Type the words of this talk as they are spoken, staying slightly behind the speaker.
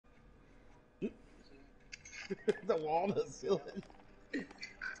The wall, the ceiling.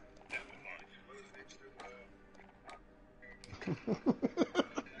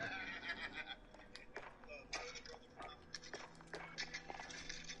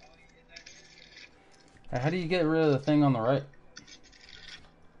 How do you get rid of the thing on the right?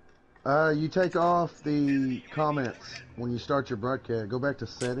 You take off the comments when you start your broadcast. Go back to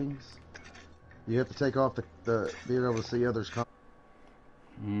settings. You have to take off the being able to see others' comments.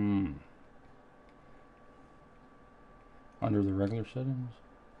 Under the regular settings?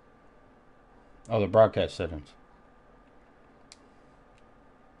 Oh, the broadcast settings.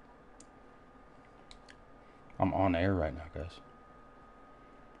 I'm on air right now, guys.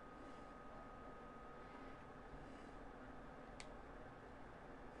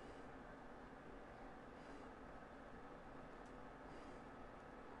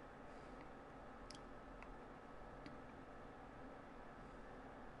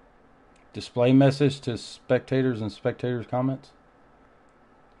 Display message to spectators and spectators' comments.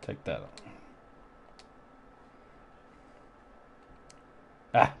 Take that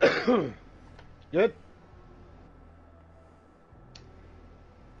on. Good.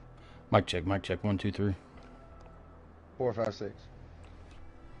 Mic check, 1, 2, 3. 4, 5, 6.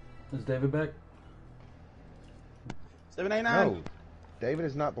 Is David back? 789. No, David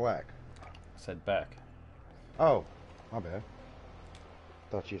is not black. I said back. Oh, my bad.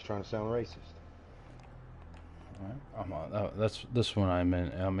 Thought you was trying to sound racist. All right. I'm on. Oh, that's this one.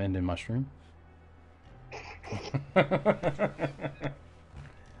 I'm ending my stream.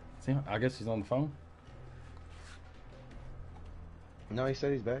 See, I guess he's on the phone. No, he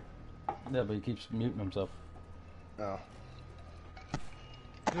said he's back. Yeah, but he keeps muting himself. Oh.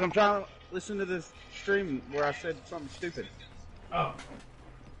 Because I'm trying to listen to this stream where I said something stupid. Oh.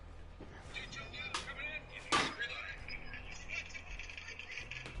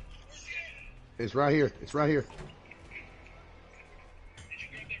 It's right here. It's right here.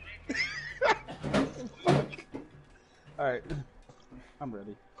 Alright. I'm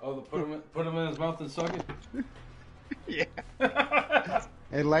ready. Oh, put him in his mouth and suck it? Yeah.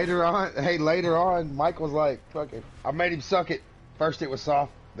 And later on, Mike was like, fuck it. I made him suck it. First it was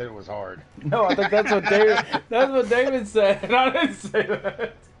soft, then it was hard. No, I think that's what David said, and I didn't say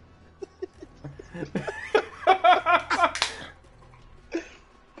that.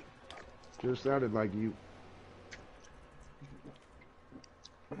 Sure sounded like you.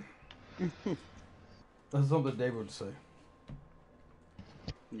 That's something David would say.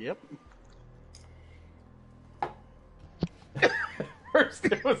 Yep. First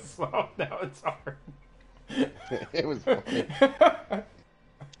it was soft, now it's hard. It was funny.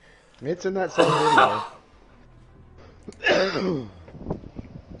 It's in that same video.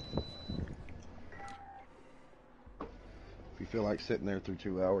 If you feel like sitting there through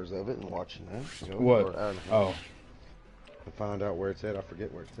 2 hours of it and watching that, go What? for it. Oh. To find out where it's at. I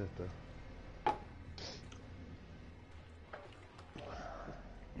forget where it's at though.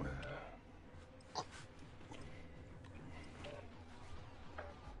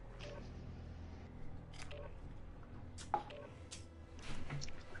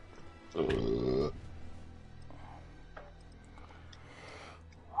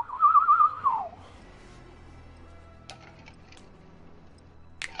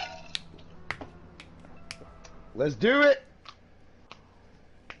 Let's do it.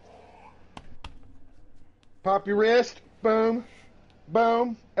 Pop your wrist. Boom.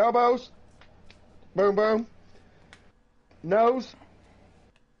 Boom. Elbows. Boom, boom. Nose.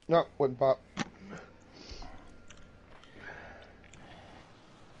 No, wouldn't pop.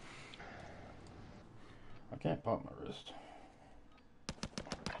 I can't pop my wrist.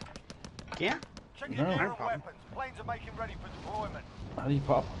 Can't? Check No. your different weapons. Planes are making ready for deployment. How do you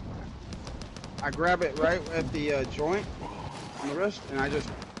pop? I grab it right at the joint on the wrist, and I've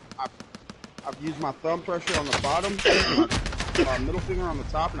used my thumb pressure on the bottom, my middle finger on the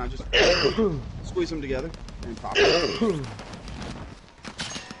top, and I just squeeze them together and pop it.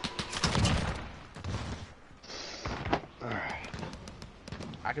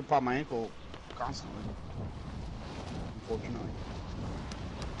 I can pop my ankle constantly, unfortunately.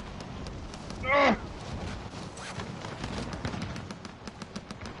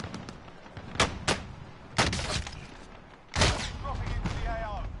 Dropping into the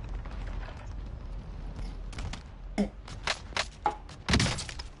AO.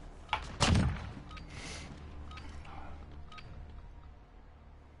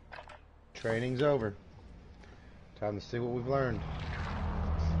 Training's over. Time to see what we've learned.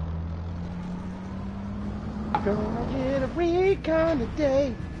 Gonna get a recon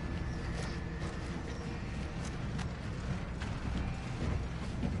today.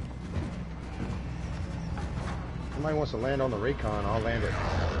 somebody wants to land on the recon, I'll land it.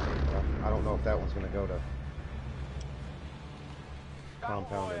 I don't know if that one's going to go to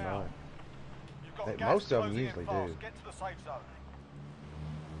compound or not. You've got Hey, gas most of them closing in usually fast. do. Get to the safe zone.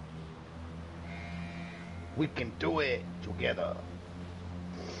 We can do it together.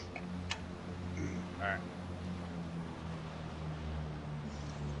 Alright.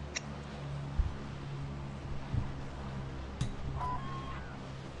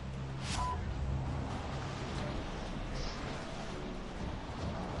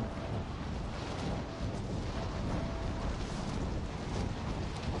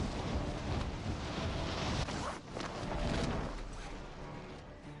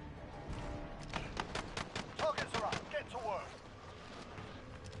 Targets are up. Get to work.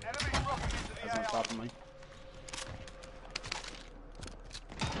 Enemies dropping into the That's on AO. top of me.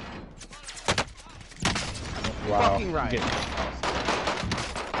 Wow. Fucking right.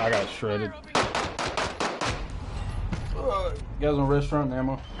 I got shredded. You guys on restaurant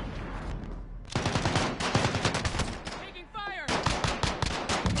ammo? Taking fire!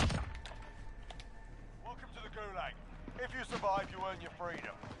 Welcome to the Gulag. If you survive, you earn your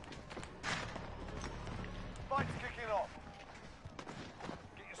freedom. Fight's kicking off.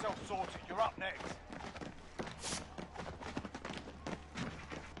 Get yourself sorted. You're up next.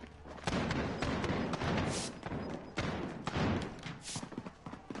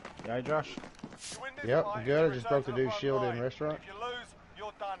 Yeah, Josh. You win this Yep, fight, good. you I just return broke to the the dude's front shield in line. restaurant. If you lose,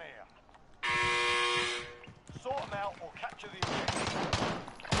 you're done here. Sort them out or capture the objective.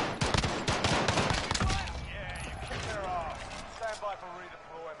 Yeah, you kicked their ass. Stand by for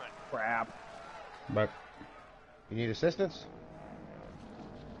redeployment. Crap. Back. You need assistance?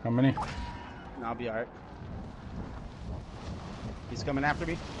 How many? No, I'll be alright. He's coming after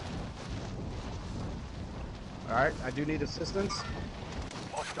me. Alright, I do need assistance.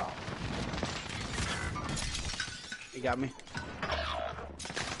 Hostile. He got me.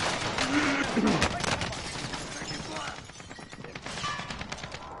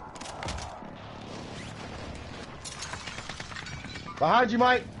 Behind you,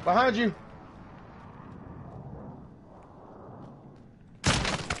 Mike! Behind you!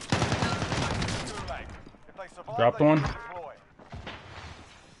 Gulag. If they survive, Dropped they one. can redeploy.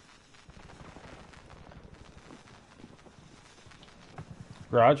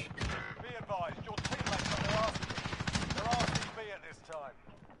 Garage. Be advised, your teammates are their RCB at this time.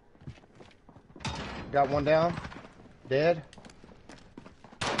 Got one down. Dead.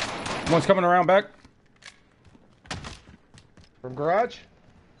 One's coming around back. From garage.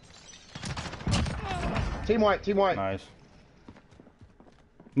 Team white, team white. Nice.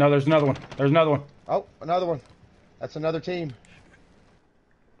 No, there's another one. There's another one. Oh, another one. That's another team.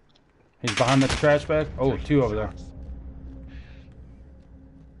 He's behind the trash bag. Oh, two over there.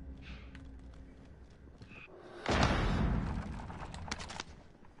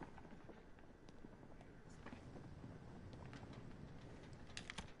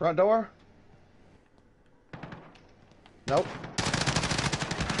 Front door. Nope.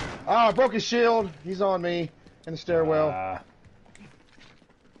 Oh, I broke his shield. He's on me in the stairwell.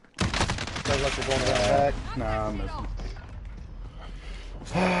 Sounds like we're going around back. Nah, I'm missing.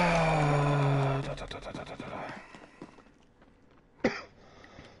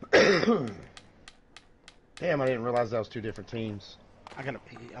 Damn, I didn't realize that was two different teams. I gotta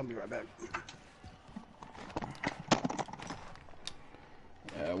pee. I'll be right back.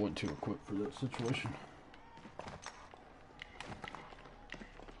 Yeah, I went too quick for that situation.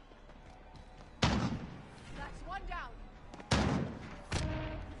 That's one down.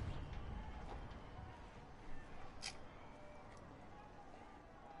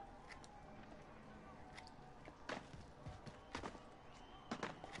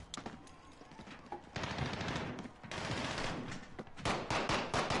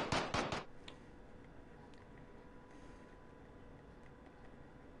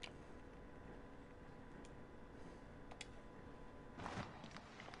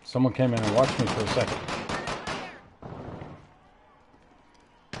 Someone came in and watched me for a second.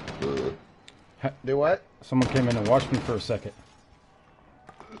 Do what? Someone came in and watched me for a second.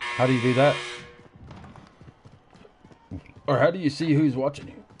 How do you do that? Or how do you see who's watching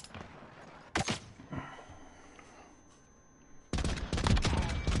you?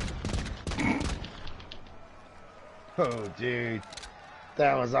 Oh, dude.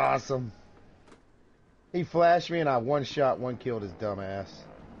 That was awesome. He flashed me and I one-shot, one-killed his dumb ass.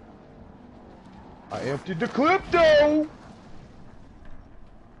 I emptied the clip, though!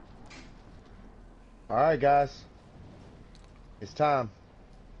 Alright, guys. It's time.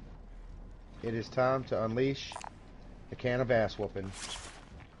 It is time to unleash the can of ass whooping.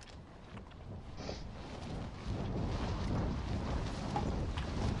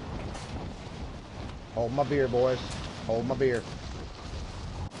 Hold my beer, boys. Hold my beer.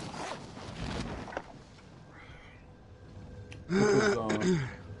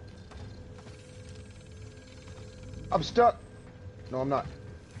 I'm stuck. No, I'm not.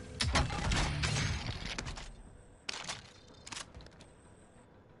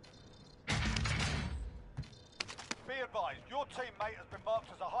 Be advised, your teammate has been marked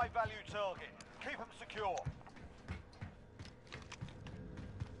as a high-value target. Keep him secure.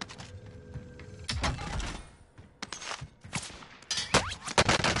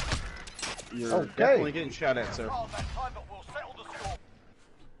 You're Okay. definitely getting shot at, sir. Hard that time, but we'll settle the score.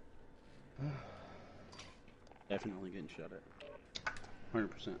 Definitely getting shot at.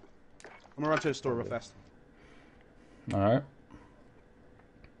 100%. I'm gonna run to the store real fast. All right.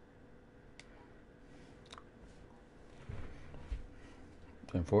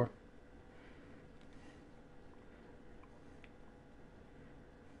 Ten four.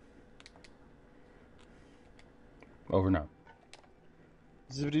 Over now.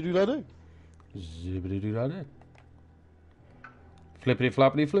 Zippity doo da doo. Zippity doo da doo. Flippity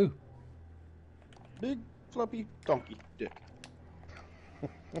floppity flew. Big floppy donkey dick.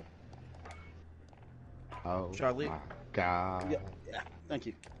 Oh, Charlie. my God. Yeah. Thank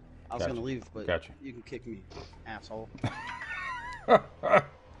you. I was Gotcha. gonna leave, but Gotcha. you can kick me, asshole.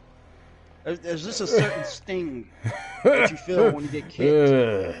 There's just a certain sting that you feel when you get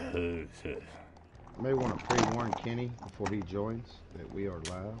kicked. I may want to pre-warn Kenny before he joins that we are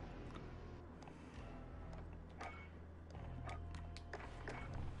live.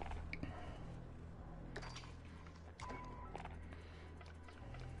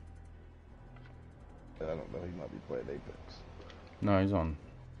 I don't know. He might be playing Apex. No, he's on.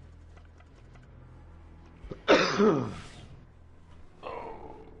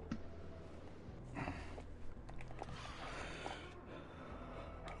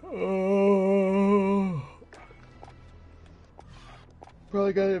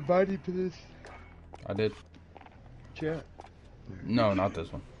 Probably got invited to this I did. chat. No, not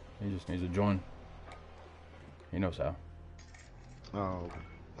this one. He just needs to join. He knows how. Oh,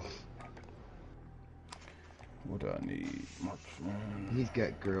 What do I need? Marksman. he's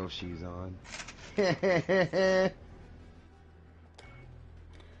got girl shoes on. I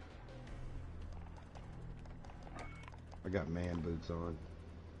got man boots on.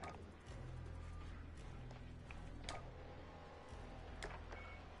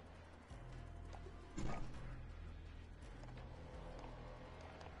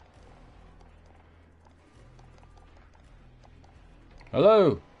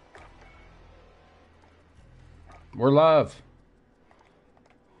 Hello. We're live.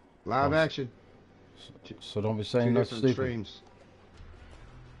 Live action. So don't be Two saying nothing different stupid.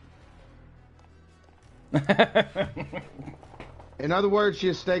 streams. In other words,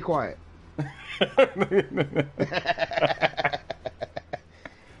 just stay quiet.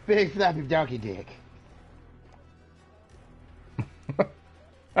 Big flappy donkey dick.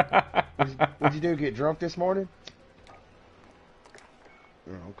 What'd you do? Get drunk this morning?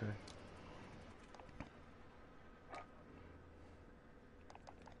 Oh, okay.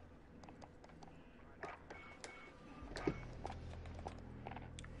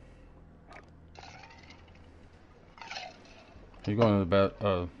 You're going to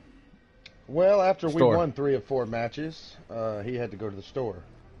the Well, after we Store. won 3 of 4 matches, he had to go to the store.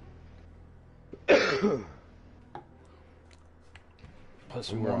 put We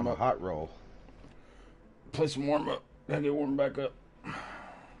some were on warm a up. hot roll. Play some warm up. Gotta get warmed back up.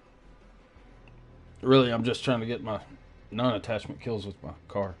 Really, I'm just trying to get my non-attachment kills with my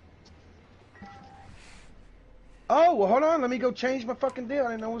car. Oh, well, hold on. Let me go change my fucking deal. I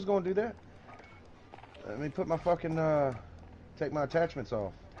didn't know I was going to do that. Let me put my fucking, take my attachments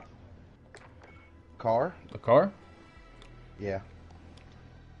off. Car? The car? Yeah.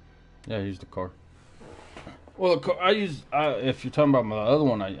 Yeah, I use the car. Well, the car, if you're talking about my other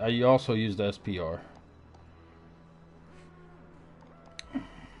one, I also use the SPR.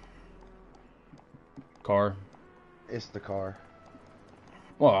 Car. It's the car.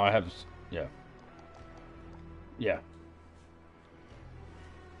 Well, I have, yeah. Yeah.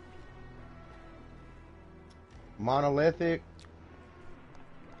 Monolithic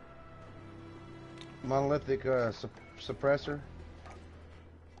suppressor.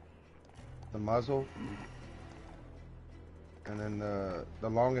 The muzzle. And then the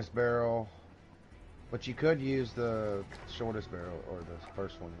longest barrel. But you could use the shortest barrel or the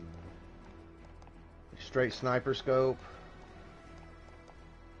first one. Straight sniper scope.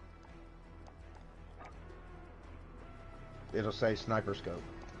 It'll say sniper scope.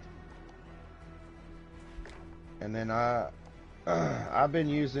 And then I've been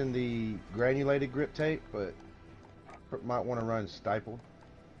using the granulated grip tape, but might want to run stapled.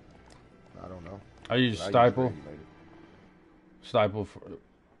 I don't know. I use But Staple. granulated. Staple for.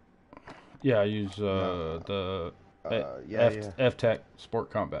 Yeah, I use the yeah. F-Tech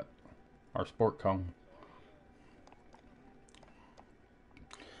Sport Combat or Sport Cone.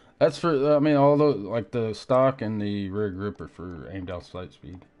 That's for. I mean, all the like the stock and the rear grip are for aim down sight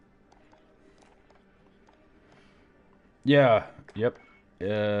speed. Yeah. Yep.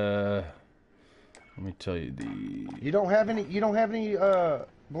 Let me tell you the. You don't have any. You don't have any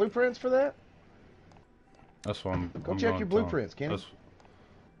blueprints for that? That's what I'm. Go I'm check going your to blueprints, Kenny. That's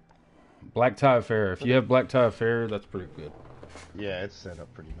Black Tie Affair. If you have Black Tie Affair, that's pretty good. Yeah, it's set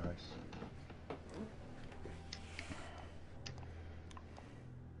up pretty nice.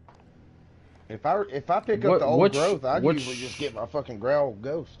 If I pick up the old growth, I'd usually just get my fucking Growl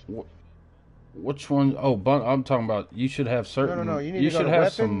Ghost. Which one? Oh, I'm talking about. You should have certain. No. You need to go should to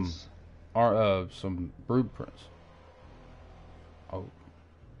have weapons. some blueprints. Oh.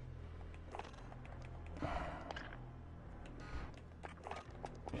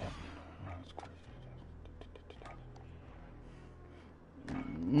 Yeah. That's crazy.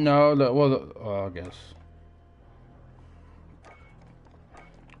 No, I guess.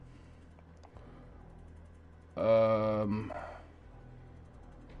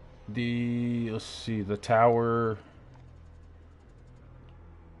 Let's see, the tower.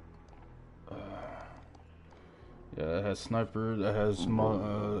 Yeah, it has sniper. That has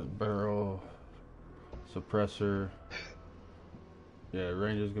barrel suppressor. Yeah,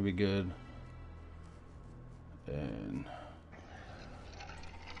 ranger's gonna be good. And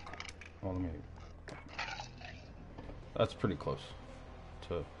let me. That's pretty close.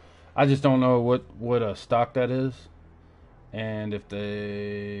 To, I just don't know what stock that is. And if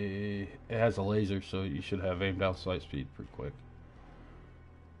it has a laser, so you should have aim down sight speed pretty quick.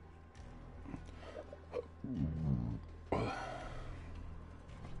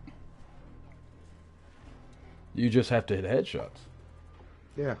 You just have to hit headshots.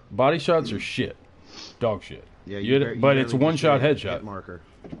 Yeah. Body shots are shit. Dog shit. Yeah, but it's a one-shot headshot. Hit marker.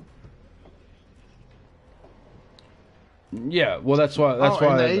 Yeah, well that's why and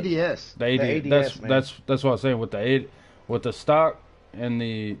the ADS. The ADS, that's what I was saying with the stock and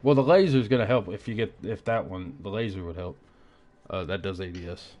the laser is gonna help if the laser would help. That does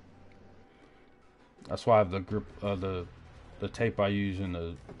ADS. That's why I have the grip the tape I use and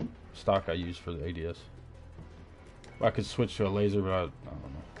the stock I use for the ADS. I could switch to a laser, but I don't know.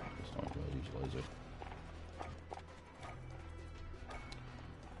 I just don't really use laser.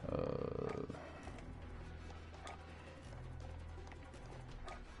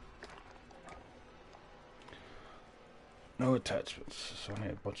 No attachments. So I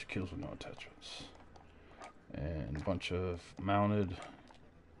had a bunch of kills with no attachments. And a bunch of mounted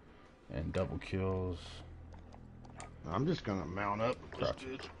and double kills. I'm just gonna mount up. Crouch.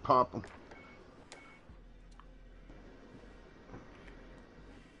 Just pop them.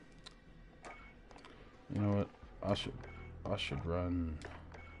 You know what? I should run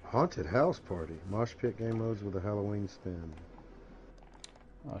Haunted House Party. Mosh pit game modes with a Halloween spin.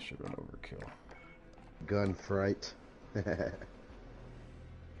 I should run overkill. Gun fright. That's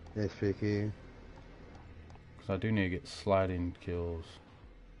tricky. Because I do need to get sliding kills.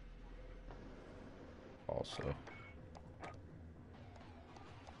 Also.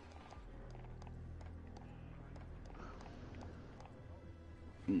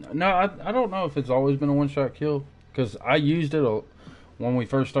 No, I don't know if it's always been a one-shot kill. Because I used it when we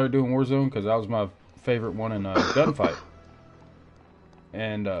first started doing Warzone. Because that was my favorite one in gunfight.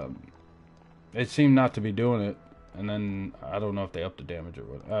 And it seemed not to be doing it. And then I don't know if they upped the damage or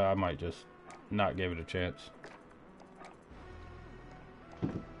what. I might just not give it a chance.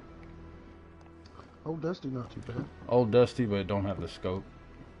 Old Dusty, not too bad. Old Dusty, but it don't have the scope.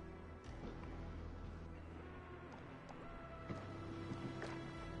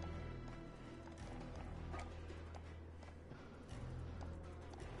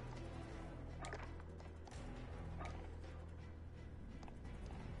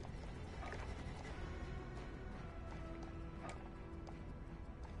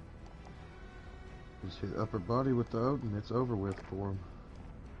 Just hit upper body with the Odin. It's over with for him.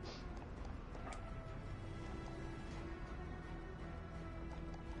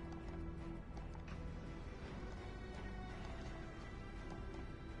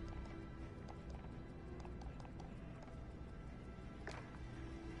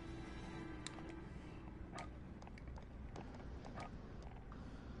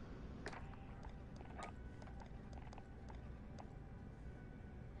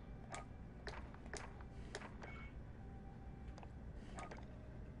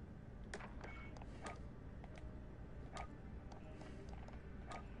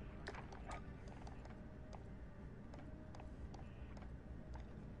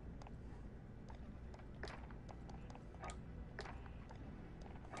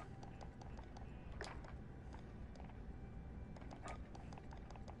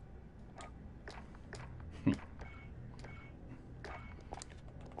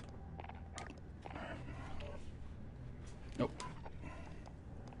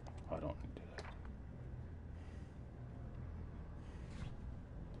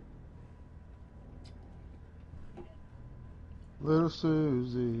 Little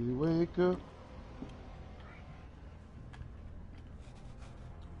Susie, wake up.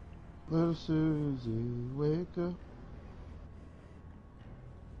 Little Susie, wake up.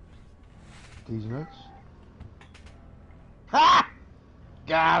 These nuts. Ha!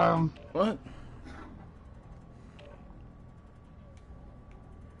 Got him. What?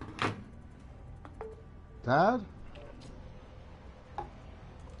 Tied? Oh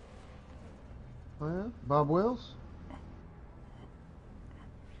yeah? Bob Wills?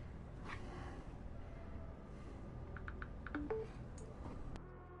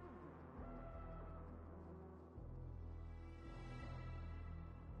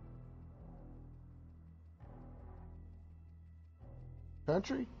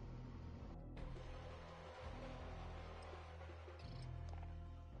 Country?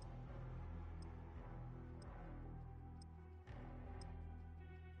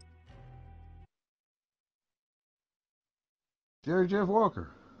 Jerry Jeff Walker.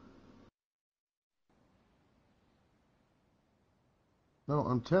 No,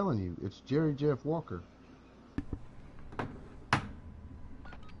 I'm telling you, it's Jerry Jeff Walker.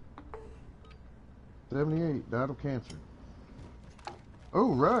 '78, died of cancer.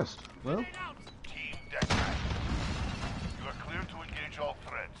 Oh, Rust. Well, Team deathmatch. You are clear to engage all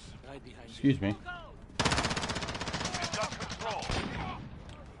threats. Right behind you. Excuse me. We've got control.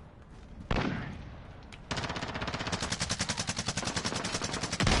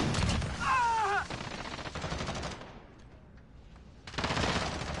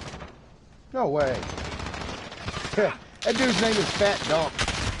 no way. That dude's name is Fat Dump.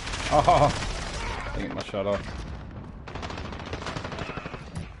 Oh, I get my shot off.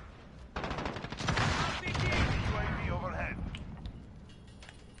 UAV overhead.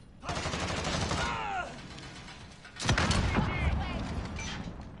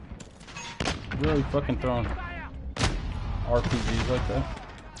 Really fucking throwing RPGs like that?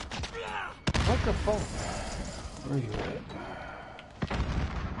 What the fuck? Where you at?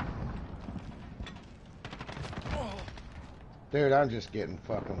 Dude, I'm just getting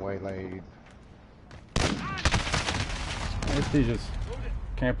fucking waylaid. If he's just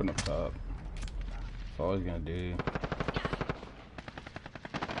camping up top. That's all he's gonna do.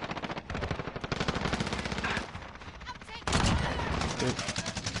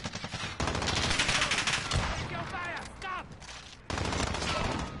 Go fire! Stop!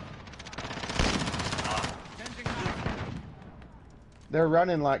 Changing mag. They're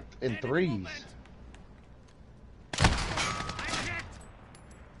running like in threes. I'm hit!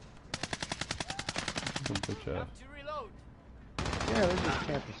 Good job. Have to reload. Yeah, they're just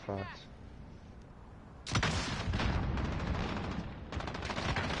camping spots.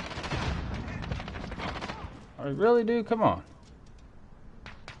 Oh, really, dude? Come on.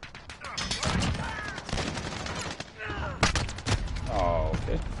 Oh,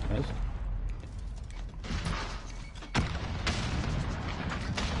 okay. Nice.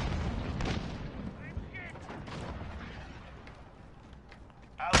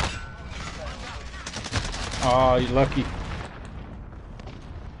 Oh, you lucky.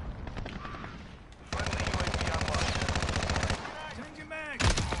 Friendly UAV online. Changing mag.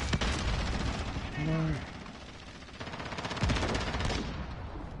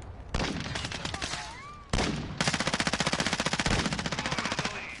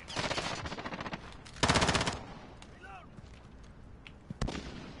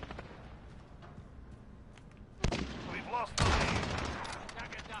 We've lost the lead.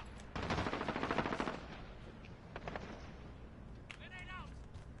 Target up. Grenade out.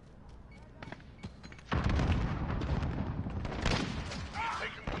 We've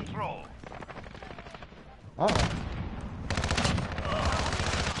taken control. Uh-oh.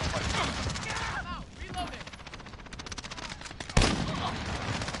 Out. Reloading.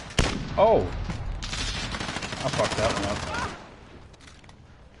 Oh! I fucked that one up.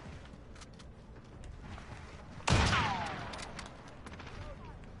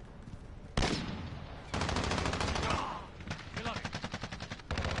 Reloading.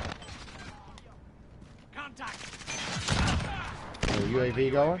 Contact. The UAV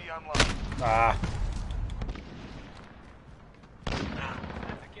going? UAV online. Ah.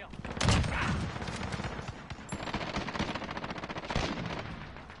 That's a kill.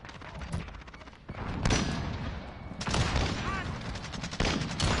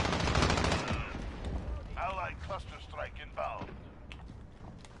 Allied cluster strike inbound.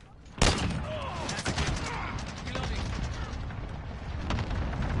 Reloading.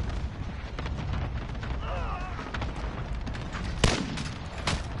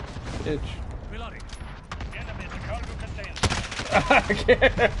 Bitch. Reloading. Enemy the cargo container.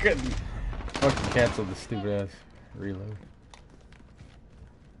 I couldn't fucking cancel the stupid ass reload.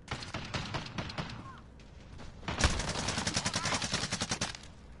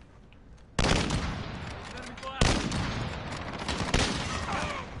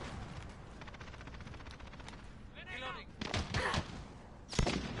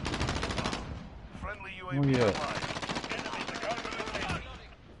 Oh yeah.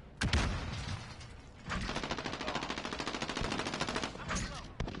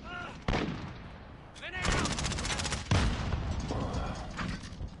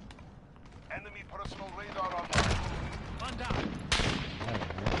 Enemy personal radar online. One down.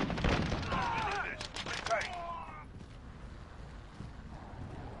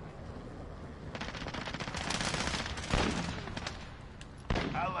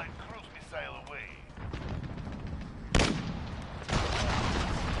 Allied cruise missile away.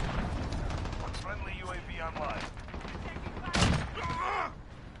 Friendly UAV online.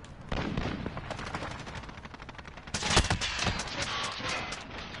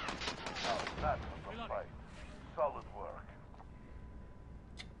 Oh, that was a fight. Solid work.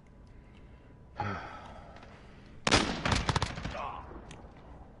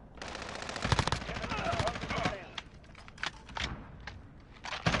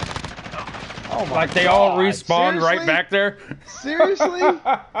 Oh my Like they all God. respawn right Seriously? back there. Seriously?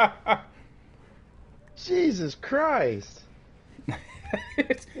 Jesus Christ.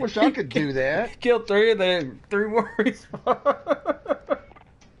 Wish I could do that. Killed 3 and then 3 more respawn.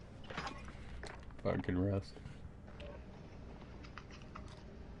 Fucking rust.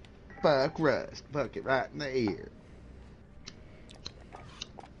 Fuck Rust. Fuck it right in the ear.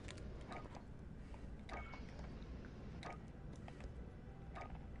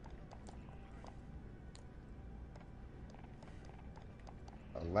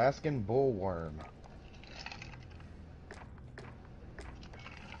 Alaskan bullworm.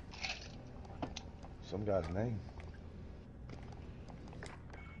 Some guy's name.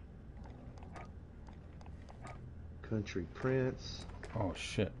 Country Prince. Oh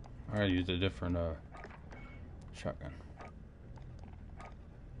shit. I gotta use a different shotgun.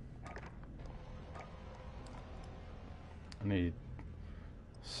 I need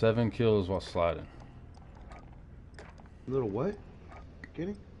 7 kills while sliding. Little what?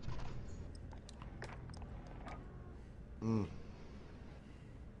 Getting? Mm.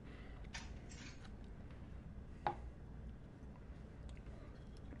 I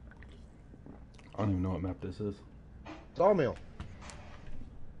don't even know what map this is. Sawmill.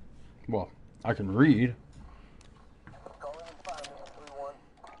 Well, I can read.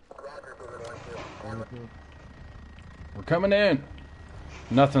 We're coming in.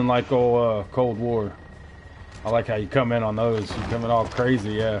 Nothing like old Cold War. I like how you come in on those. You come in all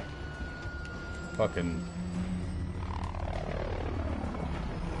crazy, yeah. Fucking.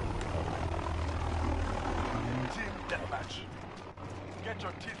 Team deathmatch. Get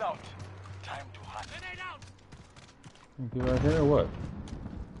your teeth out. Time to hunt. Grenade out. Be right here or what?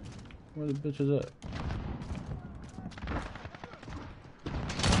 Where the bitch is at?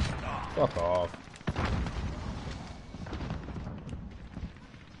 Fuck off.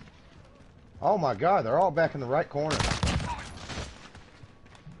 Oh my God, they're all back in the right corner.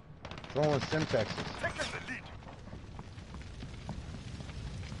 Throwing Simtexes. Taking the lead.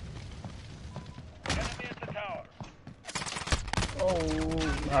 Enemy at the tower. Oh,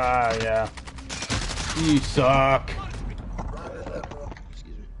 ah, yeah. You suck.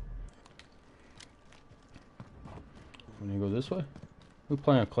 Excuse me. When you go this way? Who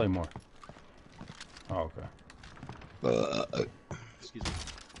playing Claymore? Oh, okay. Excuse me.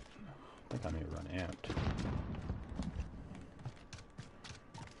 I think I need to run amped.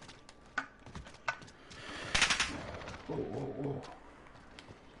 Whoa, whoa, whoa.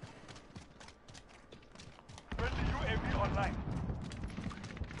 Friendly UAV online.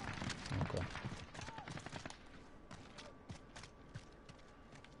 Okay.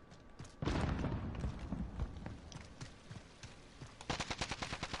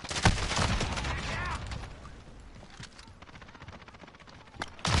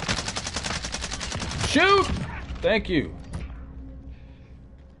 Shoot! Thank you.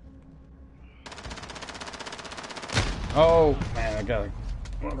 Oh, man, I got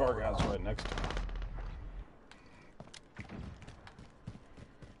one of our guys right next to me.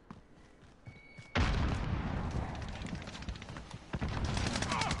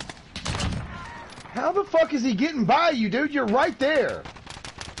 How the fuck is he getting by you, dude? You're right there.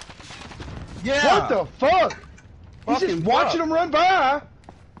 Yeah. What the fuck? He's just Fucking watching fuck. him run by.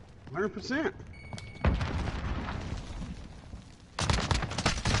 100%.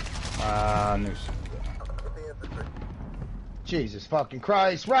 Ah, new. Jesus fucking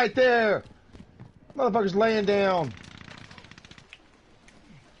Christ, right there. Motherfucker's laying down.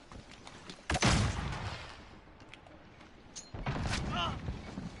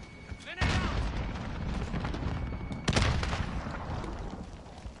 Grenade out.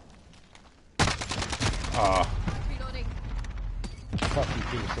 Ah, Reloading. Fuck you,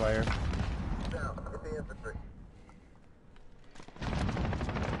 King Slayer.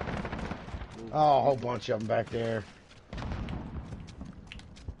 Oh, a whole bunch of them back there.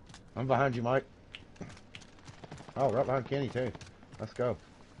 I'm behind you, Mike. Oh, right behind Kenny, too. Let's go.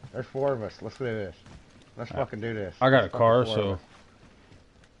 There's 4 of us. Let's do this. Let's fucking do this. I got a There's car, fucking 4 so of us.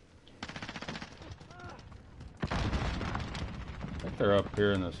 I think they're up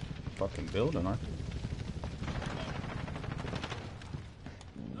here in this fucking building, aren't they?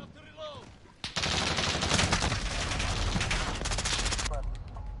 Enough to reload.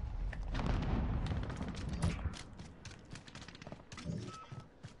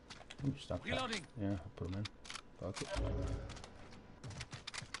 Oops, stop that. Reloading. Yeah, I'll put them in. Fuck it.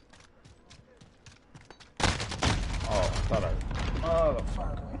 Oh, I thought I...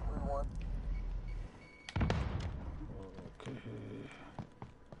 Motherfucker. Okay.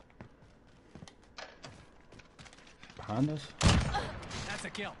 Behind us? That's a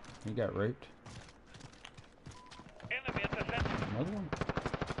kill. He got raped. Another one?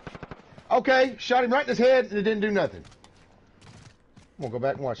 Okay, shot him right in his head and it didn't do nothing. I'm gonna go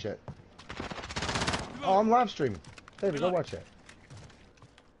back and watch that. Oh, I'm live streaming. David, go watch that.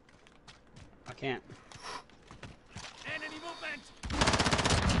 I can't. Enemy movement.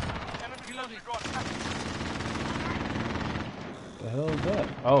 Reloading. The hell is that?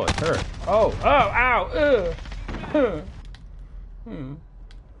 Oh, it's her. Oh, ow, ugh. Hmm.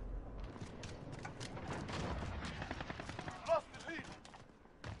 Lost the lead.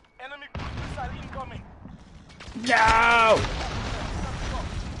 Enemy cruise missile incoming. No!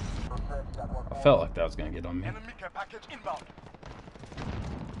 I felt like that was gonna get on me. Enemy care package inbound.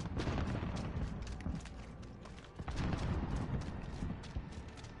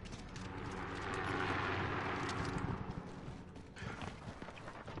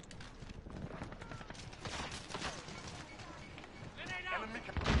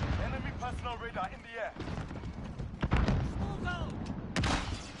 Enemy personal radar in the air. Move out.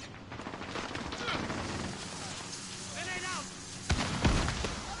 Grenade out.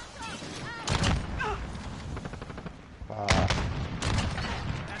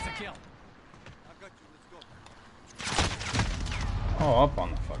 That's a kill. I got you. Let's go. Oh, up on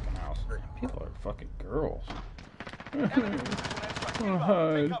the fucking house. People are fucking girls. Enemy inbound. Take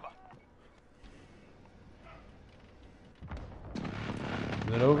Hide. cover.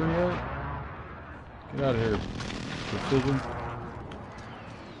 Is it over yet? Get out of here, Precision.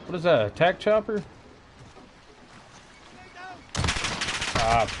 What is that, attack chopper?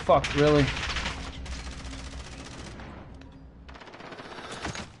 Ah, fuck, really?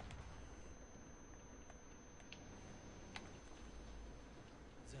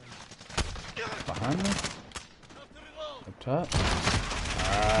 Behind me? Up top?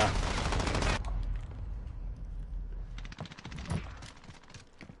 Ah.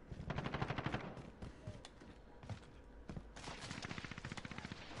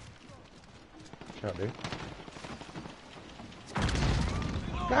 Shot, dude.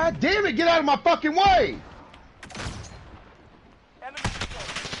 God damn it, get out of my fucking way! Enemy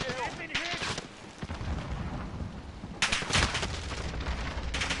control. Been hit.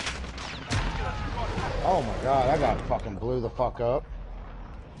 Oh my god, I got fucking blew the fuck up.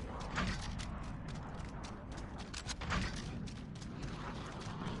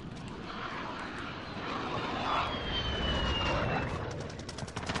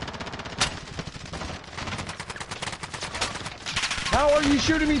 How are you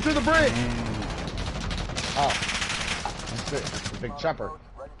shooting me through the bridge? Oh, that's it. It's a big chopper.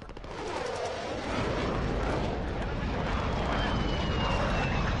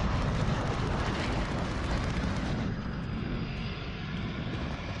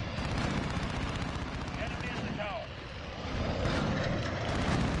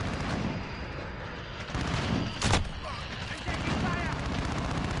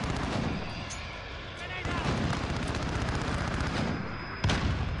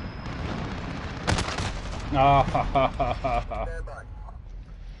 Ah,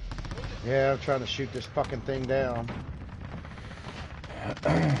 Yeah, I'm trying to shoot this fucking thing down.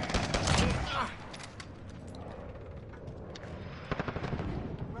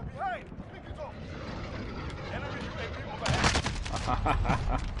 We're behind. Pick it up. Enemy UAV overhead.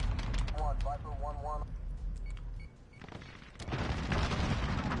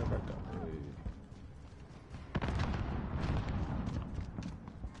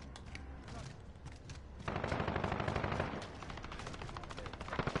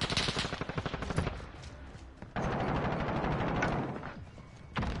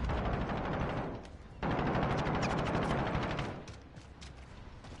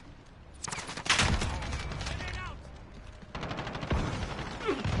 Grenade out.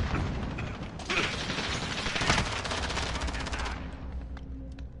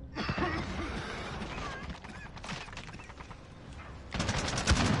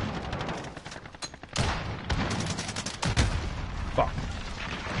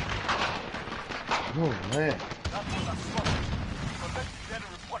 Oh man. That was a slaughter. So let's get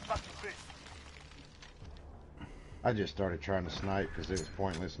and report back to base. I just started trying to snipe because it was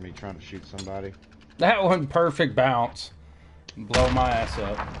pointless me trying to shoot somebody. That one perfect bounce. Blow my ass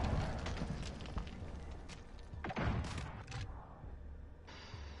up.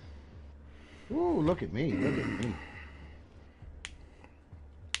 Ooh, look at me. Look at me.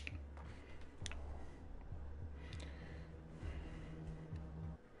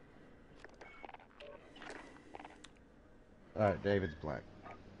 Alright, David's black.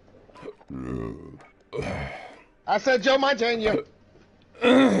 I said Joe Montana.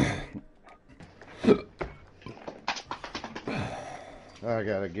 I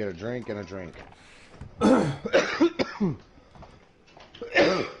gotta get a drink and a drink. Man,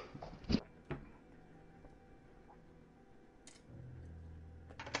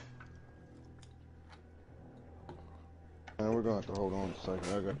 we're gonna have to hold on a second.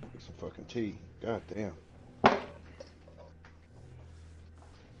 I gotta get some fucking tea. God damn.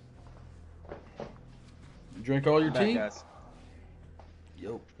 You drink all your tea? Guys.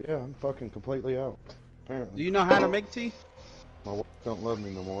 Yo. Yeah, I'm fucking completely out. Do Apparently. you know how to make tea? My wife don't love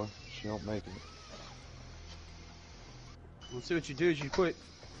me no more. She don't make it. Let's see what you do is you put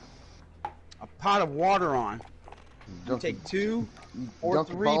a pot of water on. You Dunk take the- 2 or dunk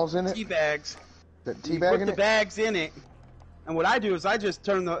the 3 balls in it? tea bags. That tea You bag put in the it? bags in it, and what I do is I just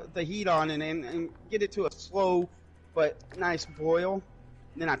turn the heat on and get it to a slow but nice boil.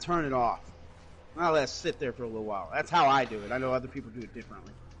 And then I turn it off. And I let it sit there for a little while. That's how I do it. I know other people do it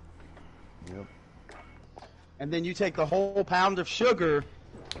differently. Yep. And then you take the whole pound of sugar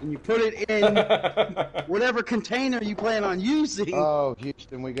and you put it in whatever container you plan on using. Oh,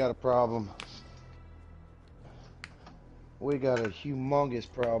 Houston, we got a problem. We got a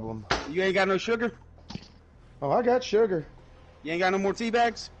humongous problem. You ain't got no sugar? Oh, I got sugar. You ain't got no more tea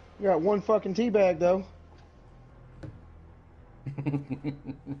bags? We got one fucking tea bag though.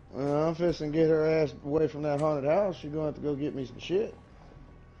 Well, I'm fixing to get her ass away from that haunted house. She's gonna have to go get me some shit.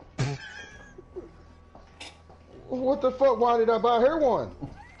 What the fuck? Why did I buy her one?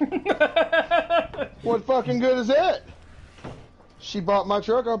 What fucking good is that? She bought my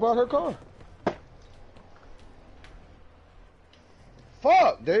truck, I bought her car.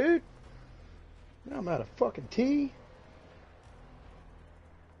 Fuck, dude. Now I'm out of fucking tea.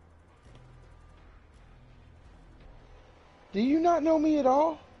 Do you not know me at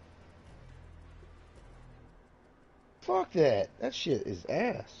all? Fuck that. That shit is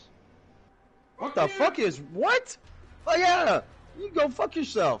ass. What the fuck is what? Oh yeah, you go fuck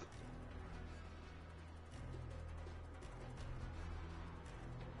yourself.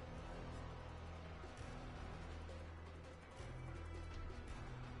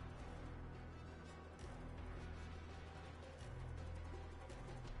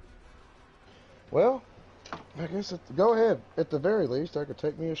 Well, I guess go ahead. At the very least, I could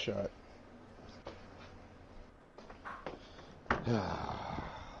take me a shot.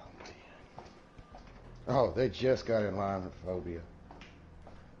 Oh, they just got in line with phobia.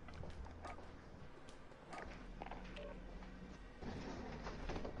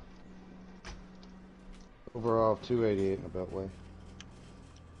 Overall, 288 in the Beltway.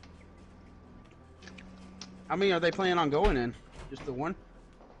 How many are they planning on going in? Just the one?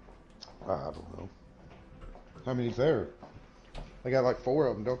 I don't know. How many's there? They got like 4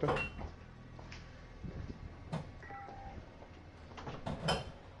 of them, don't they?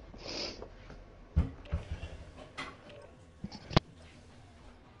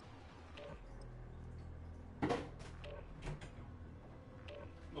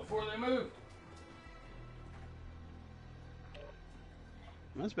 Before they moved.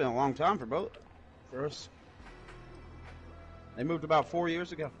 That's been a long time for us. They moved about 4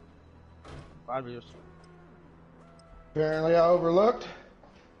 years ago. 5 years. Apparently I overlooked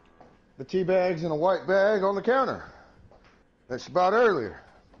the tea bags in a white bag on the counter that she bought earlier.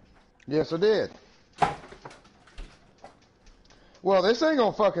 Yes, I did. Well, this ain't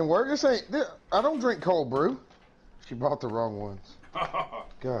gonna fucking work. I don't drink cold brew. She bought the wrong ones.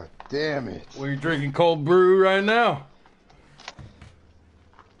 God damn it. We're drinking cold brew right now.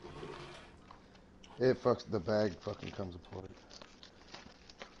 The bag fucking comes apart.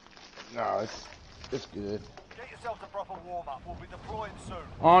 No, it's good. Get yourself a proper warm-up. We'll be deploying soon.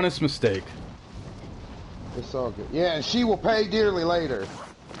 Honest mistake. It's all good. Yeah, and she will pay dearly later.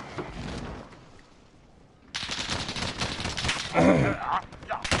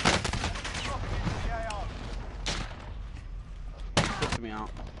 Kicked me out.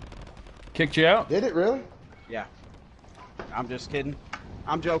 Kicked you out? Did it really? Yeah. I'm just kidding.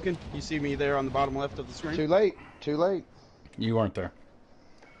 I'm joking. You see me there on the bottom left of the screen? Too late. Too late. You weren't there.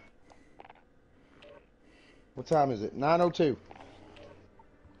 What time is it? 9:02.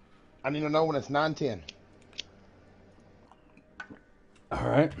 I need to know when it's 9:10. All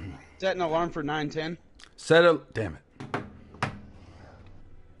right. Set an alarm for 9:10. Set it. Damn it.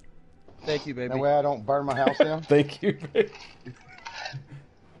 Thank you, baby. That way I don't burn my house down. Thank you.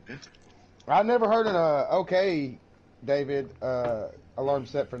 I never heard an okay, David, alarm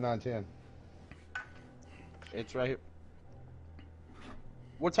set for 9:10. It's right here.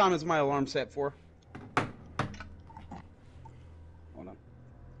 What time is my alarm set for? Hold on.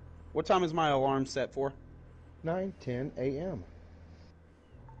 What time is my alarm set for? 9:10 a.m.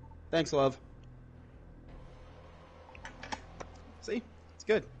 Thanks, love. See? It's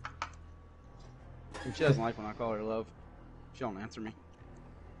good. And she doesn't like when I call her love. She don't answer me.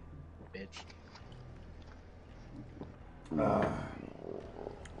 Bitch.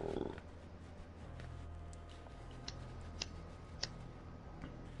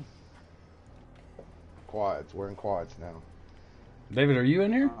 Quads. We're in quads now. David, are you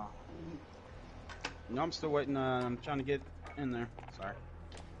in here? No, I'm still waiting. I'm trying to get in there. Sorry.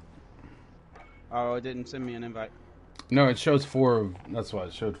 Oh, it didn't send me an invite. No, it shows 4. That's why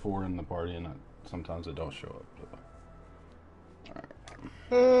it showed 4 in the party, and sometimes it don't show up.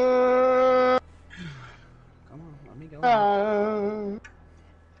 So. Come on, let me go. What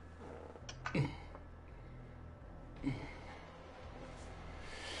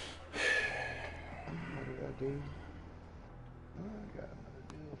did I do? I got another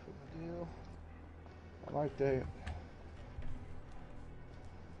deal for my deal. I like that.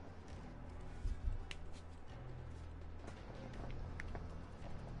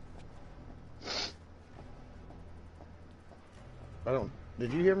 I don't.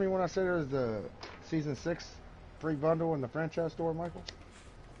 Did you hear me when I said there was the season 6 free bundle in the franchise store, Michael?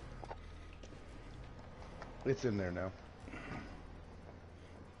 It's in there now.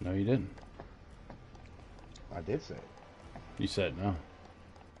 No, you didn't. I did say it. You said no.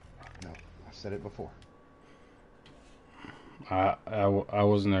 No, I said it before. I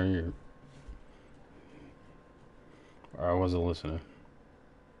wasn't there either. Or I wasn't listening.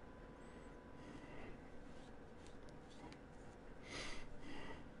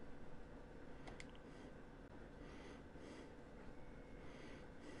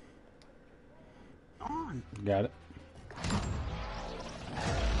 On. Got it.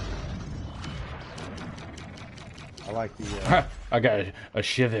 I like the. I got a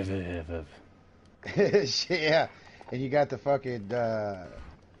shiv. Yeah, and you got the fucking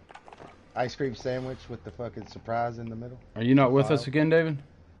ice cream sandwich with the fucking surprise in the middle. Are you not with us again, David?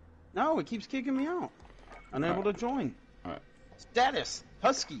 No, it keeps kicking me out. Unable to join. Alright. Status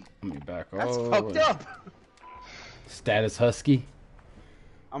Husky. Let me back That's all fucked the way. up. Status Husky.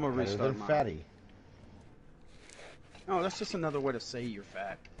 I'm gonna Better restart than mine. fatty. No, that's just another way to say you're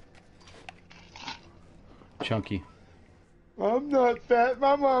fat. Chunky. I'm not fat.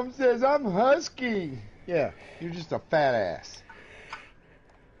 My mom says I'm husky. Yeah, you're just a fat ass.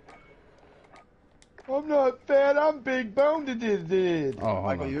 I'm not fat. I'm big boned. Oh, hold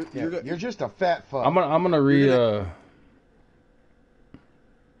Michael, on. You're just a fat fuck. I'm gonna re. Yeah,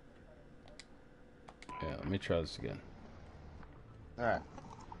 let me try this again. All right.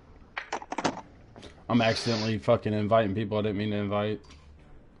 I'm accidentally fucking inviting people I didn't mean to invite.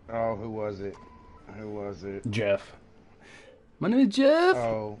 Oh, who was it? Who was it? Jeff. My name is Jeff.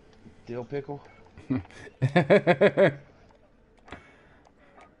 Oh, Dill Pickle. All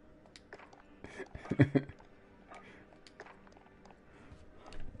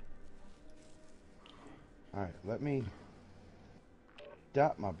right, let me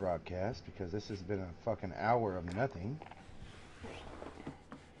stop my broadcast because this has been a fucking hour of nothing.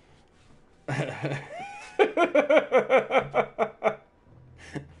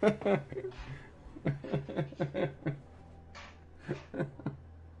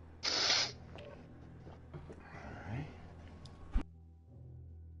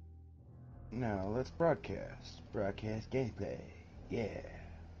 Now let's broadcast. Broadcast gameplay. Yeah.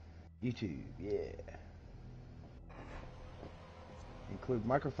 YouTube. Yeah. Include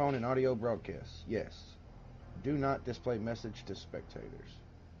microphone and audio broadcasts. Yes. Do not display message to spectators.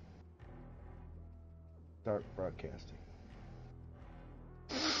 Start broadcasting.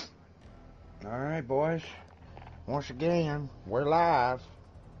 Alright, boys. Once again, we're live.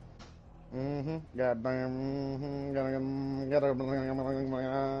 Goddamn. Gotta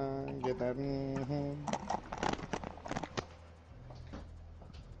get that.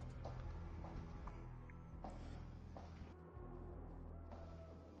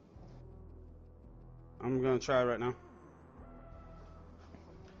 I'm gonna try right now.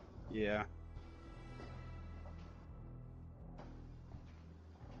 Yeah.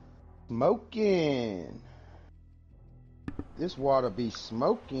 Smoking. This water be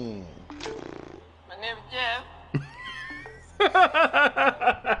smoking. My name is Jeff.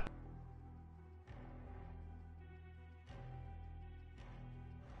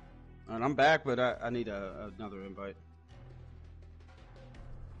 And I'm back, but I need another invite.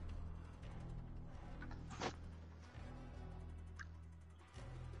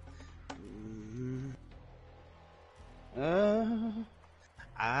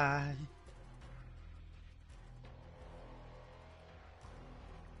 I.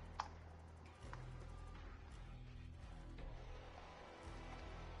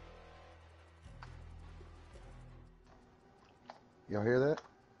 Y'all hear that?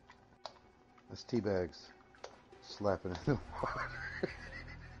 That's tea bags slapping in the water.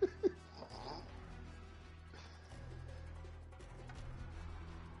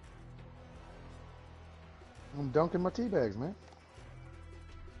 I'm dunking my tea bags, man.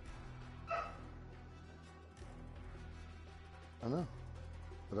 I know,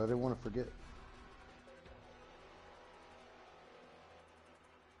 but I didn't want to forget.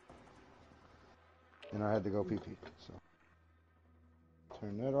 And I had to go pee-pee, so.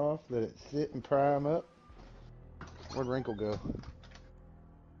 Turn that off, let it sit and prime up. Where'd Wrinkle go?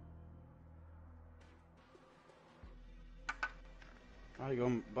 How you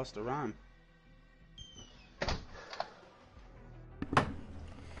gonna bust a rhyme?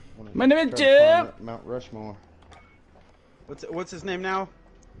 My name is Try to Jeff. find that Mount Rushmore. What's his name now?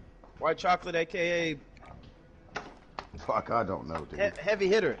 White Chocolate, aka Fuck, I don't know, dude. Heavy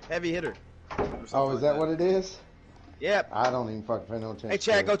Hitter. Heavy Hitter. Oh, is that what it is? Yep. I don't even fucking pay no attention. Hey,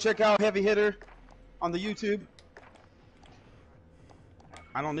 Chad, go check out Heavy Hitter on the YouTube.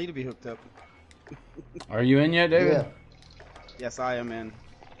 I don't need to be hooked up. Are you in yet, David? Yeah. Yes, I am in.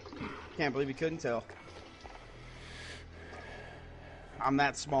 Can't believe you couldn't tell. I'm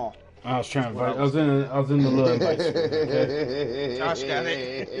that small. I was trying to invite. I was in the little invite. Okay? Josh got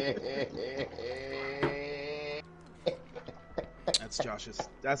it.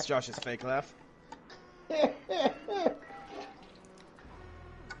 That's Josh's fake laugh.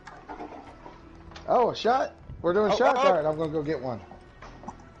 Oh, a shot? We're doing shots? oh. All right, I'm going to go get one.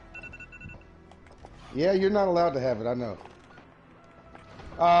 Yeah, you're not allowed to have it, I know.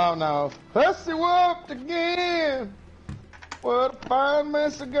 Oh, no. Pussy whooped again. What a fine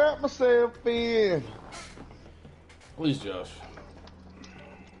mess I got myself in. Please, Josh.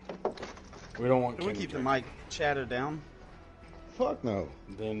 We don't want. Can we keep the mic chatter down? Fuck no.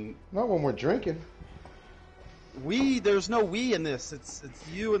 Then Not when we're drinking. There's no we in this. It's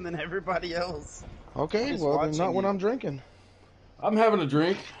you and then everybody else. Okay, Just well, then watching not when you. I'm drinking. I'm having a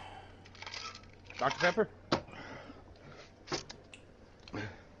drink. Dr. Pepper?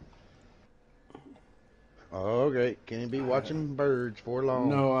 Okay, can you be watching birds for long?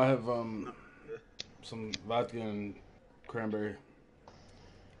 No, I have some vodka and cranberry.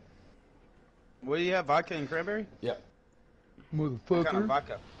 What do you have? Vodka and cranberry? Yep. What kind of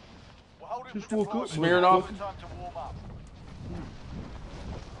vodka? We're holding Just for woke up. deployment. Smirnoff. Time to warm up.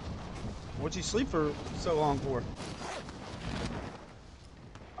 What'd you sleep for so long for?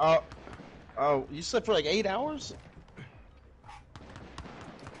 Oh, you slept for like 8 hours?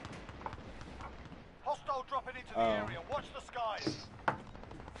 Hostile dropping into the Oh. area. Watch the skies.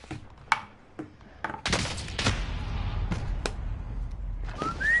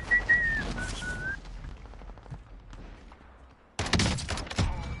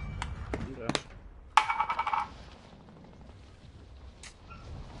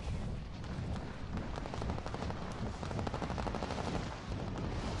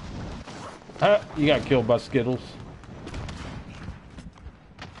 You got killed by Skittles.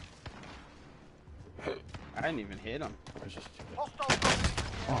 I didn't even hit him. Hostile dropping.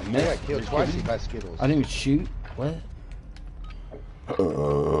 Oh I man, got killed twice by Skittles. I didn't even shoot. What?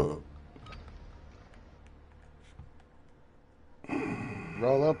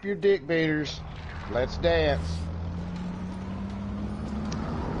 Roll up your dick beaters. Let's dance.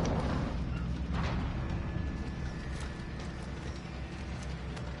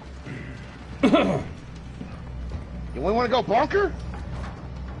 You want to go bunker?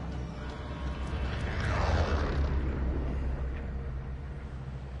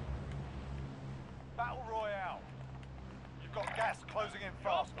 Battle Royale. You've got gas closing in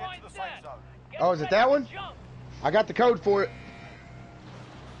fast. Get to the safe zone. Oh, is it that one? I got the code for it.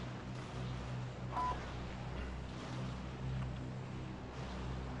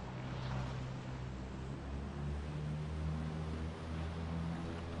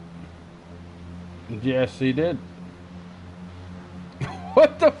 Yes, he did.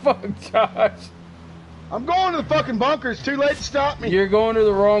 What the fuck, Josh? I'm going to the fucking bunker. It's too late to stop me. You're going to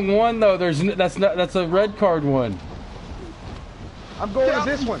the wrong one though. That's a red card one. I'm going as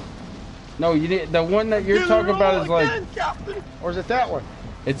this one. No, you did. The one that you're talking about is like, Captain. Or is it that one?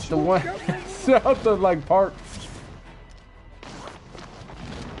 it's the one south of like park.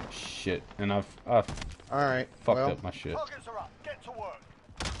 Shit, and I've Alright. fucked Well, up my shit. Targets are up. Get to work.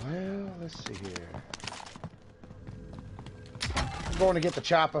 well, let's see here. I'm going to get the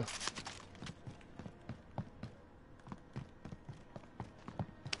chopper.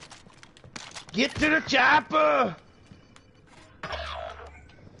 Get to the chopper!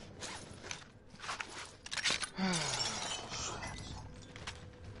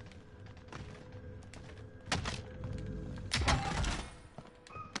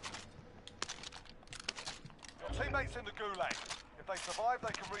 Your teammates in the gulag. If they survive,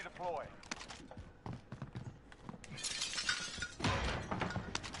 they can redeploy.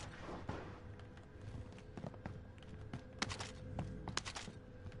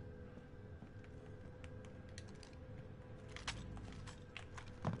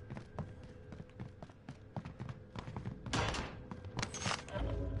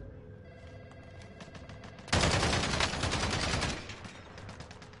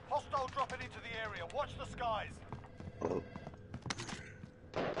 Hostile dropping into the area. Watch the skies.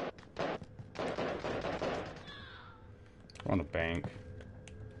 On a bank.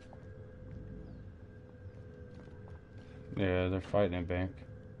 Yeah, they're fighting a bank.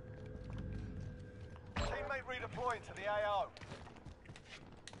 Teammate redeploying to the AO.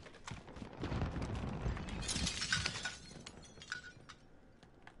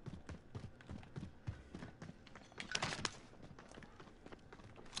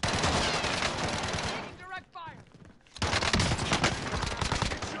 Taking direct fire.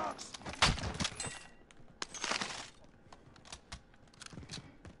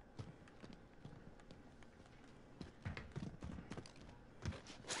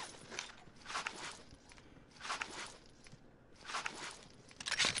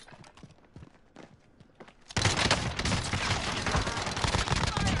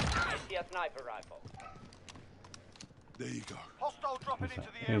 I see a sniper rifle. There you go. Hostile dropping into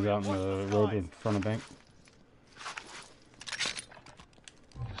the He's area. out in Watch the road in skies. front of bank.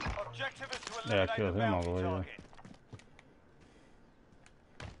 Objective is to Yeah, I eliminate killed the him all bounty the way, yeah. target.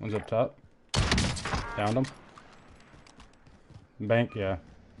 One's up top. Downed him. Bank, yeah.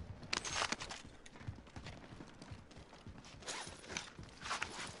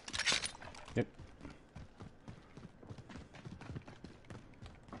 Yep.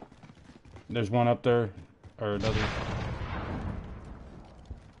 There's one up there, or another.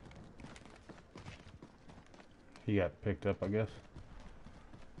 He got picked up, I guess.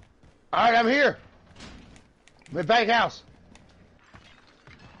 Alright, I'm here. I'm at Bank House.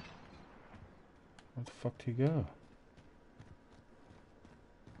 Where the fuck did he go?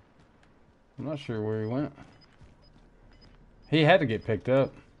 I'm not sure where he went. He had to get picked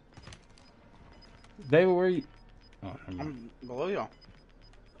up. David, where you? Oh, never mind. I'm below y'all.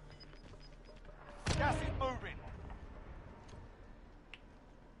 Gas is moving.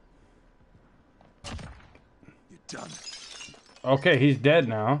 You're done. Okay, he's dead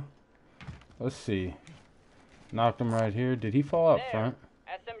now. Let's see. Knocked him right here. Did he fall out There. front?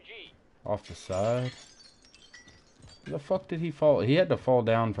 SMG. Off the side? Where the fuck did he fall? He had to fall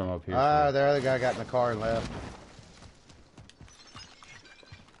down from up here. Ah, the other guy got in the car and left.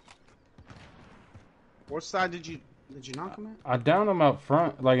 What side did you knock him at? I downed him up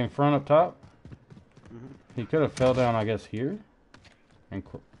front, like in front up top. He could have fell down, I guess, here. And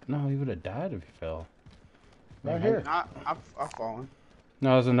no, he would have died if he fell. Right here. I've fallen.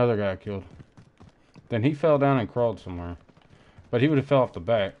 No, there's another guy I killed. Then he fell down and crawled somewhere. But he would have fell off the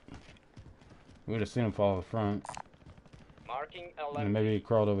back. We would have seen him fall off the front. Marking And 11. maybe he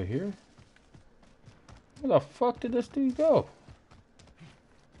crawled over here. Where the fuck did this dude go?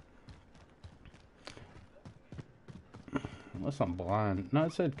 Unless I'm blind. No,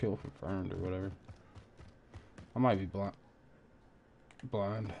 it said kill confirmed or whatever. I might be blind.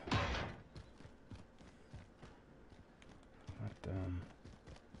 Blind. But,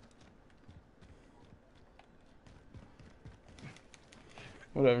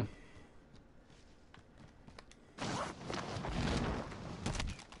 whatever.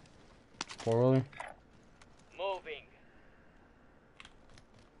 Four-wheeler? Moving.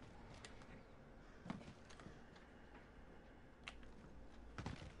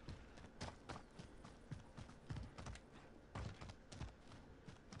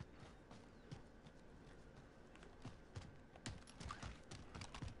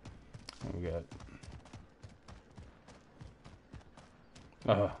 What we got?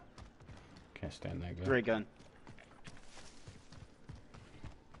 Oh. Can't stand that guy. Great gun.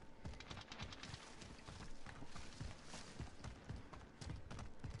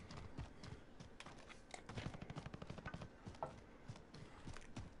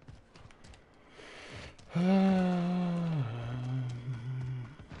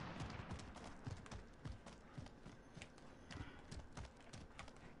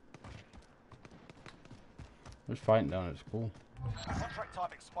 There's fighting down at school. Contract time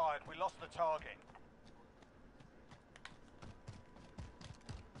expired. We lost the target.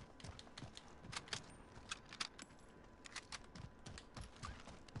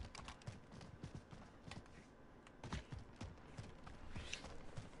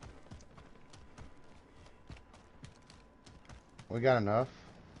 We got enough.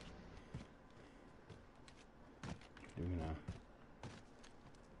 Do we now?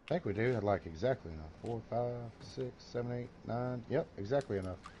 I think we do. Like exactly enough. 4, 5, 6, 7, 8, 9. Yep, exactly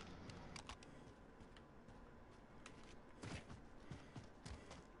enough.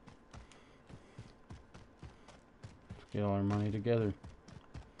 Let's get all our money together.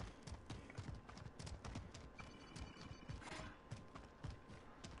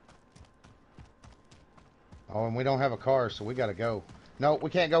 Oh, and we don't have a car, so we gotta go. No, we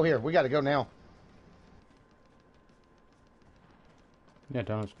can't go here. We gotta go now. Yeah,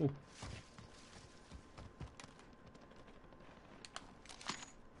 down at school.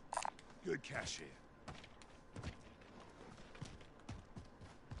 Good cash here.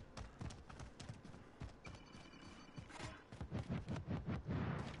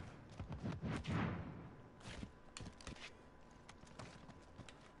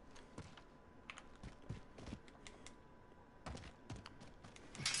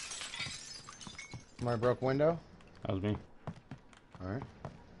 Somebody broke window. That was me. All right.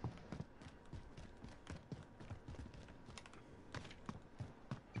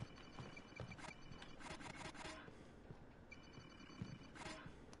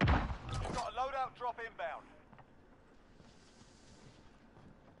 We've got a loadout drop inbound.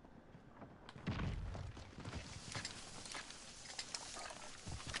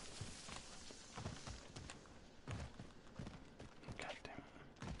 God damn it.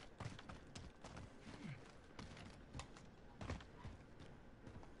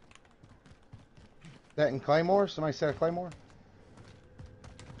 That in Claymore? Somebody said a Claymore?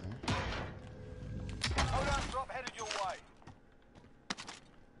 Loadout drop headed your way.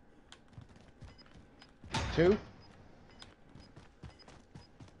 2.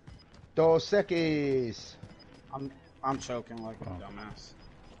 Dos Equis. I'm choking like a Oh. dumbass.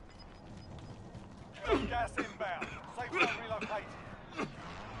 Gas inbound. Safe zone relocated.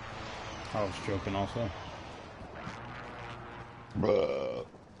 I was joking also. Bruh.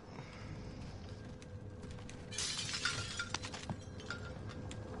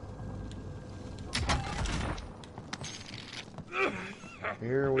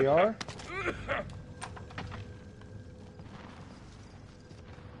 Here we are.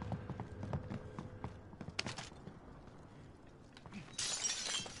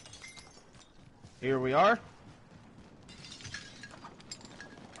 Here we are.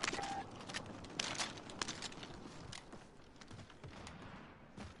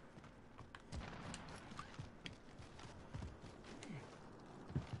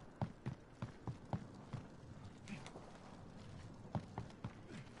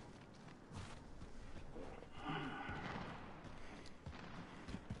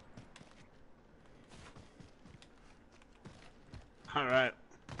 All right.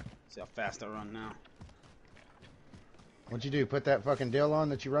 See how fast I run now. What'd you do? Put that fucking deal on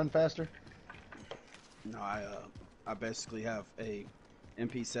that you run faster? No, I basically have a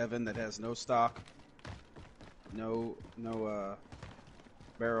MP7 that has no stock, no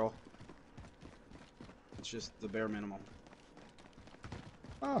barrel. It's just the bare minimum.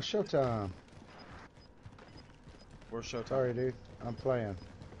 Oh, showtime. We're showtime. Sorry, dude. I'm playing.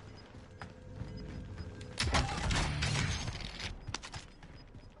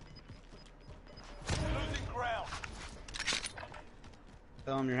 Losing ground.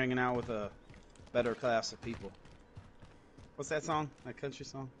 Tell them you're hanging out with a better class of people. What's that song? That country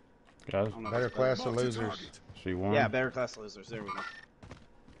song? Guys, I don't know if Better it's class of Mark the losers. target. see one. Yeah, better class of losers. There we go.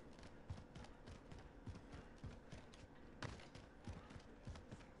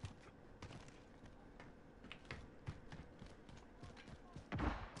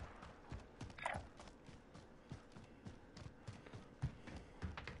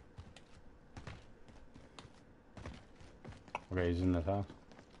 Okay, he's in this house.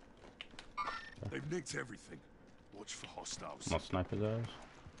 They've nicked everything. Watch for hostiles. I'm gonna snipe his ass.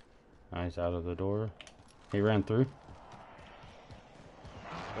 Now he's out of the door. He ran through.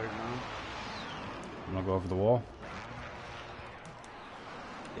 Third round. I'm gonna go over the wall.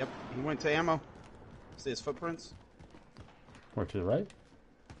 Yep, he went to ammo. See his footprints? Or to the right?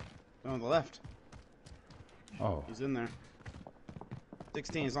 No, on the left. Oh, He's in there.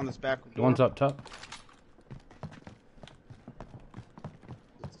 16 is on this back door. the one's up top.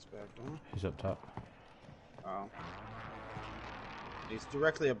 This back door. He's up top. Oh. He's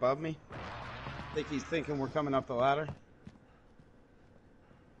directly above me.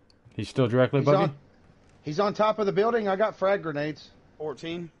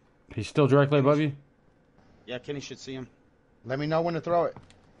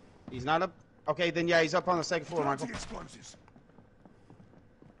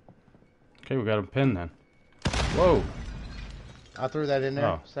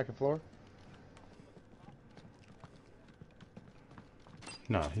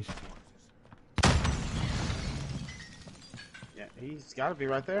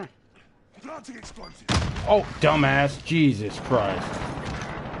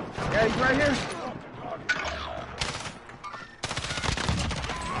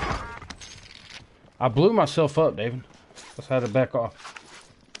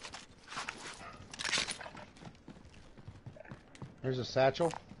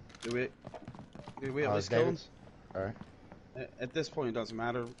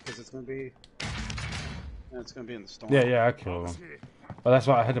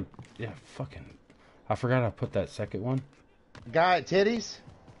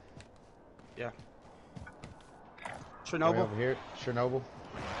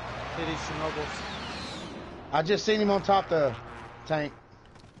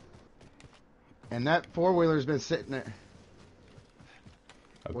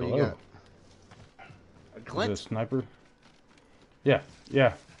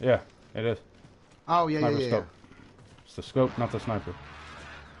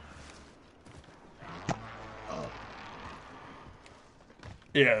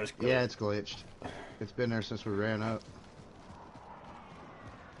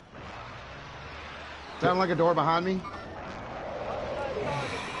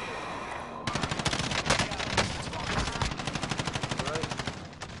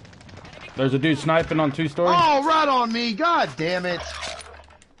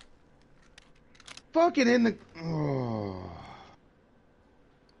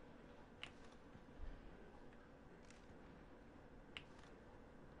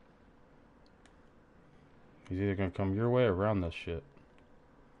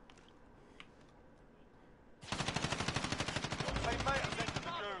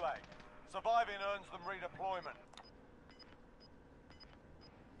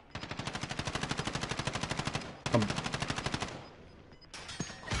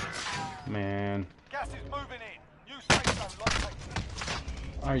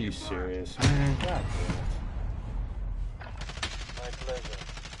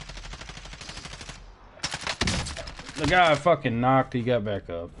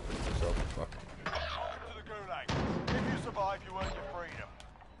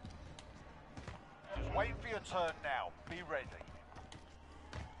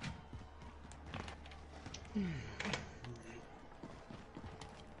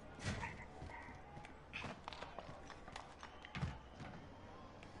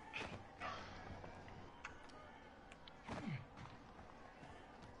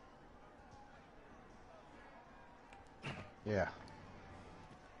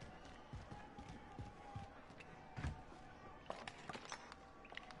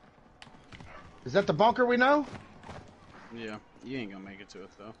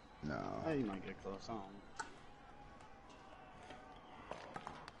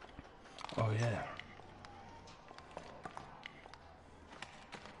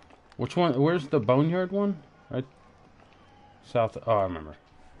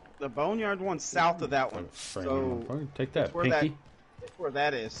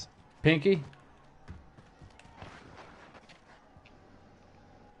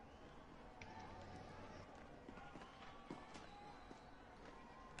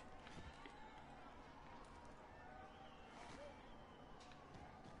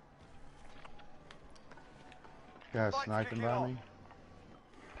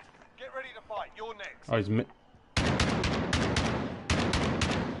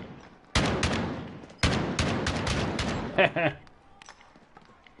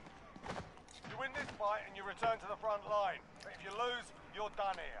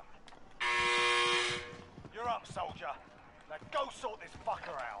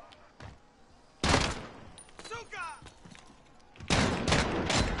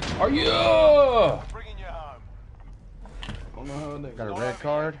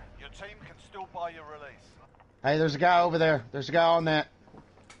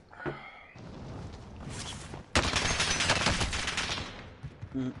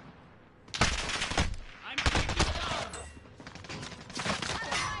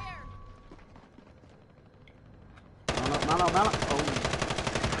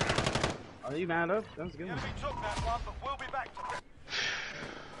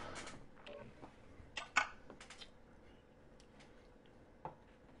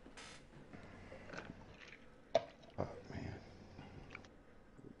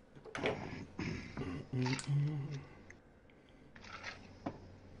 We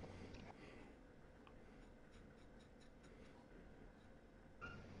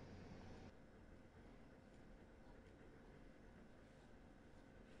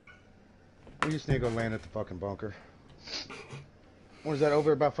just need to go land at the fucking bunker. What is that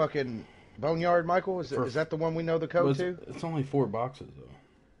over by fucking Boneyard, Michael? Is that the one we know the code to? It's only 4 boxes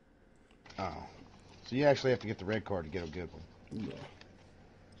though. Oh. So you actually have to get the red card to get a good one. Yeah.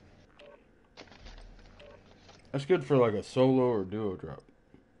 That's good for like a solo or duo drop.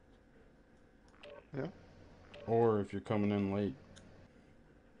 Yeah. Or if you're coming in late.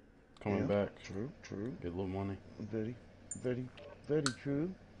 Coming back. True. Get a little money. Very, very, very true.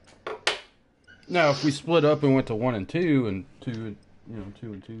 Now, if we split up and went to 1 and 2 and 2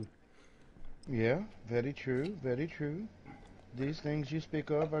 and 2. Yeah, very true, very true. These things you speak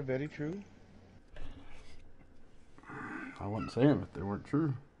of are very true. I wasn't saying that they weren't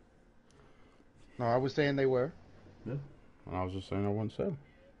true. No, I was saying they were. Yeah. And I was just saying I wasn't saying.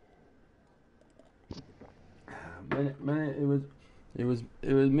 Man, it was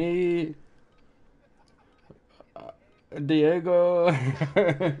me, Diego.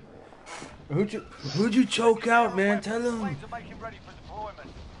 Who'd you choke out, man? Tell him. To make him ready for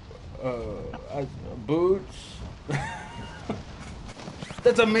deployment. Boots.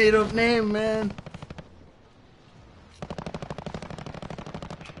 That's a made-up name, man.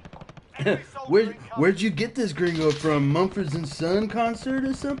 Where'd you get this gringo from? Mumford and Son concert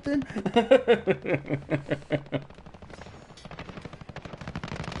or something?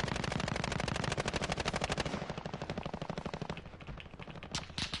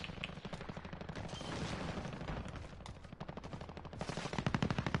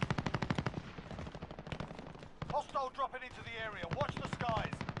 Hostile dropping into the area. Watch the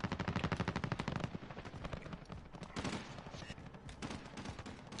skies.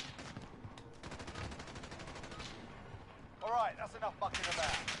 Alright, that's enough mucking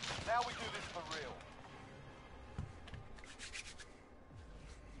about. Now we do this for real.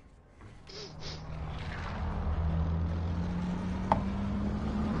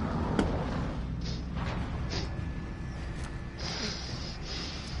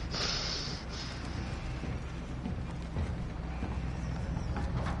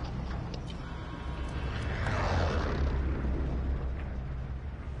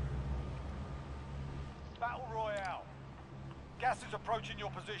 Battle Royale. Gas is approaching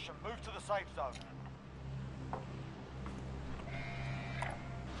your position. Move to the safe zone.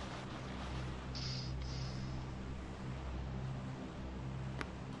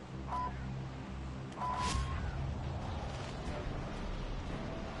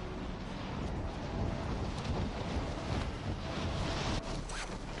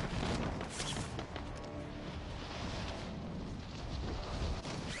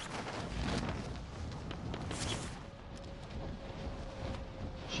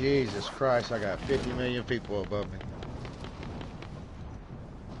 Jesus Christ, I got 50 million people above me.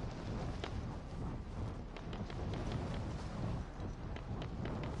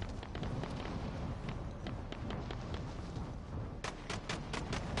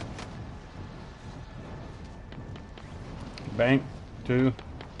 Bank 2.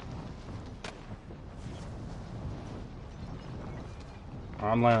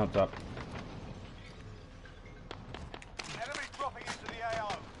 I'm laying up top. Enemy dropping into the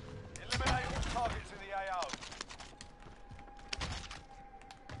AO. Eliminate all targets in the AO.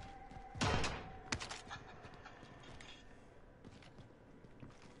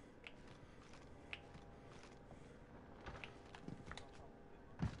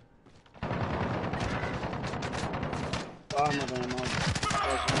 I'm not gonna know.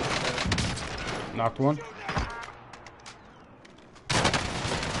 Knocked one. You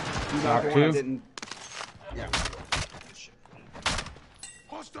Knock got one I two. didn't. Yeah.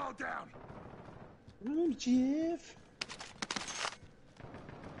 Hostile down. Jeff.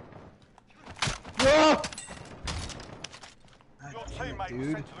 Your teammate was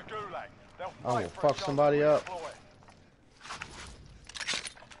Dude. sent to the gulag. They'll Oh, fight for a fuck chance somebody to up. redeploy.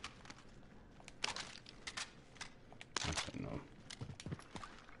 No.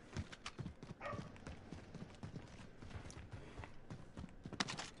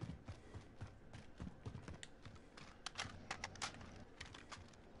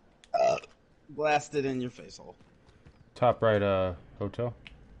 Blasted in your face hole. Top right, hotel.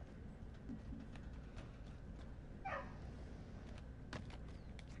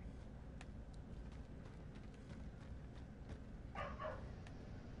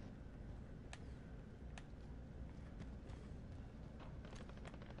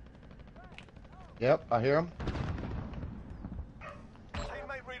 Yep, I hear him.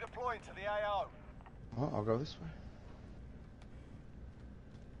 Teammate redeploying to the AO. Well, I'll go this way.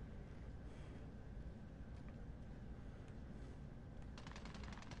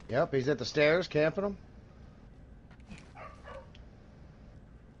 Yep, he's at the stairs camping them.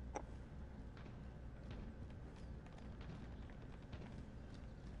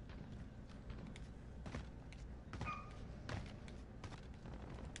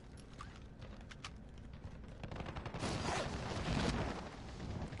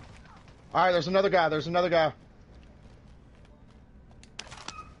 All right, there's another guy. There's another guy.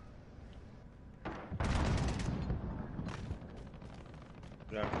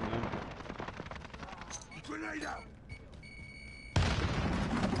 Yeah, Grenade out.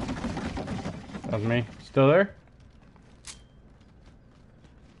 That's me. Still there?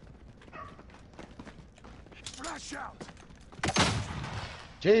 Flash out.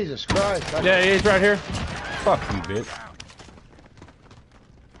 Jesus Christ. Yeah, he's right here. Fucking bitch.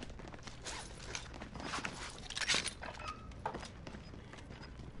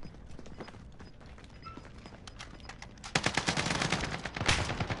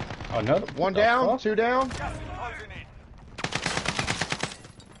 Another One down, fuck? two down. Gas is closing in.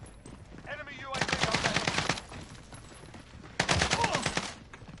 Enemy UAV overhead.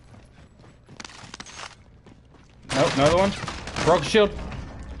 Nope, another one. Broke shield. Don't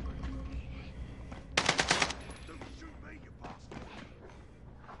shoot me, you bastard.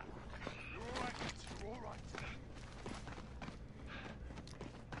 You're all right, mate. You're all right.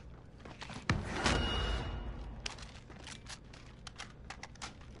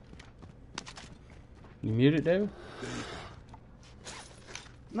 You muted, David?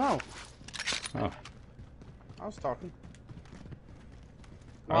 No, Oh, I was talking.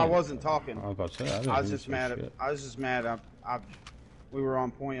 No, I wasn't talking. I was about to say. I was just mad. I was just mad. We were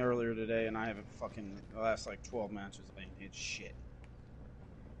on point earlier today, and I haven't fucking the last like 12 matches. I ain't hit shit.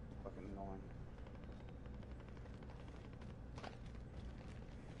 Fucking annoying.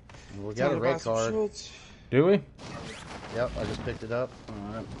 We got a red card. Do we? Yep, I just picked it up.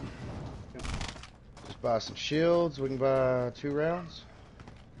 All right. Just buy some shields. We can buy 2 rounds.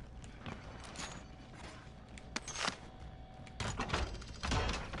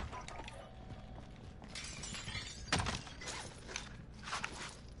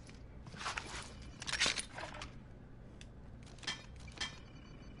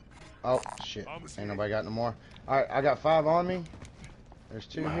 Oh, shit. Ain't nobody got no more. Alright, I got 5 on me. There's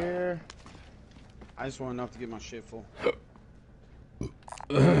 2 here. I just want enough to get my shit full.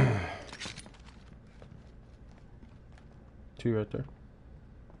 2 right there.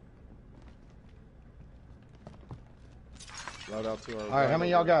 Load out to our Alright, how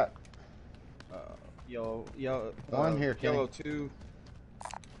many y'all got? Yellow, 1 here, Kenny. yellow 2.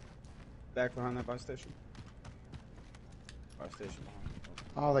 Back behind that buy station. Buy station behind.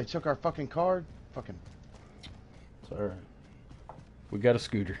 Oh, they took our fucking card? Fucking. It's alright. We got a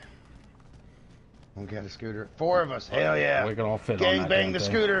scooter. We got a scooter. 4 of us. Hell yeah. We can all fit on Gang that bang damn the thing.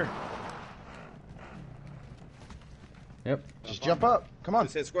 scooter. Yep. Just jump up. Come on.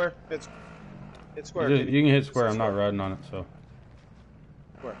 Just hit square. Hit square. You Kenny. can hit Just square. I'm not riding on it, so.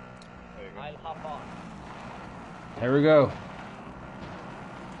 Square. There you go. I'll hop on. Here we go.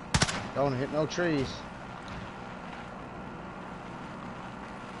 Don't hit no trees.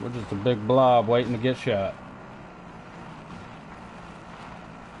 We're just a big blob waiting to get shot.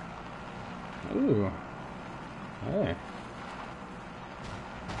 Ooh. Hey.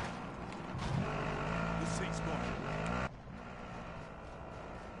 The seat's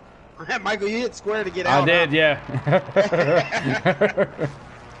mine. Michael, you hit square to get out. I did, yeah.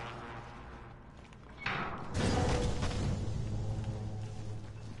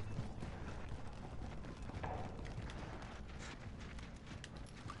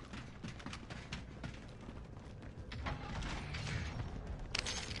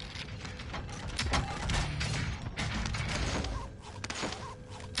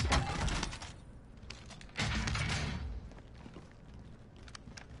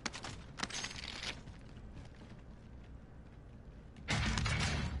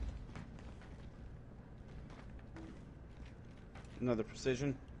 Another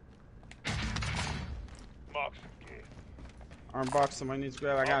precision. Mark's gear. Arm box, somebody needs to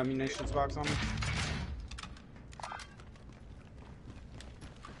grab. I got a munitions box on me.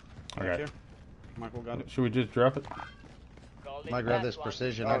 Right Okay. here. Michael got it. Should we just drop it? Might grab this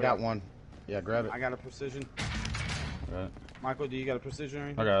precision. I got one. Yeah, grab it. I got a precision. Right. Michael, do you got a precision or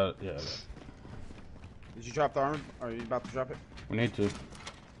anything? I got it. Yeah. I got it. Did you drop the armor? Or are you about to drop it? We need to.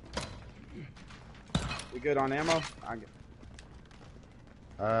 We good on ammo?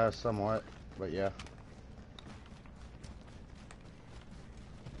 Somewhat. But yeah.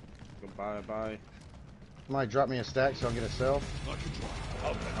 Goodbye, bye. Somebody drop me a stack so I can get a cell. Like a drop.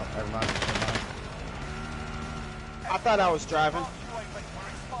 Oh, never mind. Never mind. I thought I was driving.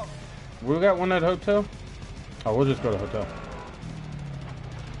 We got one at hotel? Oh, we'll just go to hotel.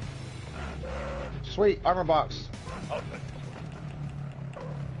 Sweet, armor box.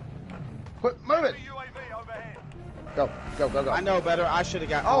 Quit moving. UAV overhead. Go, go, go, go. I know better. I should have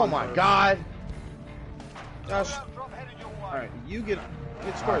got. Oh on my first. god. Josh. Drop headed your way. All right, you get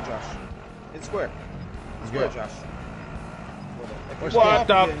square, Josh. Get square. Square, Good. Josh. If you're What stuck,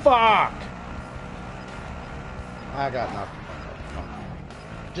 the then- fuck? I got nothing.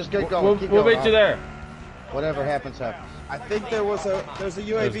 Just get going. We'll, Keep we'll going. meet you there. Whatever happens, happens. I think there's a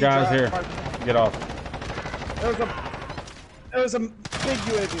UAV. There's guys here. drive- Get off. There was a big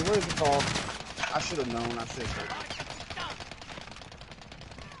UAV. What is it called? I should have known. I should have.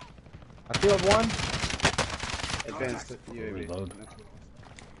 I killed one. Advanced UAV. Reload.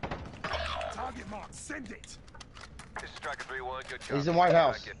 Target mark, send it. This is Striker 3-1, good He's in White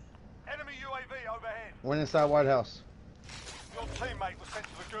House. Enemy UAV overhead. Went inside White House. Your teammate was sent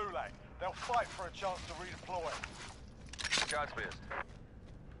to the gulag. They'll fight for a chance to redeploy. Shots missed.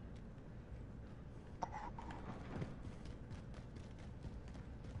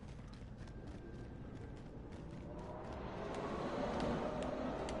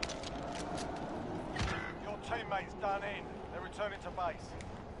 Your teammate's done in. They're returning to base.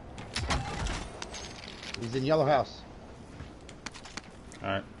 He's in Yellow House.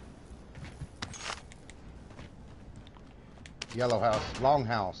 Alright. Yellow House. Long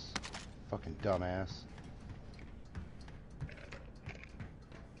House. Fucking dumbass.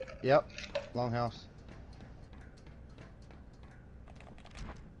 Yep. Long House.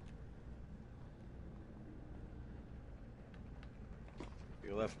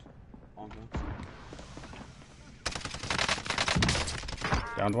 Your left. On the-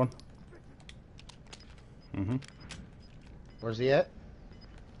 Downed one. Mm-hmm. Where's he at?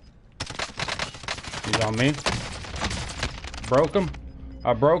 He's on me. Broke him.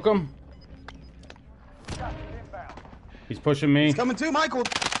 I broke him. Gas is inbound. He's pushing me. He's coming too, Michael.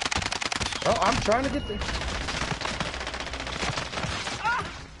 Oh, I'm trying to get the...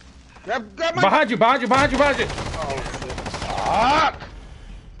 Grab my. Behind you, behind you, behind you, behind you. Oh shit. Fuck!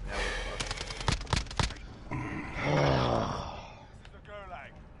 The gulag.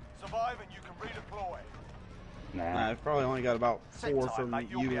 Survive and you can redeploy. Nah, I've probably only got about 4 time, from mate.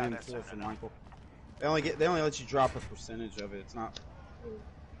 You'll you be out and there 4 soon from enough. Michael. They only let you drop a percentage of it. It's not.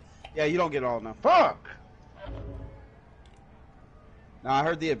 Yeah, you don't get all enough. Fuck! No, I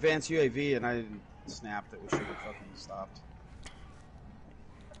heard the advanced UAV and I didn't snap that we should have fucking stopped.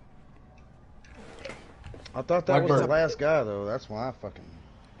 I thought that Like was the Bert. last guy, though. That's why I fucking...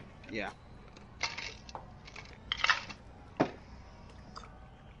 Yeah.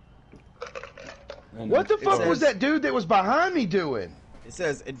 What the fuck says- was that dude that was behind me doing? It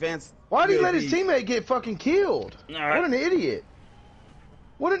says advanced. Why did he let his UAV. teammate get fucking killed? Alright. What an idiot.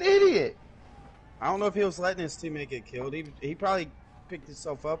 What an idiot. I don't know if he was letting his teammate get killed. He probably picked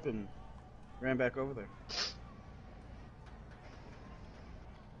himself up and ran back over there.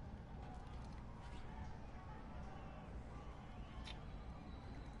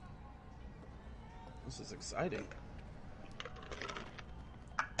 This is exciting.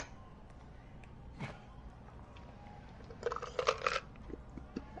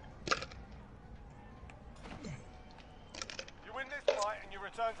 You win this fight and you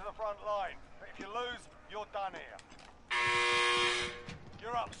return to the front line. But if you lose, you're done here.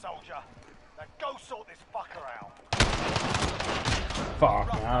 You're up, soldier. Now go sort this fucker out.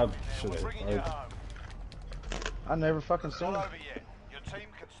 Fuck. I should We're have. bringing you home. I never fucking It's seen not him. over yet. Your team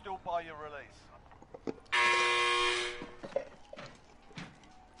can still buy your release.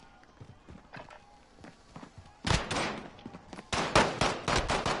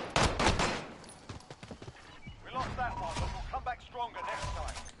 We lost that one, but we'll come back stronger next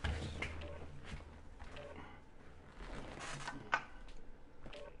time.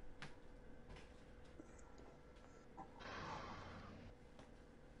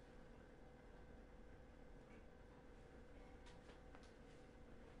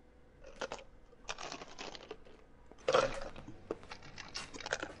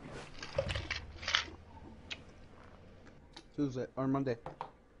 Tuesday or Monday.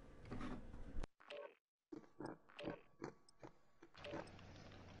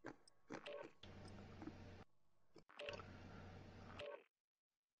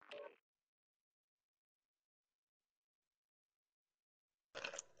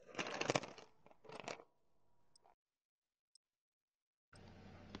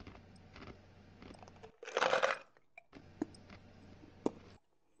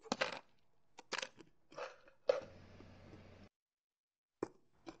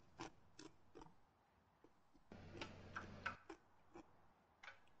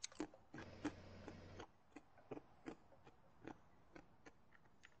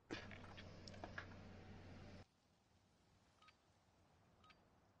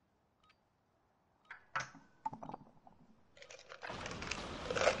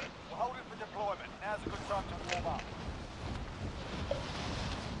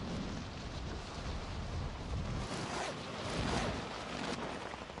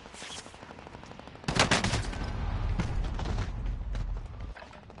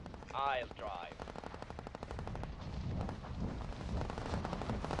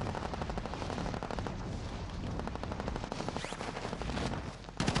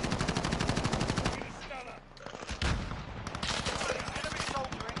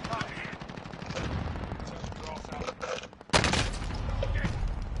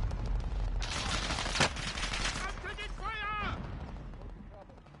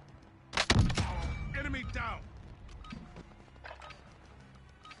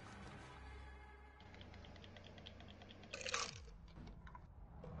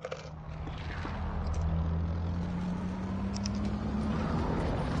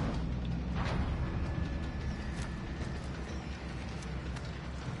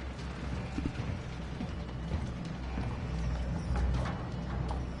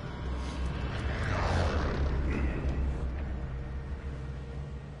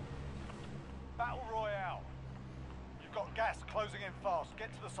 Get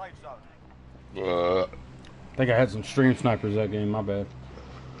to the safe zone. I think I had some stream snipers that game. My bad.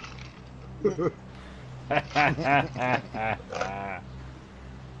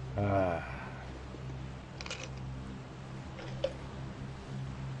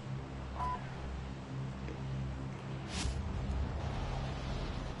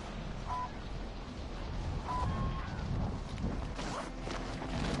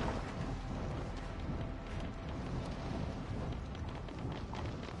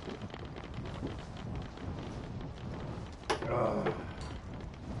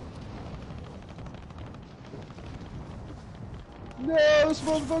 No, this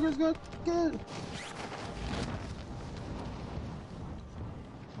motherfucker's gonna get.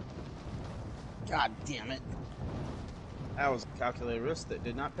 God damn it. That was a calculated risk that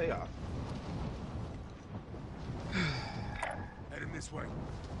did not pay off. Heading this way.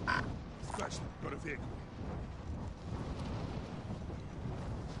 Special, got a vehicle.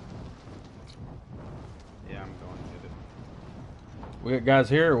 Yeah, I'm going to get it. We got guys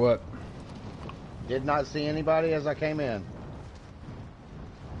here or what? Did not see anybody as I came in.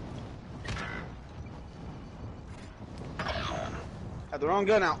 Had the wrong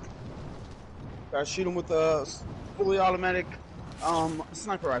gun out. Gotta shoot him with a fully automatic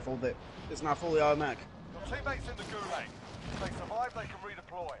sniper rifle that is not fully automatic. Your teammates in the gulag. If they survive, they can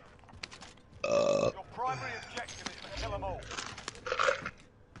redeploy. Your primary objective is to kill them all.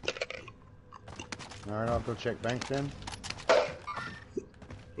 Alright, I'll go check bank then.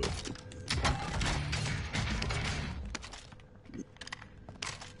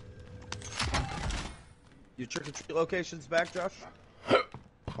 Your trick-or-treat location's back, Josh?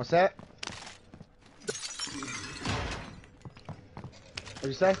 What's that? What'd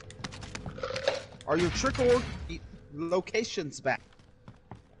you say? Are your trick-or-treat locations back?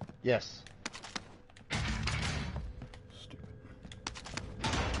 Yes.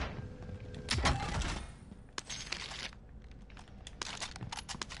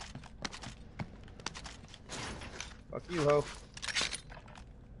 Fuck you, ho.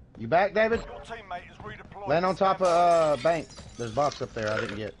 You back, David? Your teammate is redeployed. Land on top of bank. There's a box up there I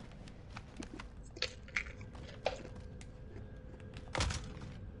didn't get.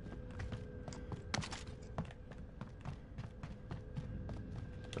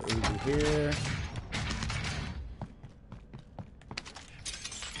 So Uzi here.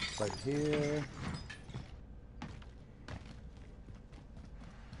 Right here.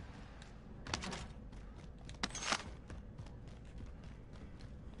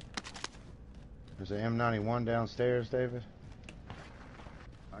 There's an M91 downstairs, David.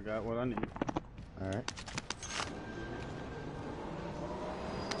 I got what I need. Alright.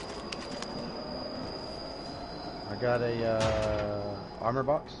 I got a armor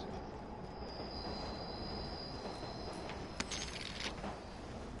box.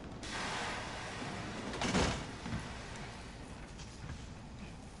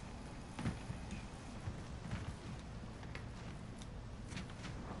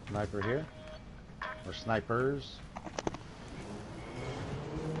 Sniper here. Or snipers.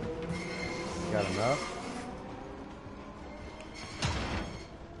 Got enough.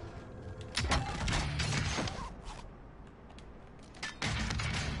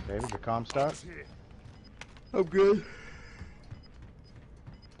 David, the comm stock. I'm good.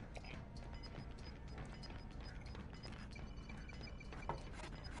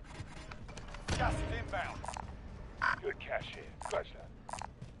 Gas is inbound. Good cash here. Scratch that.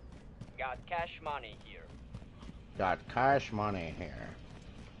 Got cash money here. Got cash money here.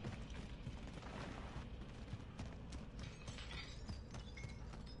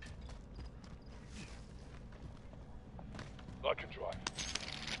 I can drive.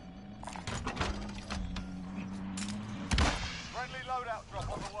 Friendly loadout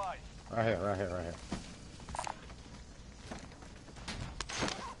drop on the way. Right here, right here, right here.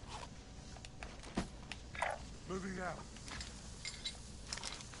 Moving out.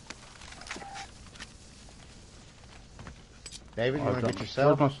 David, you want to get Where's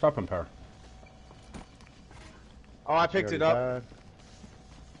yourself? my stopping power? Oh, I picked it up.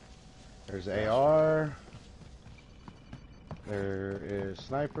 There's AR. There is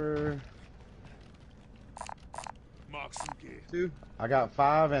sniper. Mark some gear. 2. I got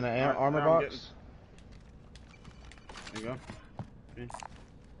 5 and an Alright, armor now I'm box. There you go. Okay.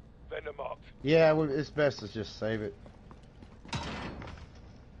 Vendor marked. Yeah, well, it's best to just save it.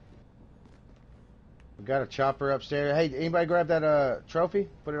 We got a chopper upstairs. Hey, anybody grab that trophy?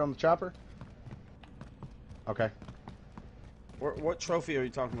 Put it on the chopper. Okay. What trophy are you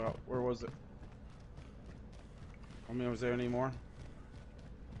talking about? Where was it? I mean, was there any more?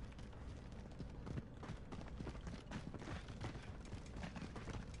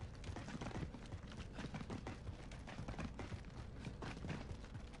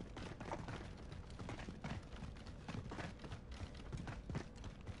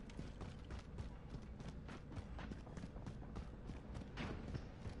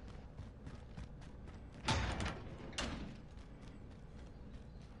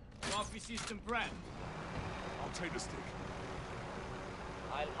 Coffee system prep. I'll take the stick.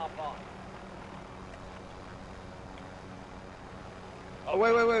 I'll hop on. Oh,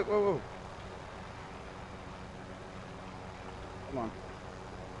 wait. Whoa. Come on.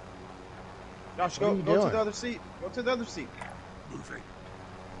 Josh, What are go you to doing? the other seat. Go to the other seat. Moving.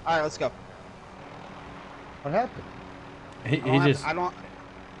 All right, let's go. What happened? He I just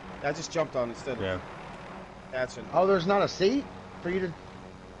just jumped on instead of yeah. attaching. Oh, there's not a seat for you to.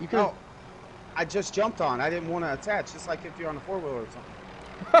 You can. No, I just jumped on. I didn't want to attach, just like if you're on a four-wheeler or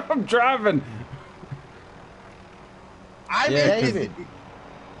something. I'm driving. I Yeah, made David.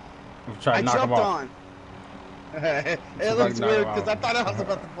 I'm trying I to knock him jumped off. on. It See if I looks can knock weird him because I out. thought I was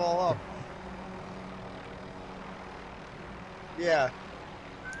about to fall off. Yeah.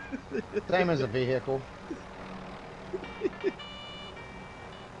 Same as a vehicle.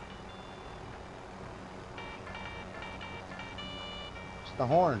 It's the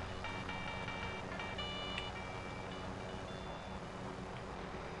horn.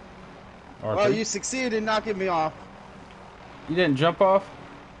 R2. Well, you succeeded in knocking me off. You didn't jump off?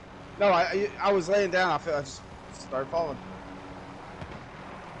 No, I was laying down. I just started falling.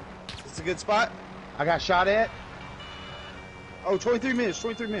 It's a good spot. I got shot at. Oh, 23 minutes.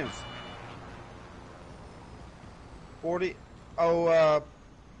 23 minutes. 40. Oh,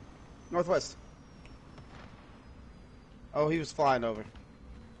 northwest. Oh, he was flying over.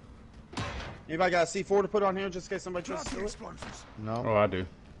 Anybody got a C4 to put on here just in case somebody tries to Plant the steal it? explosives. No. Oh, I do.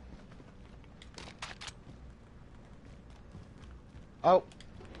 Oh,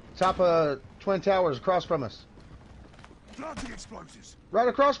 top of Twin Towers across from us. Plant the explosives. Right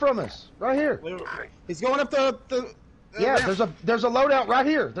across from us. Right here. Literally. He's going up the Yeah, ramp. there's a loadout right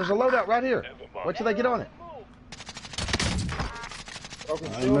here. There's a loadout right here. Wait till they get on it. Broken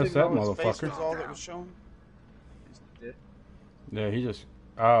I shield, missed even that though his face motherfucker. was all that was shown. He's dead. Yeah, he just.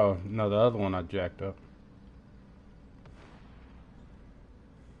 Oh no, the other one I jacked up.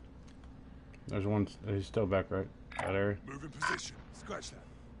 There's one. He's still back right. That area. Move in position. Scratch that.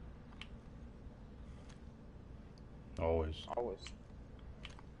 Always. Always.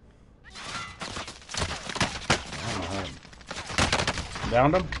 I don't know how.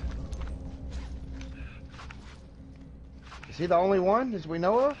 Downed him. Is he the only one as we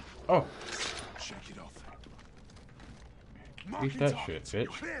know of? Oh, Check it off. eat Marking that targets. shit,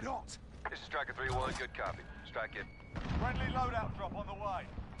 bitch. Cleared hot. This is Striker 3-1, good copy. Strike in. Friendly loadout drop on the way.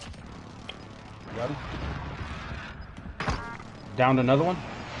 Got him. Downed another one.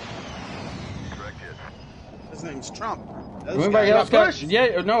 Correct hit. His name's Trump. Those Anybody guys- else got? pushed.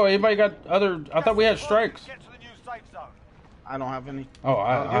 Yeah, no. Anybody got other? I thought we had strikes. Get to the new safe zone. I don't have any. Oh, We do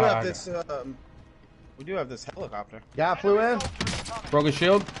have I this. We do have this helicopter. Guy flew in. broke his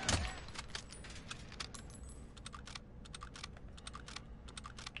shield.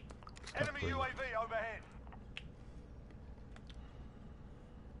 Enemy UAV overhead.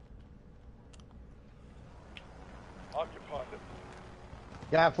 Occupy them.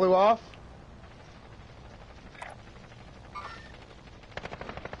 Guy flew off.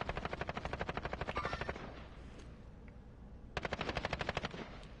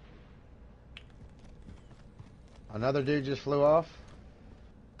 Another dude just flew off.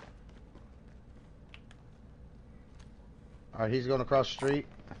 Alright, he's going across the street.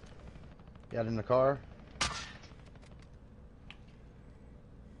 Got in the car.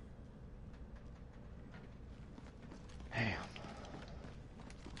 Damn.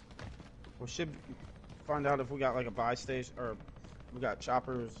 We should find out if we got like a buy station or we got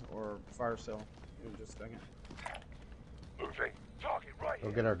choppers or fire sale. Give me just a second. Moving. Target right Go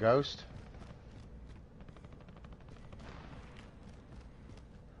here. get our ghost.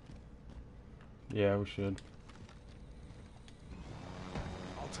 Yeah, we should.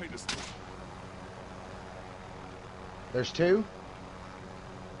 I'll take this. There's two.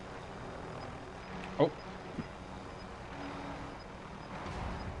 Oh,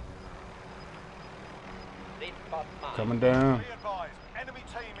 This spot's mine. coming down. Be advised, enemy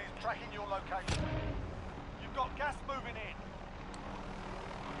team is tracking your location. You've got gas moving in.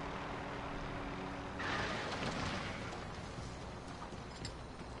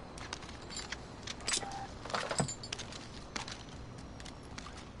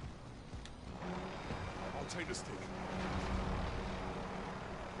 I'll take the stick.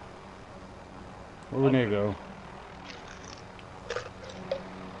 Where we need to go?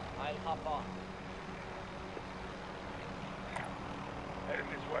 I'll hop on. Heading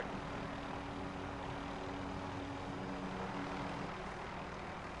this way.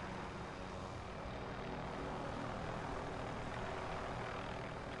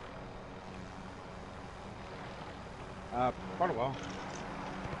 Quite a while.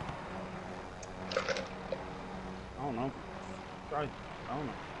 I don't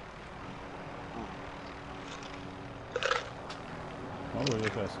know. Oh, we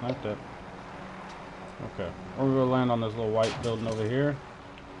just got sniped at. Okay. We're gonna land on this little white building over here.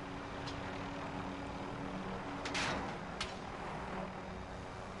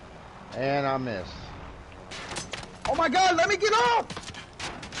 And I missed. Oh my god, let me get up!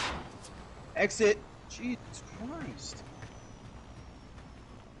 Exit. Jesus Christ.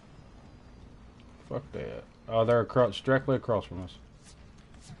 Fuck that. Oh, they're across, directly across from us.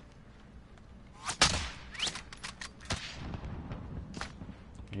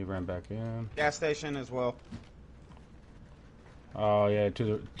 He ran back in. Gas station as well. Oh yeah, to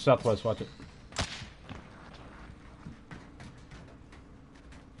the southwest. Watch it.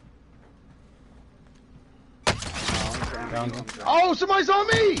 Down. Oh, somebody's on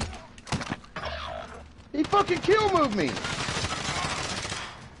me! He fucking kill moved me.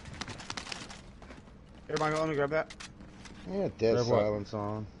 Everybody, let me grab that. Yeah, dead Grab what? silence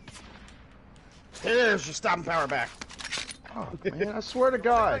on. Here's your stopping power back. Oh, man, I swear to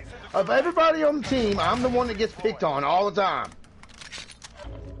God. Of everybody on the team, I'm the one that gets picked on all the time.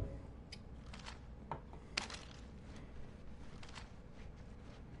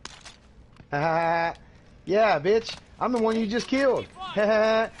 Ha yeah, bitch. I'm the one you just killed.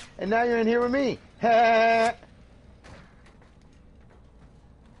 Ha and now you're in here with me. Ha.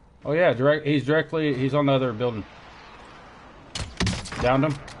 Oh yeah, he's on the other building. Downed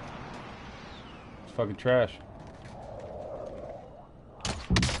him. It's fucking trash.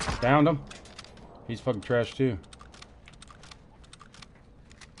 Downed him. He's fucking trash too.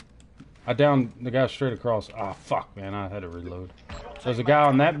 I downed the guy straight across. Ah, fuck, man. I had to reload. There's a guy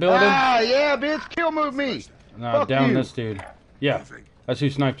on that building. Ah, yeah, bitch. Kill move me. No, I Fuck downed you. this dude. Yeah, that's who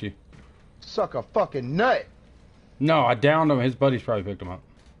sniped you. Suck a fucking nut. No, I downed him. His buddies probably picked him up.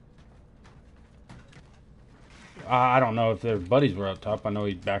 I don't know if their buddies were up top. I know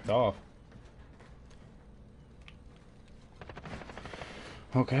he backed off.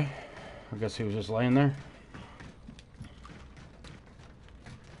 Okay. I guess he was just laying there.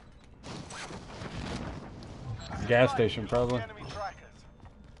 Gas station, probably. Enemy trackers.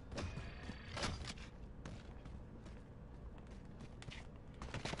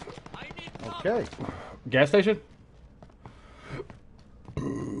 Okay. Gas station?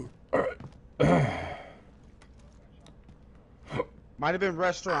 Might have been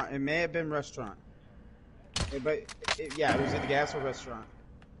restaurant. It may have been restaurant. Yeah, it was at the gas or restaurant.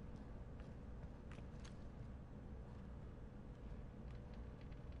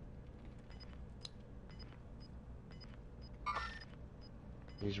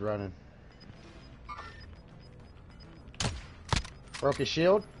 He's running. Broke his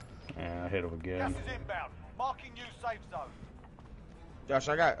shield. Yeah, I hit him Gas again. is inbound. Marking new safe zone. Josh,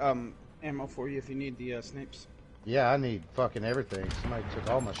 I got ammo for you if you need the snipes. Yeah, I need fucking everything. Somebody took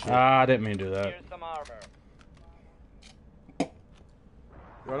all my shit. I didn't mean to do that. Here's some armor.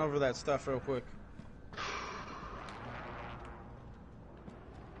 Run over that stuff real quick.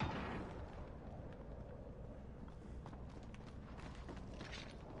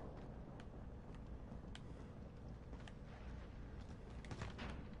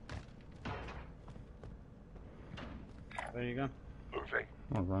 There you go. Moving.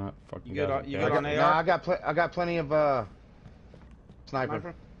 I'm gonna run it. Fucking You good guys on- are you dead. good on No, AR? I got plenty of sniper.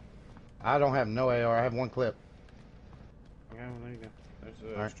 Sniper? I don't have no AR. I have one clip. Okay, well, there you go. There's the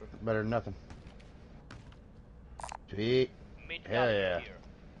All right, extra. better than nothing. Sweet. Meet Hell us yeah. here.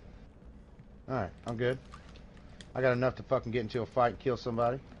 All right, I'm good. I got enough to fucking get into a fight and kill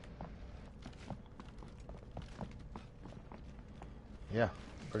somebody. Yeah,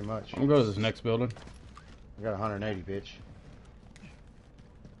 pretty much. I'm gonna go to this next building. I got 180, bitch.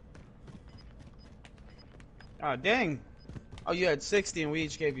 Ah, dang. Oh, you had 60 and we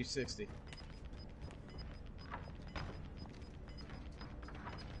each gave you 60.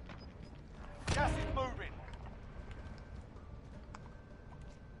 Gas is moving.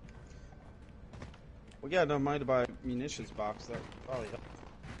 We got enough money to buy a munitions box. That would probably help.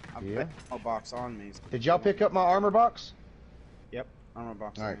 I've Yeah. got a box on me. So Did y'all pick up my armor box? Yep, armor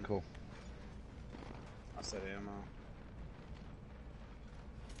box. All on right, me. cool. I said ammo.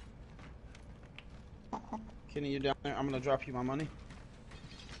 Kenny, you down there? I'm gonna drop you my money.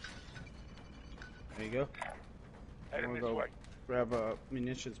 There you go. I'm Heading gonna this go way. grab a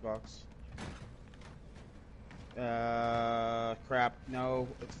munitions box. Crap. No,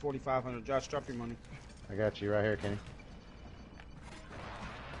 it's 4,500. Josh, drop your money. I got you right here, Kenny.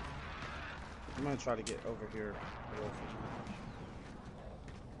 I'm gonna try to get over here.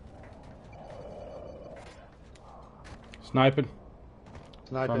 Sniping.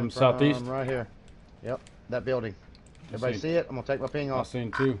 Sniping From southeast? right here. Yep, that building. Everybody see it? I'm gonna take my ping I off.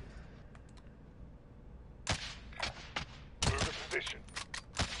 seen two. Move to position.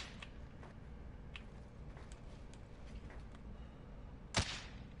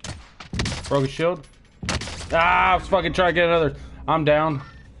 Broke his shield. Ah, I was fucking trying to get another. I'm down.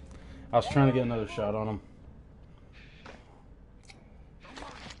 I was trying to get another shot on him.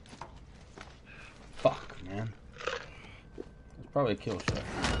 Fuck, man. That's probably a kill shot.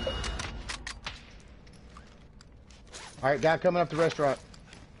 Alright, guy coming up the restaurant.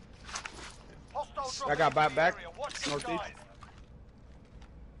 Hostile I got dropping back. into the area. Watch your Northeast. skies.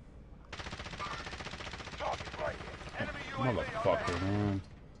 Target right here. Enemy UAV Motherfucker, overhead. man.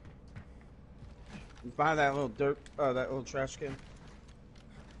 You find that little dirt, that little trash can.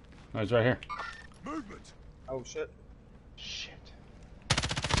 Oh, he's right here. Movement. Oh shit. Shit.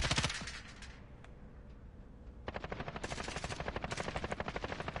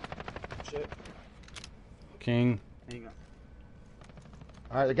 Shit. King. Hang on.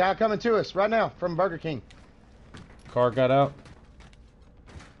 Alright, the guy coming to us right now from Burger King. Car got out.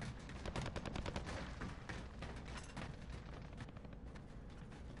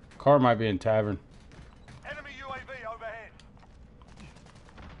 Car might be in tavern. Enemy UAV overhead.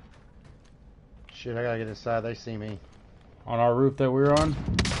 Shit, I gotta get inside. They see me. On our roof that we were on.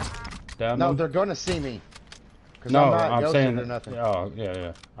 Down No, them? they're gonna see me. Cause No, I'm not I'm ghosted saying or nothing. Oh, yeah,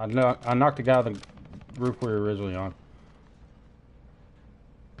 yeah. I knocked the guy on the roof we were originally on.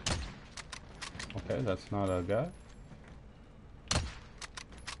 Okay, that's not a guy.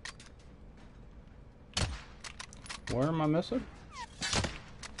 Where am I missing?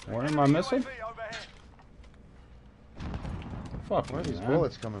 Where am I missing? UAV overhead. Fuck, Where are these man.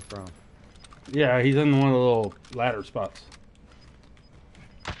 bullets coming from? Yeah, he's in one of the little ladder spots.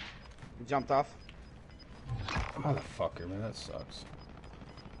 You jumped off. Motherfucker, man, that sucks.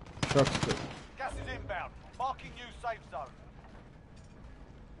 Truck's good. Gas is inbound. Marking new safe zone.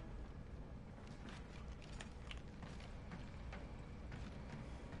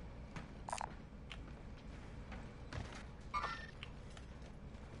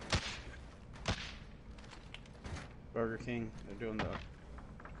 Burger King. They're doing the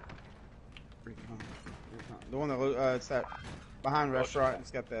one that it's that behind restaurant.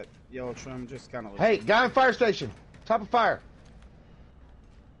 It's got that yellow trim. Just kind of. Hey, guy in fire station. Top of fire.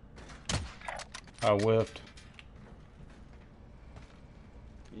 I whiffed.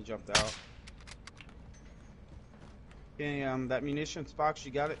 You jumped out. Okay, that munitions box.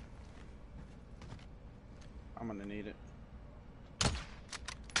 You got it. I'm gonna need it.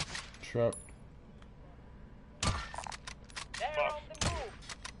 Truck. They're on the move.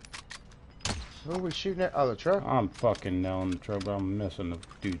 Who are we shooting at? Oh, the truck? I'm fucking nailing the truck, but I'm missing the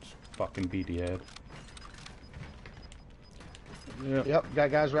dude's fucking beady head. Yep. Yep,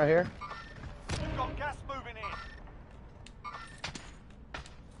 got guys right here. Got gas moving in.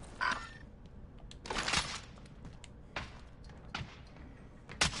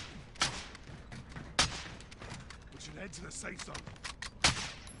 We should head to the safe zone.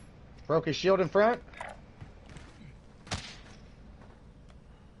 Broke his shield in front.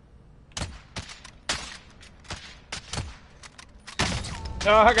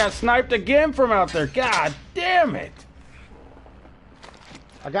 Oh, I got sniped again from out there. God damn it.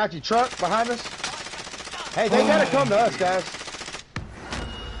 I got you, truck behind us. Hey, they gotta come to us, guys.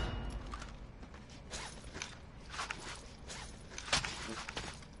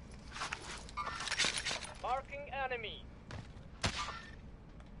 Marking enemy.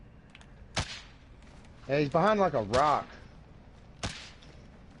 Yeah, he's behind like a rock.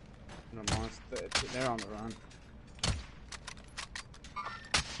 No, they're on the run.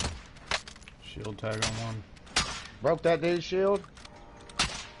 Shield tag on one. Broke that dude's shield.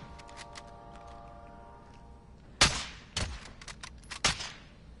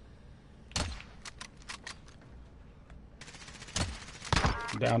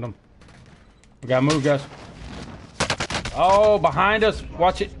 Downed him. We gotta move, guys. Oh, behind us.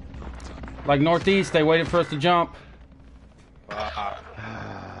 Watch it. Like northeast, they waited for us to jump. I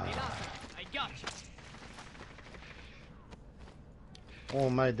got you. Oh,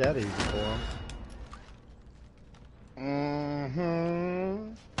 made that easy for him.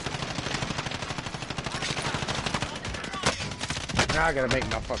 Now I gotta make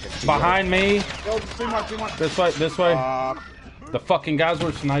my fucking shield. Behind me. Yo, too much. This way, this way. The fucking guys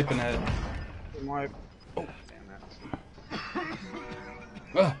were sniping at it. Too much. Oh,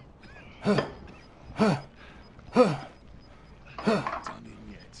 Done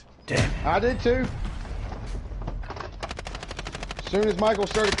in yet. Damn it. I did too. As soon as Michael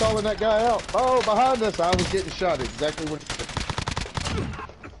started calling that guy out, oh, behind us, I was getting shot exactly when.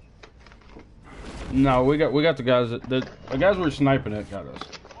 No, we got the guys the guys we were sniping at got us.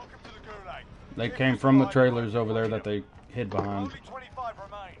 Welcome to the Gulag. They came from the trailers over there that they hid behind, Only 25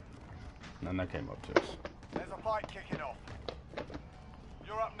 remain. and then they came up to us. There's a fight kicking off.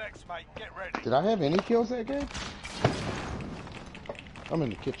 You're up next, mate. Get ready. Did I have any kills that game? I'm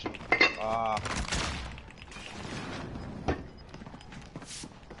in the kitchen.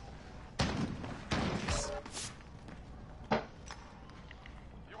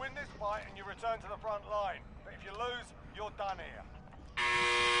 You win this fight and you return to the front line. But if you lose, you're done here.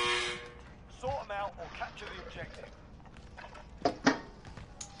 Sort them out or capture the objective.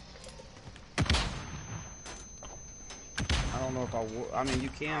 I don't know if I will. I mean, you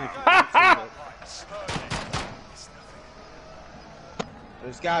can if you want to, but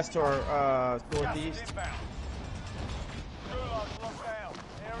there's guys to our northeast. Inbound. Gulag's locked down.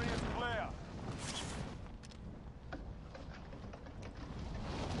 Area's clear.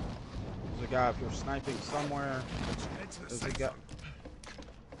 There's a guy if you're sniping somewhere. There's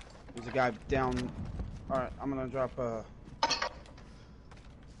a guy down. All right, I'm gonna drop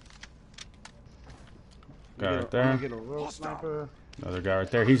Guy right I'm there. gonna get a real sniper. Another guy right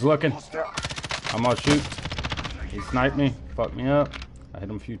there. He's looking. I'm gonna shoot. He sniped me. Fucked me up. I hit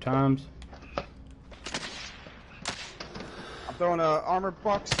him a few times. I'm throwing a armored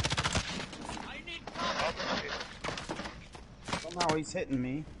box. Somehow he's hitting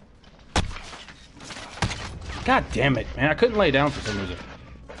me. God damn it, man! I couldn't lay down for some reason.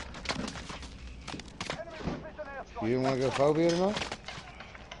 You didn't want to go phobia tonight?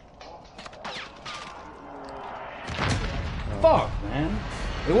 Fuck, man!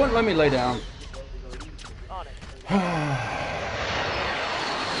 It wouldn't let me lay down.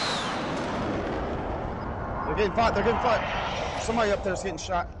 They're getting fought. They're getting fought. Somebody up there's getting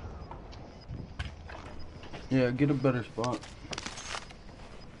shot. Yeah, get a better spot.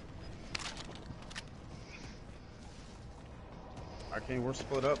 Okay, we're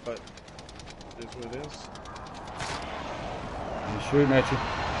split up, but it is what it is. I'm shooting at you.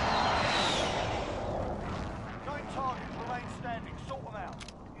 Going targets remain standing. Sort them out.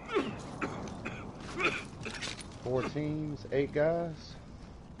 4 teams, 8 guys.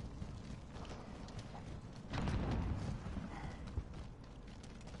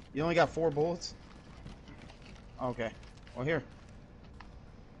 You only got 4 bullets? Okay. Well, here.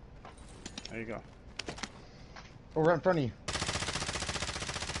 There you go. Oh, right in front of you.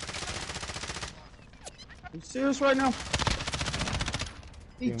 Are you serious right now?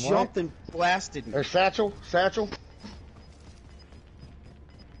 He Doing jumped what? and blasted me. There's Satchel. Satchel.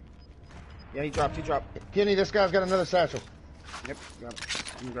 Yeah, he dropped. He dropped. Kenny, this guy's got another satchel. Yep, got it.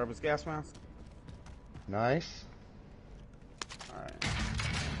 I'm gonna grab his gas mask. Nice. Alright.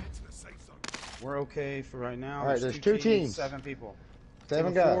 We're okay for right now. Alright, there's 2 teams. 7 people. 7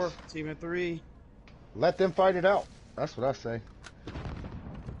 team of guys. 4, team of 3. Let them fight it out. That's what I say.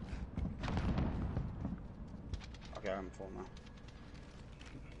 Okay, I'm full now.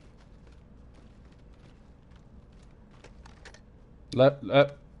 Left.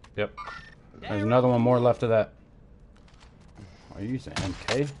 Yep. There's another one more left of that. Are you using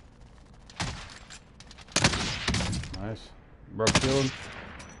MK? Nice. Broke shield.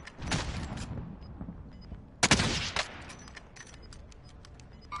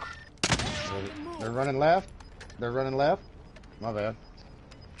 They're running left. They're running left. My bad.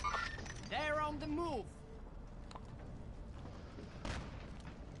 They're on the move.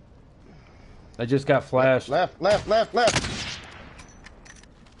 They just got flashed. Left.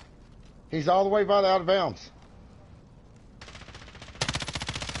 He's all the way by the out of bounds.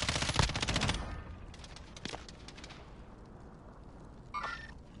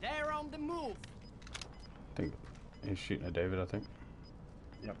 They're on the move. I think he's shooting at David, I think.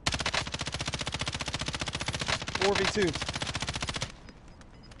 Yep. 4v2.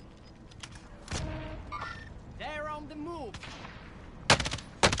 They're on the move.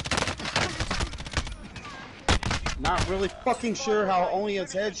 Not really fucking sure how only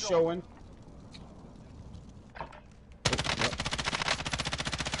its head's showing.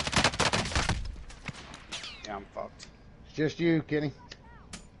 Yeah, I'm fucked. It's just you, Kenny.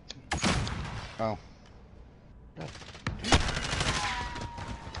 Oh.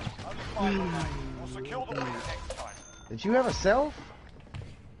 Only 5 remain. We'll secure the win next time. Did you have a self?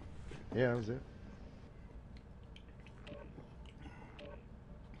 Yeah, that was it.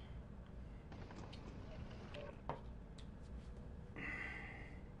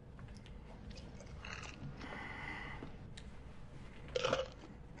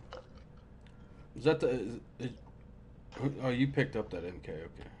 Is that oh, you picked up that MK,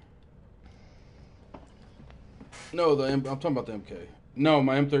 okay. No, I'm talking about the MK. No,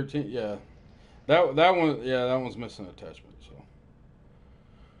 my M13, yeah. That one, yeah, that one's missing an attachment. So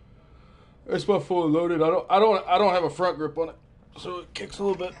it's my fully loaded. I don't have a front grip on it, so it kicks a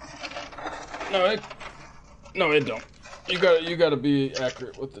little bit. No, it don't. You got to be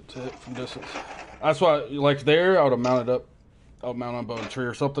accurate with the tip from distance. That's why, like there, I would have mounted up. I'll mount up on a tree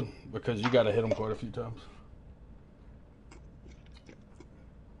or something because you got to hit them quite a few times.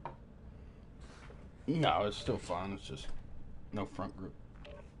 No, it's still fine. It's just no front grip.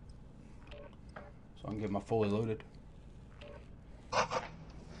 So I can get my fully loaded.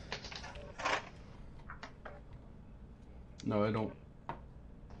 No, I don't.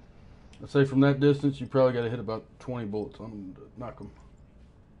 I'd say from that distance, you probably got to hit about 20 bullets on them to knock them.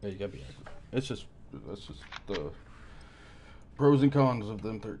 Yeah, you got to be accurate. That's just the pros and cons of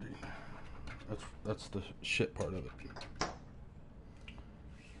them 13. That's the shit part of it.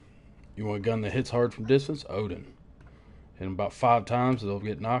 You want a gun that hits hard from distance? Odin. Hit them about 5 times, they'll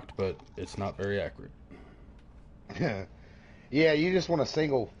get knocked, but it's not very accurate. Yeah, you just want a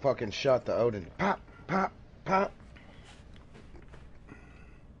single fucking shot to Odin. Pop, pop, pop.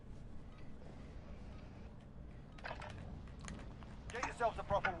 Get yourselves a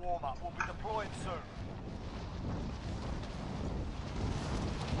proper warm-up. We'll be deploying soon.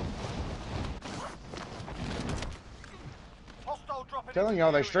 Hostile dropping. Telling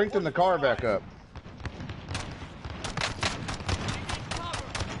y'all, they strengthened the car back up.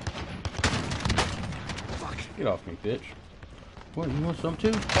 Get off me, bitch. What, you want some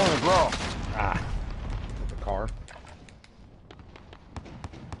too? Oh, it's raw. Ah. The car.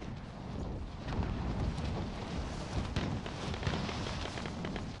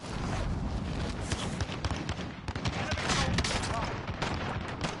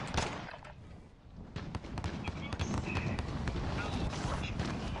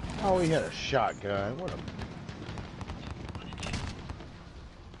 Oh, he had a shotgun. What a...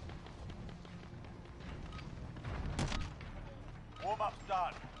 Warm-up's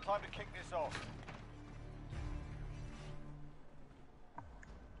done. Time to kick this off.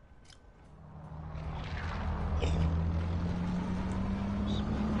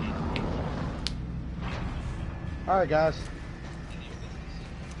 Alright, guys.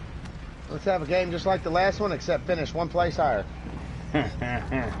 Let's have a game just like the last one, except finish one place higher.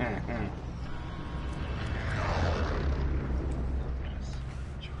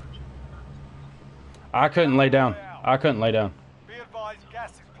 I couldn't lay down. I couldn't lay down. Be advised,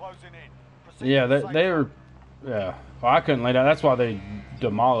 gas is closing in. Proceed Yeah, to the they safe were. zone. Yeah. Well, I couldn't lay down. That's why they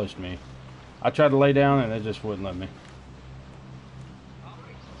demolished me. I tried to lay down and they just wouldn't let me.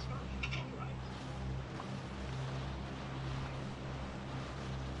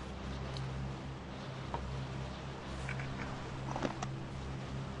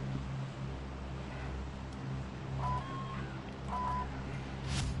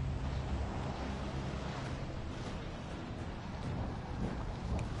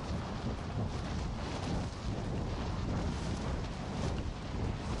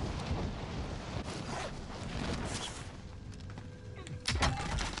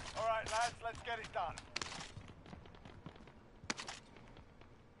 All right, lads, let's get it done.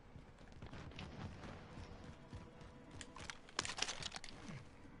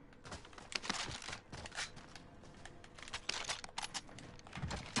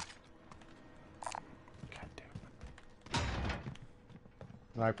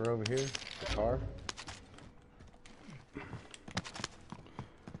 Sniper over here. Car.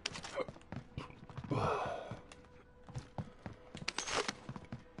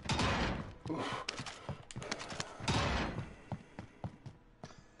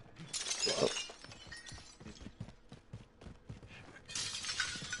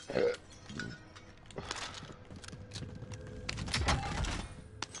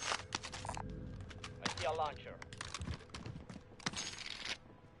 I see a launcher.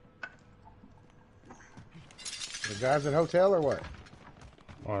 The guys at hotel or what?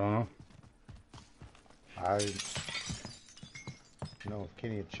 I don't know. I don't know if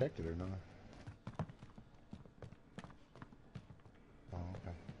Kenny had checked it or not. Oh,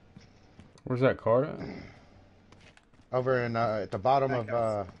 okay. Where's that card at? Over in at the bottom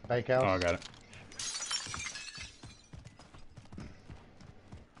of Bakehouse. Oh, I got it.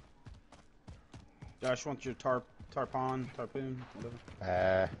 Josh wants your tarpon,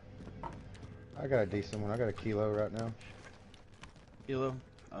 whatever. I got a decent one. I got a kilo right now. Kilo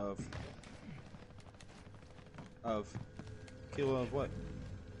of kilo of what?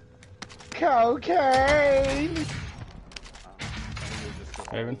 Cocaine.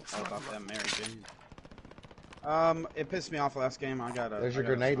 Haven. About that Mary Jane. It pissed me off last game. There's your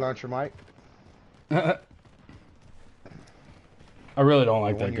grenade launcher, Mike. I really don't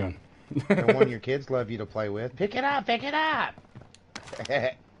like that When you- gun. And one your kids love you to play with. Pick it up, pick it up!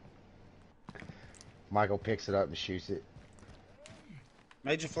 Michael picks it up and shoots it.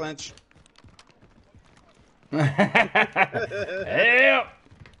 Major flinch. Help!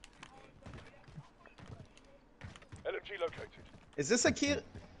 LMG located. Is this a kid?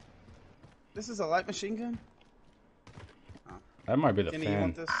 This is a light machine gun? That might be the Kenny, you fan.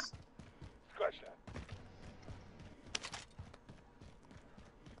 want this? Scratch that.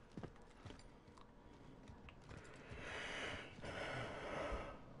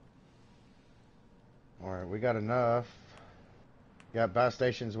 Alright, we got enough. Got buy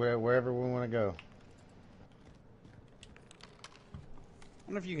stations wherever we want to go. I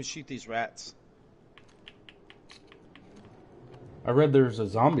wonder if you can shoot these rats. I read there's a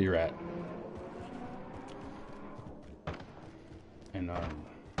zombie rat. And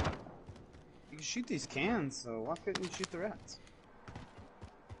You can shoot these cans, so why couldn't you shoot the rats?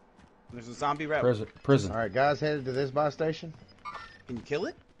 There's a zombie rat. prison. Alright, guys headed to this buy station. Can you kill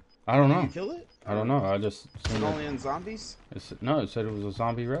it? I don't Can know. you kill it? I don't know. I just Is seen it it. only in zombies? No, it said it was a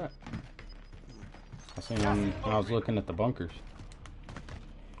zombie rat. I seen one when I was looking at the bunkers.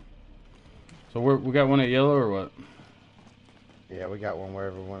 So we got one at yellow or what? Yeah, we got one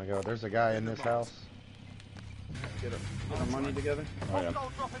wherever we want to go. There's a guy in this house. Get our money together. Oh yeah.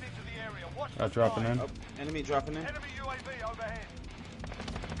 Hostile dropping into the area. Watch the Dropping sky. in. Oh, enemy dropping in. Enemy UAV overhead.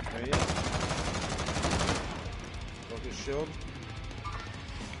 There he is. Broke his shield.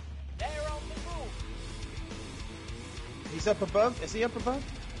 They're on the move. He's up above. Is he up above?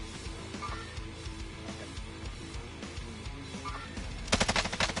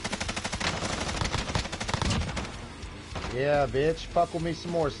 Yeah, bitch. Fuck with me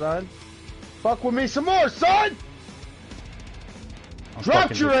some more, son. Fuck with me some more, son!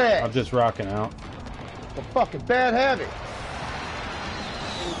 Drop your ass! I'm just rocking out. A fucking bad habit.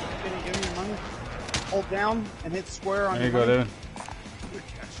 Can you give me your money? Hold down and hit square on There you your go, money. dude.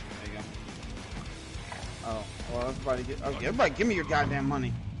 There you go. Oh, well, everybody get. Okay, everybody, give me your goddamn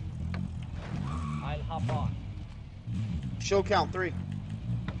money. I'll hop on. Show count 3.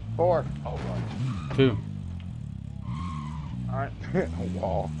 4. 2. All right. A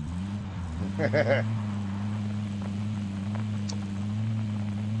wall.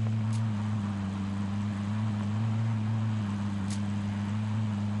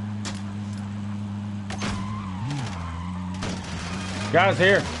 Guys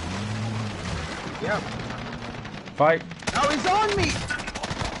here. Yeah. Fight. Oh, he's on me.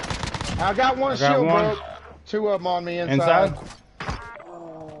 I got one I got shield, one. bro. 2 of them on me Inside?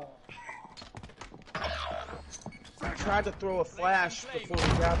 I tried to throw a flash before we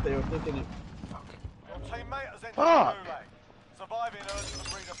got there, thinking it. Your teammate has entered Fuck. the gulag. Surviving earns them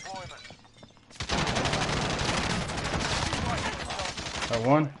redeployment. Got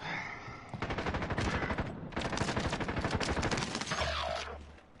one.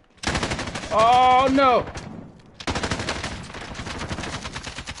 Oh no!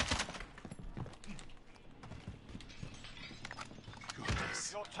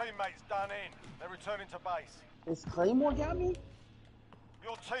 Your teammate's done in. They're returning to base. This Claymore got me?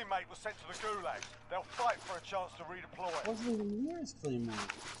 Your teammate was sent to the gulag. They'll fight for a chance to redeploy. Wasn't even near his Claymore.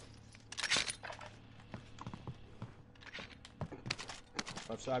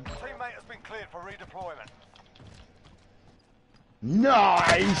 Left side. Teammate has been cleared for redeployment.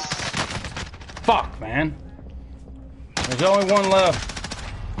 Nice! Fuck, man. There's only one left.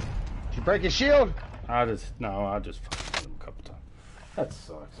 Did you break his shield? I just fucking hit him a couple times. That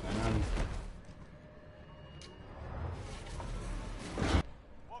sucks, man.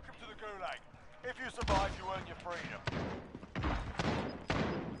 Welcome to the gulag. If you survive, you earn your freedom.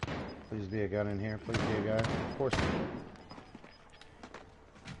 Please be a gun in here. Please be a gun. Of course.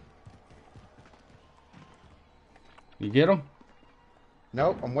 You get him?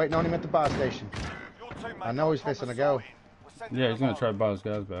 Nope, I'm waiting on him at the buy station. Your teammate I know he's got fixing to proper go. sighting. We're sending Yeah, them he's gonna home. try to buy his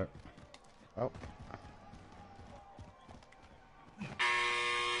guys back. Oh,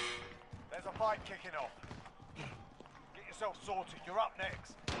 There's a fight kicking off. Get yourself sorted. You're up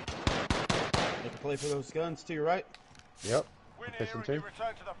next. You have to play for those guns to your right. yep. Win here Fixing and to. you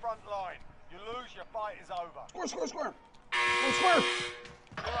return to the front line. You lose, your fight is over. Score, score, score. Go score.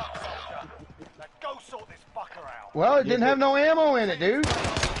 You're up, soldier. Now go sort this fucker out. Well, it didn't have no ammo in it, dude.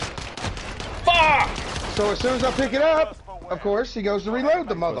 Fuck! So as soon as I pick it up, of course, he goes to reload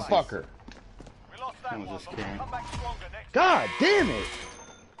the motherfucker. We lost that was one, just but we'll kidding. come back stronger next God damn it!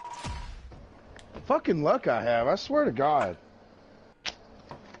 Fucking luck I have, I swear to God.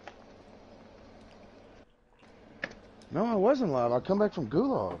 No, I wasn't live. I come back from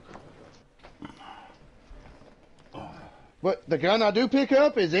Gulag. But the gun I do pick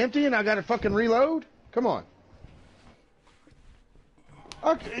up is empty and I gotta fucking reload? Come on.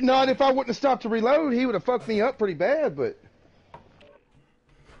 Not if I wouldn't have stopped to reload, he would have fucked me up pretty bad, but...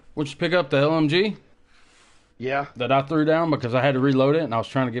 Would you pick up the LMG Yeah. that I threw down because I had to reload it and I was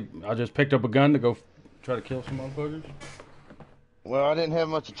trying to I just picked up a gun to go try to kill some motherfuckers? Well, I didn't have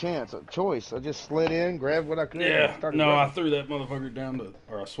much choice. I just slid in, grabbed what I could, and Yeah. started No, I running. threw that motherfucker down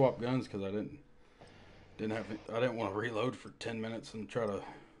or I swapped guns because I didn't want to reload for 10 minutes and try to...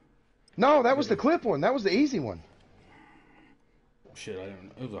 No, that was the clip one. That was the easy one. Shit, I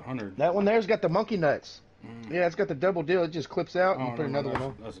didn't... It was 100. That one there's got the monkey nuts. Yeah, it's got the double deal. It just clips out and Oh, you put no, another one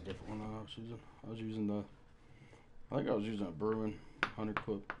on. That's a different one I was using. I think I was using a Bruin 100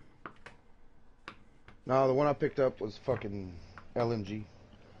 clip. No, the one I picked up was fucking LMG.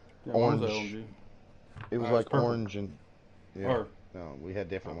 Yeah, Orange. one's LMG. It was it's like purple. orange and... Yeah. Or- No, we had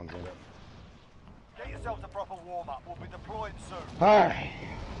different ones on. Get yourselves a proper warm-up. We'll be deploying soon. Alright.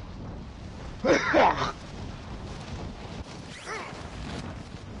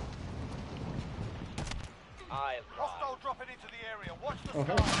 I'll Hostile dropping into the area. Watch the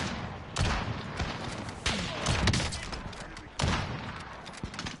Okay. sky.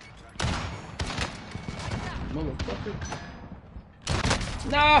 Motherfucker.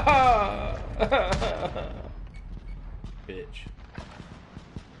 No! Bitch.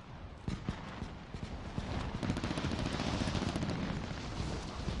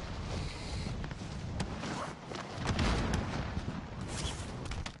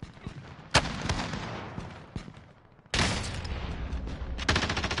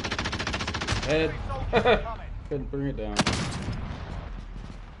 Head. Couldn't bring it down.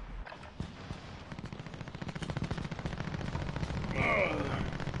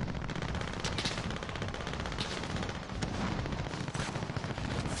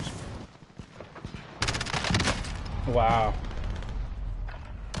 Wow.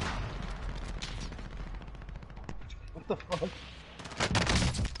 What the fuck?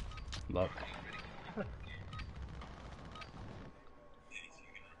 Luck.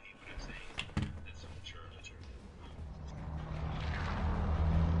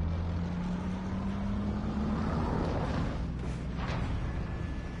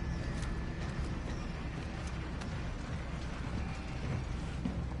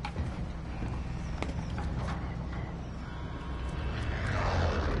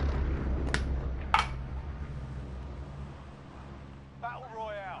 Battle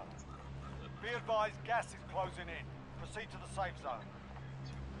Royale. Be advised, gas is closing in. Proceed to the safe zone.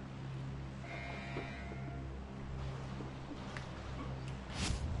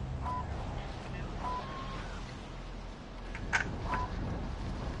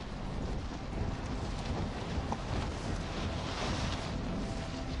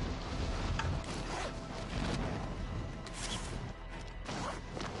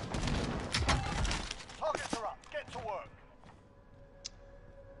 Targets are up. Get to work.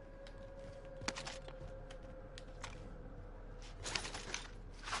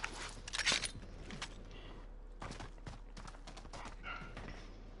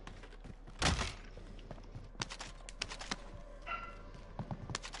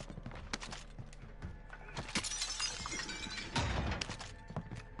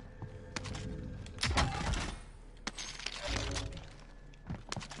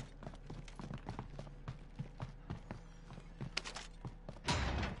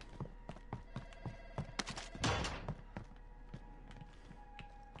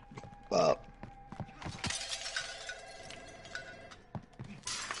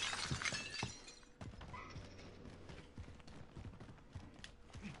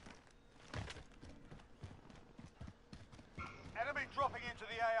 Enemy dropping into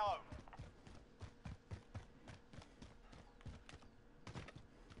the AO.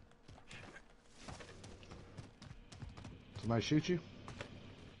 Somebody shoot you?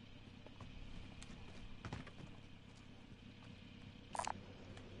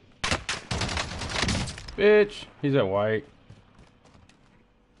 Bitch. He's at white.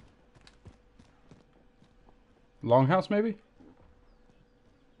 Longhouse, maybe?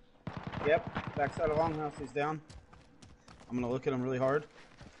 Yep, backside of longhouse, he's down. I'm gonna look at him really hard.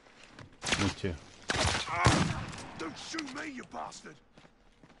 Me too. Don't shoot me, you bastard!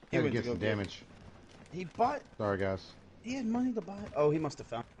 He Had to went get to go some get- damage. He bought. Sorry, guys. He had money to buy. Oh, he must have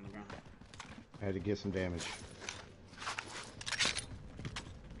found it on the ground. I had to get some damage.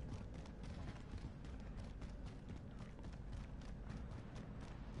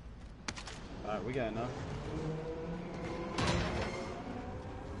 All right, we got enough.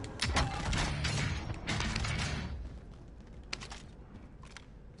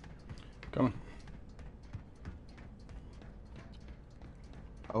 Coming.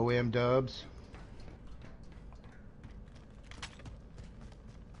 OM dubs.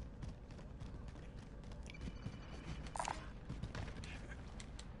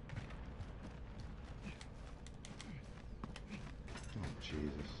 Oh, Jesus.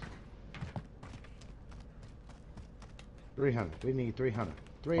 300. We need 300.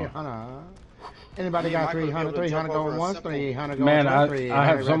 300. Anybody Me and got Michael would be 300? able to 300 jump over going a once, simple- 300 going Man, twice, I 300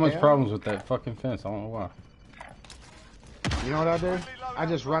 have so right much there. problems with that fucking fence. I don't know why. You know what I do? I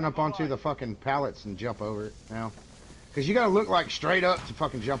just run up onto the fucking pallets and jump over it now. Because you gotta look like straight up to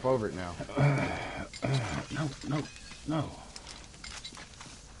fucking jump over it now. No.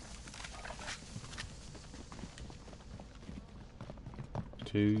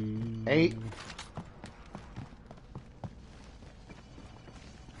 2. 8.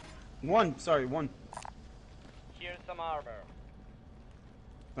 1. Sorry, 1. Here's some armor.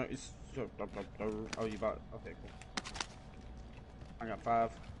 No, oh, you bought. Okay, cool. I got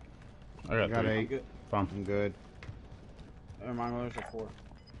 5. I got Got 3. 8. Good. Fine. I'm good. Never mind, there's a 4.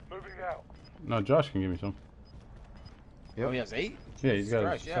 Moving out. No, Josh can give me some. Yep. Oh, he has 8? Yeah, he's got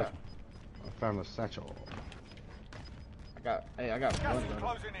Christ, a yeah. satchel. I found a satchel. I got Gas one. is Brother.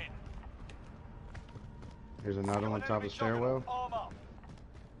 closing in. There's another one on top of the stairwell. Arm up.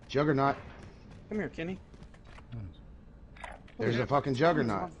 Juggernaut. Come here, Kenny. There's a fucking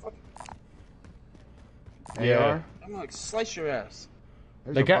juggernaut. Yeah. AR. I'm like, slice your ass.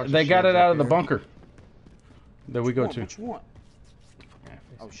 There's They a bunch got of it shields out up of the here. bunker that we go What? to. What you want?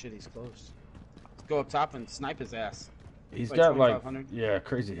 Oh shit, he's close. Let's go up top and snipe his ass. He's Like got like 2,500.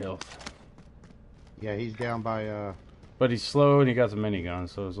 crazy health, Yeah, he's down by but he's slow and he got some minigun.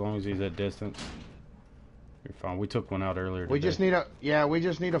 So as long as he's at distance, you're fine. We took one out earlier. we today.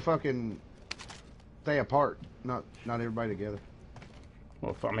 just need a fucking stay apart. Not everybody together.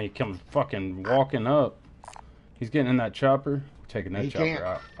 Well, I mean, he comes fucking walking up. He's getting in that chopper. We're taking that He chopper can't.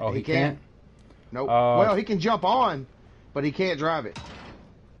 out. Oh, He he can't. Nope. Uh, Well, he can jump on, but he can't drive it.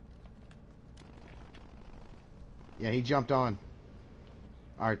 Yeah, he jumped on.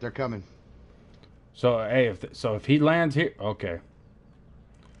 All right, they're coming. So hey, if he lands here, okay.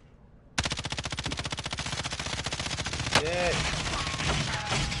 Yeah.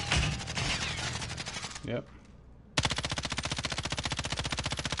 Yep.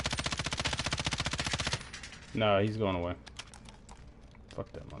 No, he's going away.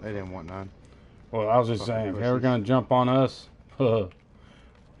 Fuck that They motherfucker. didn't want none. Well, I was just Fucking saying, if they were pussies. gonna jump on us,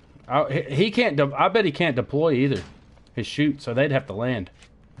 he can't. I bet he can't deploy either. His shoot, so they'd have to land.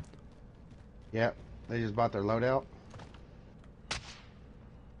 Yep, they just bought their loadout.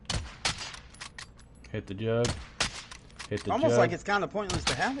 Hit the jug. Hit the Almost jug. like it's kind of pointless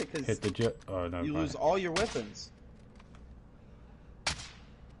to have it Hit because the jug. Oh no. you fine. lose all your weapons.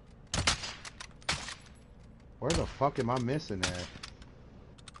 Where the fuck am I missing at?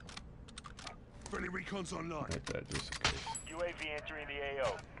 Friendly recon's online. Hit that just in case. UAV entering the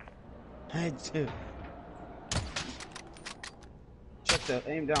AO. Hey, dude. Check the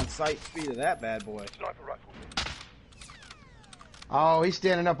aim down sight speed of that bad boy. Sniper rifle. Oh, he's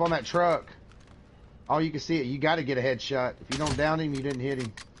standing up on that truck. Oh, you can see it. You got to get a headshot. If you don't down him, you didn't hit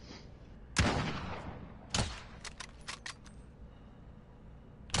him.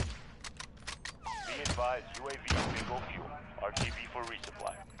 Be advised, UAV bingo fuel. RTB for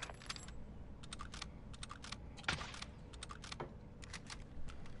resupply.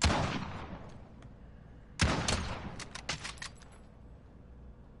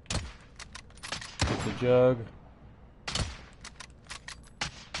 Hit the jug.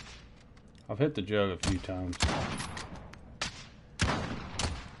 I've hit the jug a few times.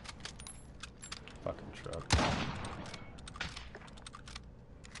 Fucking truck.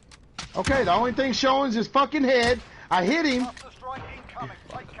 Okay, the only thing showing is his fucking head. I hit him. Cluster strike incoming.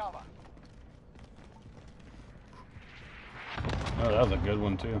 Take cover. Oh, that was a good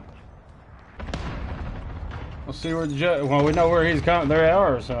one too. Let's see where the jug. Well, we know where he's coming. There they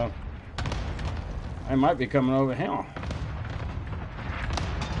are, so they might be coming over here.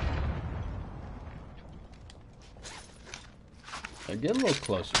 Hey, get a little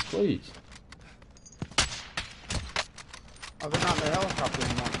closer, please. Oh, they're not in the helicopter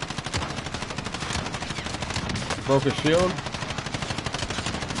anymore. Broke his shield.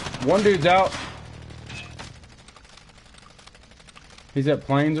 One dude's out. He's at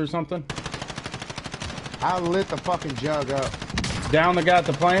planes or something. I lit the fucking jug up. Down the guy at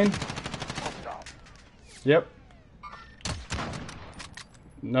the plane. Yep.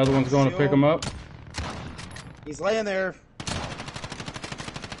 Another one's going to pick him up. He's laying there.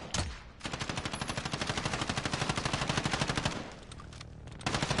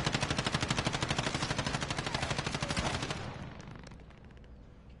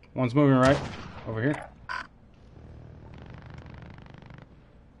 One's moving right over here.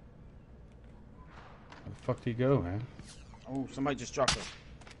 Where the fuck did he go, man? Oh, somebody just dropped it.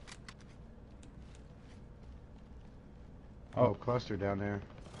 Oh, cluster down there.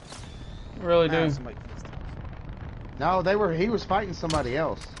 Really, Ah, dude? somebody- No, he was fighting somebody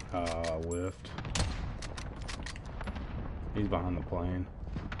else. I whiffed. He's behind the plane.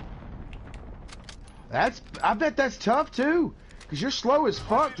 I bet that's tough too. Cause you're slow as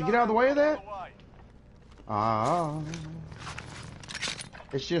fuck to get out of the way of that. Ah.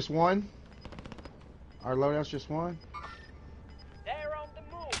 It's just one. Our loadout's just one. They're on the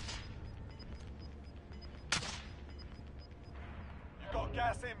move. You've got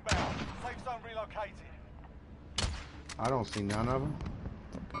gas inbound. Safe zone relocated. I don't see none of them.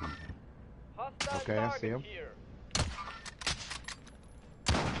 Hostile Okay, I see target 'em. here.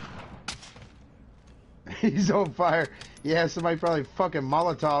 He's on fire. Yeah, somebody probably fucking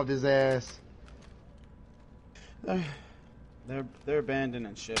Molotov'd his ass. They're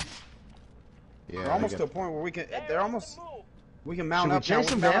abandoning shit. Yeah. They're almost to a point where we can. They're They're on almost. the move. We can Should mount we up. chase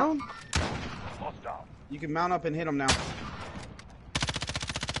now. them down? Hostile. You can mount up and hit them now.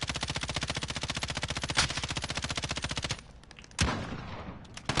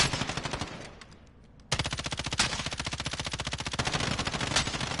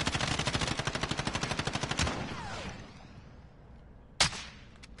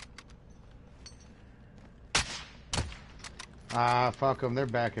 Ah, fuck them. They're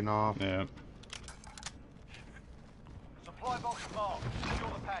backing off. Yeah. Supply box marked. Secure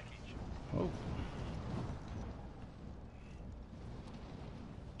the package. Oh.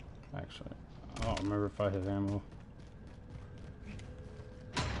 Actually, I don't remember if I had ammo.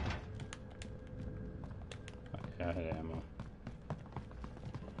 Yeah, I had ammo.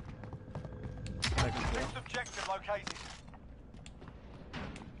 Next objective located.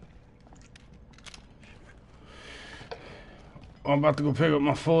 I'm about to go pick up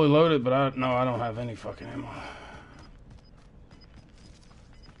my fully loaded, but I don't have any fucking ammo.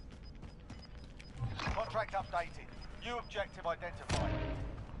 Contract updated. New objective identified.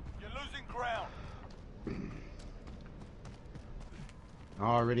 You're losing ground.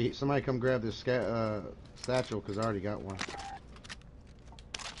 Already, somebody come grab this satchel because I already got one.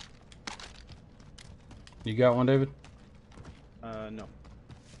 You got one, David? No.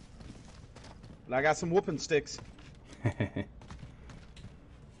 But I got some whooping sticks.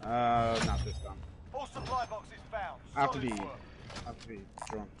 Not this time. All supply boxes found. I have to Solid be. work. I have to be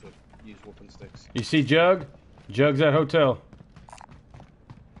drunk to use whooping sticks. You see Jug? Jug's at hotel.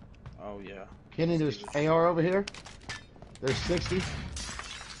 Oh yeah. Kenny, there's AR over here. There's 60.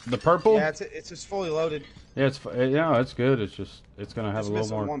 The purple? Yeah, it's just fully loaded. Yeah, it's good. It's just it's gonna have It's a little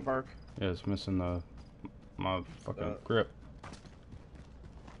missing more. one perk. Yeah, it's missing my fucking grip.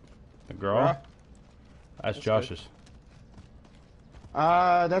 The girl. Bruh. That's That's Josh's.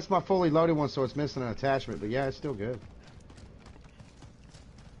 That's my fully loaded one, so it's missing an attachment. But yeah, it's still good.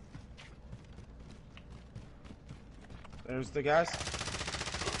 There's the guys.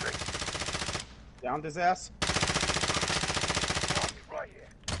 Downed his ass. Right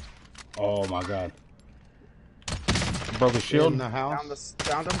here. Oh my god. Broke his shield. In the house.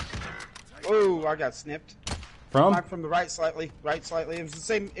 Downed him. Oh, I got snipped. From? Knocked from the right slightly. Right slightly. It was the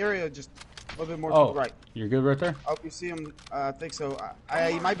same area, just a little bit more Oh, to the right. you're good right there? Oh, you see him? I think so.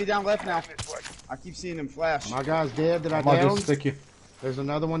 He might be down left now. I keep seeing him flash. My guy's dead that I I'm gonna downed. just stick you. There's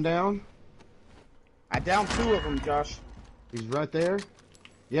another one down. I downed two of them, Josh. He's right there.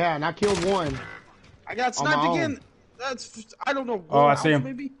 Yeah, and I killed one. I got On my sniped own. again. That's I don't know. Oh, I house, see him.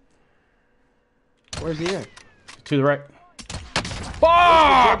 Maybe. Where's he at? To the right. The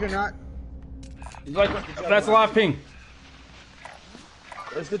Fuck! Juggernaut. He's like, that's a live ping.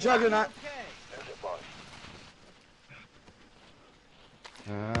 There's the Juggernaut.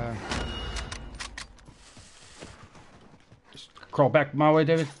 Just crawl back my way,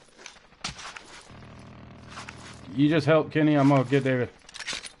 David. You just help Kenny. I'm gonna get David.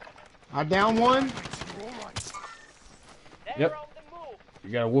 I down one. They're Yep. on the move.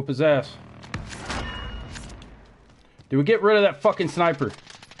 You gotta whoop his ass. Did we get rid of that fucking sniper?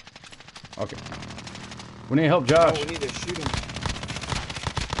 Okay. We need to help Oh, Josh. we need to shoot him.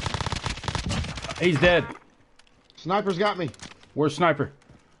 He's dead. Sniper's got me. Where's sniper?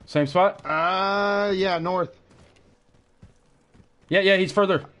 Same spot? Yeah, north. Yeah, he's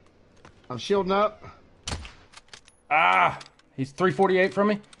further. I'm shielding up. Ah, he's 348 from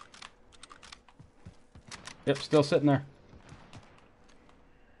me. Yep, still sitting there.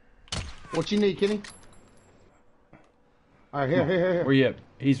 What you need, Kenny? All right, here. Where you at?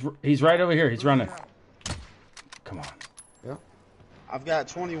 He's right over here. He's running. Come on. Yeah. I've got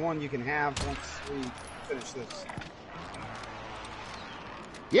 21 you can have once we finish this.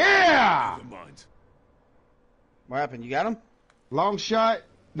 Yeah! Never mind. What happened? You got him? Long shot.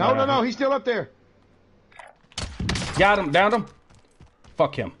 No, he's still up there. Got him, downed him.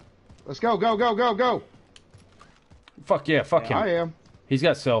 Fuck him. Let's go, go, go, go, go. Fuck yeah, fuck him. I am. He's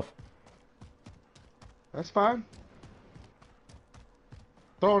got self. That's fine.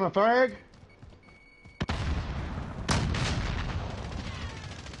 Throwing a flag.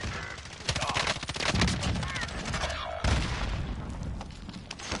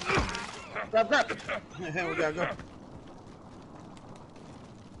 Grab. We gotta go.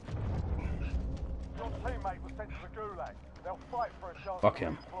 Your teammate was sent to the gulag. They'll fight for a chance Fuck to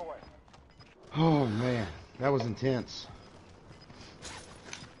him. redeploy. Oh man, that was intense.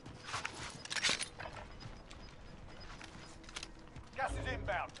 Gas is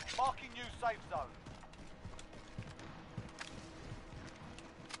inbound. Marking new safe zone.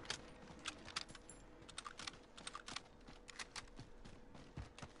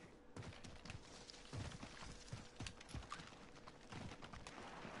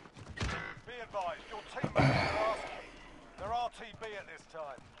 Be advised, your teammates are asking. They're RTB at this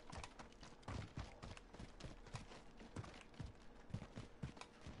time.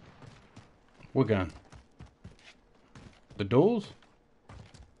 What gun? The duels?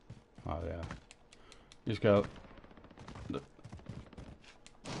 Oh yeah. Just got.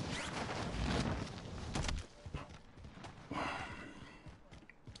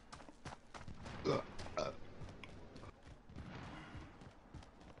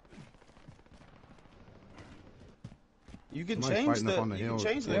 You can Somebody's change fighting up the. on the You hill. can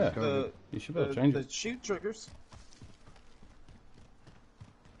change Yeah. the You should be able to change the it. shoot triggers.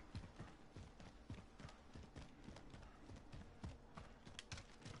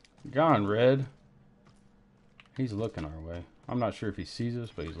 Gone red. He's looking our way. I'm not sure if he sees us,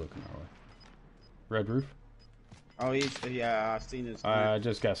 but he's looking our way. Red roof. Oh, yeah. I've seen his. I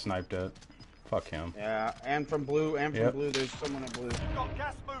just got sniped at. Fuck him. Yeah, and from blue, Yep. blue. There's someone in blue. Got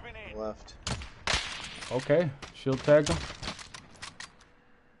gas moving in. Left. Okay. Shield tagged him.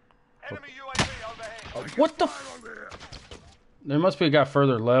 Enemy UAV overhead. What the? There must be a guy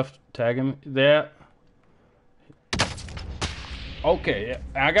further left. Tag him. That. Okay. Yeah.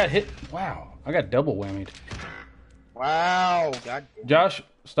 I got hit. Wow. I got double whammied. Wow. God. Josh,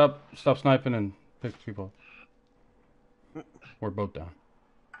 stop sniping and pick people up. We're both down.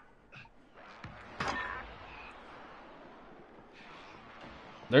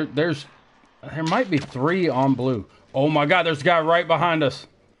 There might be 3 on blue. Oh my god, there's a guy right behind us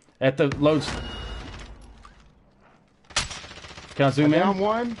at the loads. Can I zoom Down in?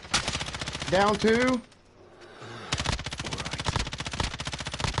 1. Down 2.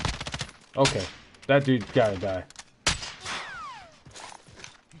 Okay. That dude's gotta die.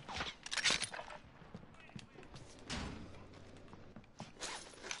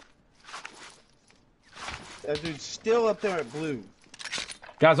 That dude's still up there at blue.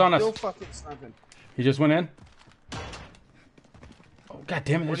 Guy's on us. Still fucking sniping. He just went in. Oh god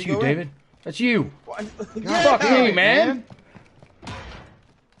damn it, Where'd that's he you, go in? David. That's you. What? Fuck me, man.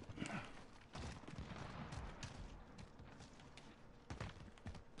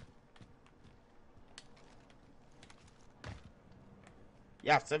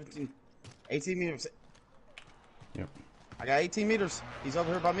 Yeah, 17, 18 meters. Yep. I got 18 meters. He's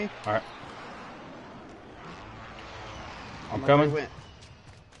over here by me. All right. I'm I don't know where coming. he went.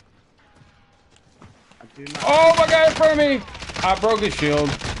 I do not. Oh my god, in front of me! I broke his shield.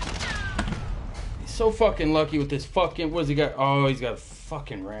 He's so fucking lucky with this fucking. What's he got? Oh, he's got a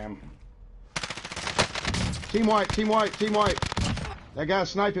fucking ram. Team white, team white, team white. That guy's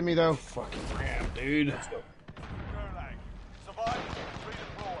sniping me though. Fucking ram, dude. Gulag. Survive,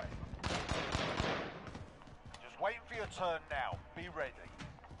 redeploy. Just waiting for your turn now. Be ready.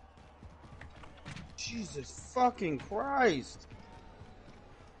 Jesus fucking Christ.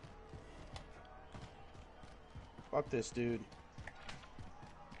 Fuck this dude.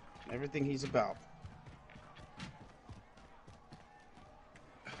 Everything he's about.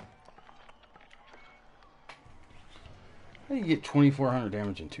 How do you get 2,400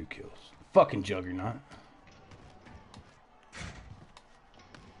 damage and 2 kills? Fucking juggernaut.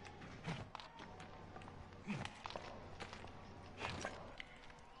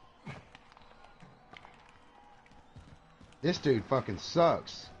 This dude fucking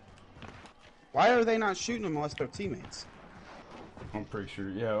sucks. Why are they not shooting him unless they're teammates? I'm pretty sure.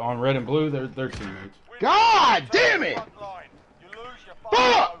 Yeah, on red and blue, they're teammates. God damn it! Front line. You lose your fight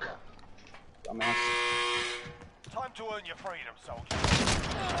Fuck! over. Dumbass. Time to earn your freedom, soldier.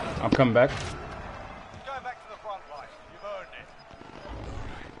 I'm coming back. Going back to the front line. You've earned it.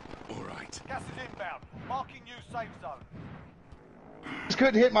 Gas is inbound. Marking new safe zone. Just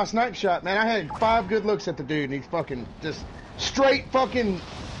couldn't hit my snipe shot, man. I had 5 good looks at the dude, and he's fucking just straight fucking.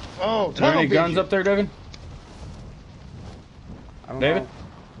 Oh, Are there any tunnel guns vision. up there, David? I don't David? know.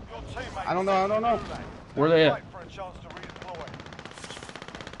 Your teammate I don't know, is I don't know. in the gulag. Where they at? Wait for a chance to redeploy.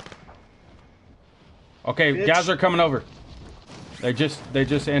 Okay, Bitch. guys are coming over. They just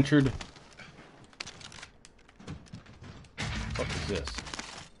entered. What is this?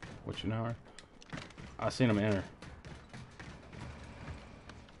 What you know? I seen them enter.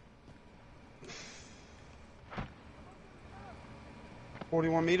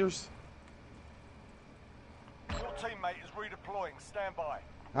 $41 meters. Your teammate is redeploying. Stand by.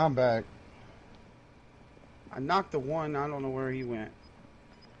 I'm back. I knocked the one. I don't know where he went.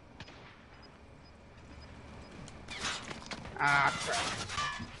 Ah, crap.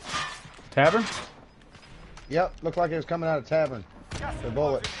 Tavern? Yep, looked like it was coming out of tavern. Gas is The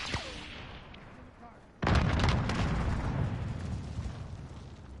bullet.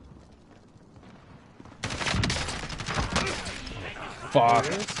 Fuck.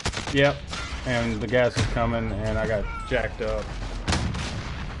 Yep. And the gas is coming, and I got jacked up.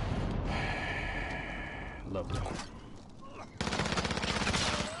 Lovely.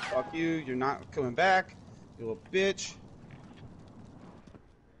 Fuck you. You're not coming back. You little bitch.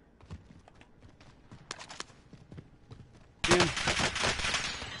 Jim.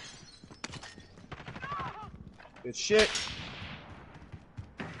 Good shit.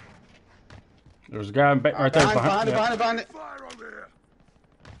 There's a guy right there Behind it, yep. behind it. Fire on there.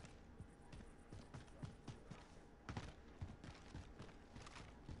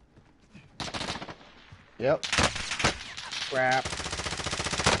 Yep. Crap.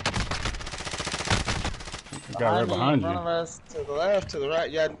 The guy right behind me, in front of you. us. To the left, to the right.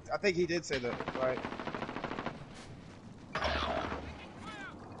 Yeah, I think he did say that. Right.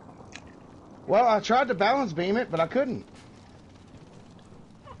 Well, I tried to balance beam it, but I couldn't.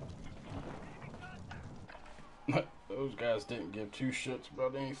 Those guys didn't give 2 shits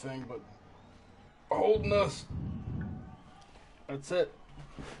about anything but holding us. That's it.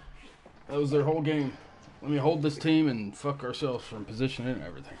 That was their whole game. Let me hold this team and fuck ourselves from position and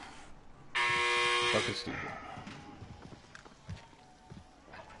everything. Fucking stupid.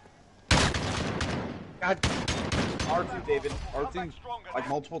 God. R2, David. R2. Like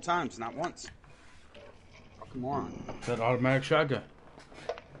multiple times, not once. Come on. That automatic shotgun.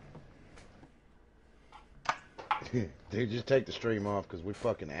 Dude, just take the stream off because we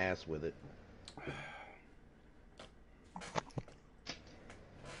fucking ass with it.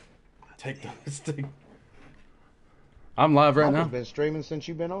 Take this thing. I'm live right now. I've been streaming since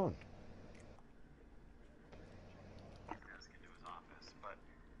you've been on.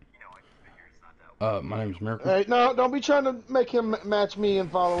 My name's Mericle. Hey, no, don't be trying to make him match me in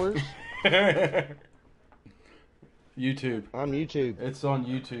followers. YouTube. I'm YouTube. It's on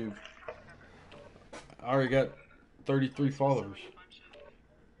YouTube. I already got 33 followers.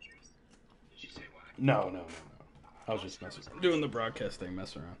 No. I was just messing around. Doing the broadcast thing,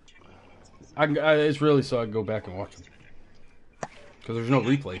 messing around. It's really so I can go back and watch them. Because there's no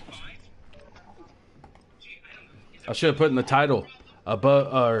replay. I should have put in the title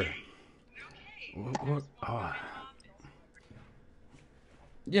above, or... What? Oh.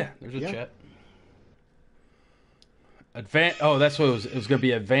 Yeah, there's a chat. Oh, that's what it was. It was going to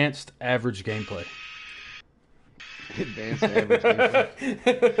be advanced average gameplay. Advanced average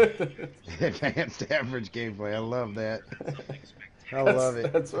gameplay. Advanced average gameplay. I love that. I love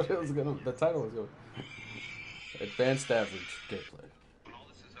it. That's what it was going to... The title was going to... Advanced average gameplay.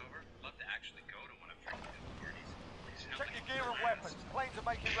 Check your gear and weapons. Planes are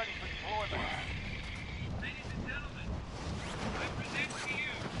making ready for deployment.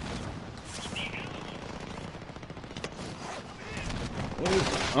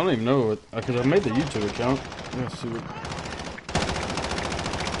 I don't even know what... Because I made the YouTube account. Let's see what...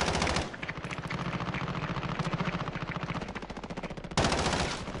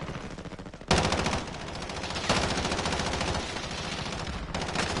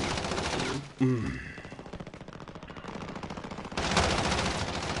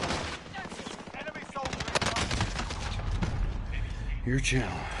 Enemy soldier incoming. Your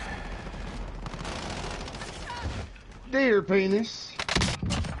channel. Dear penis.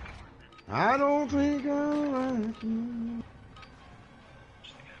 I don't think I like you.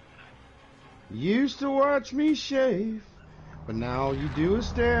 Used to watch me shave, but now you do is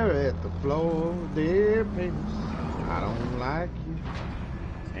stare at the floor. Dear penis, I don't like you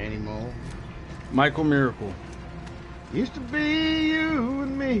anymore. Michael Mericle. Used to be you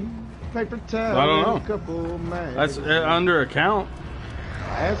and me, paper towel, I don't know. and a couple of That's magazines. under account.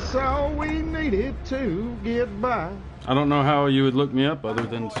 That's all we needed to get by. I don't know how you would look me up other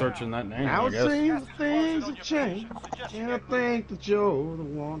than searching that name, Now I it guess. seems things have changed, and I think that you're the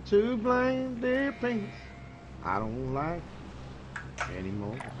one to blame, dear Penis. I don't like you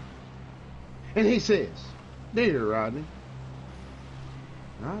anymore. And he says, dear Rodney,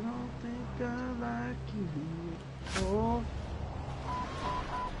 I don't think I like you anymore.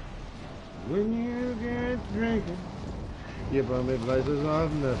 When you get drinking, you put me places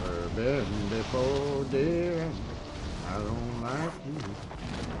I've never been before, dear. I don't like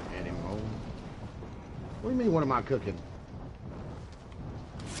you anymore. What do you mean, what am I cooking?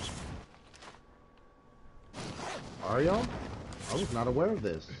 Are y'all? I was not aware of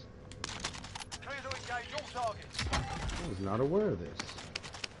this. Clear to engage all targets. I was not aware of this.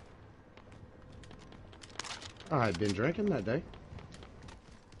 I had been drinking that day.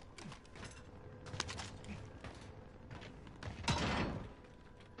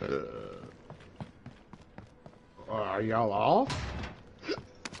 Are y'all off?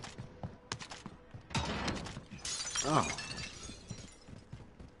 Oh.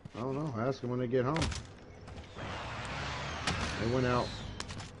 I don't know. Ask them when they get home. They went out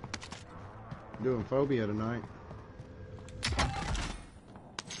doing phobia tonight.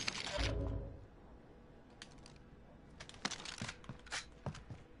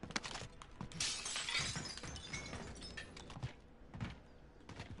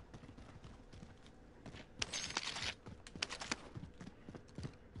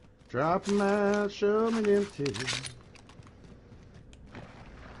 Drop 'em out, show me them titties.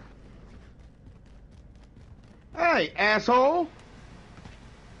 Hey, asshole!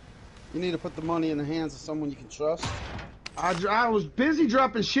 You need to put the money in the hands of someone you can trust. I was busy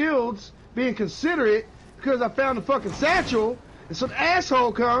dropping shields, being considerate, because I found the fucking satchel, and some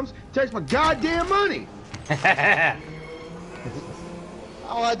asshole comes, takes my goddamn money.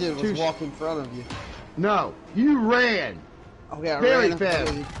 All I did was walk in front of you. No, you ran. Okay, I Very ran in front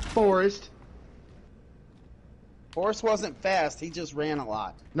of you. fast. Forrest. Forrest wasn't fast. He just ran a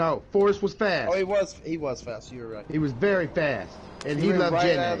lot. No, Forrest was fast. Oh, he was fast. You were right. He was very fast. And he ran loved right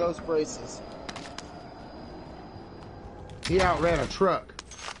Jenny. out of those braces. He outran a truck.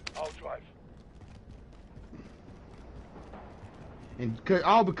 I'll drive. And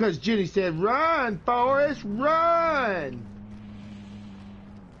all because Jenny said, run, Forrest, run!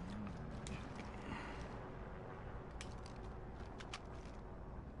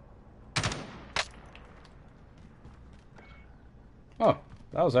 Oh,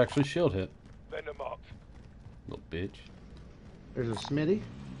 that was actually shield hit. Vendor marked. Little bitch. There's a Smitty.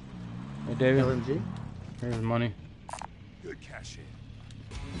 Hey, David. LMG. Here's the money. Good cash in.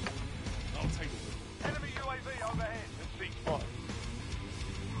 I'll take it. Enemy UAV overhead. Let's see. Fine.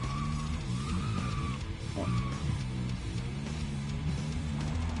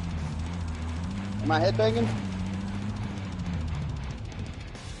 Am I headbanging?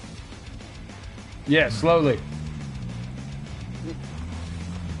 Yeah, slowly.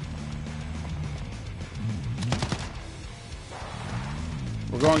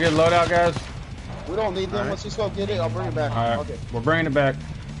 We're going to get loadout, guys. We don't need them. All right. Let's just go get it. I'll bring it back. All right, Okay. we're bringing it back.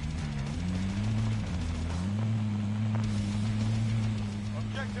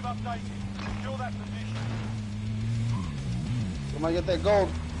 Objective updated. Secure that position. Somebody get that gold.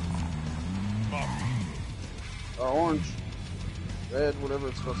 Or orange. Red, whatever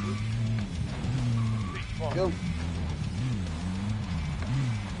it's supposed to be. Go.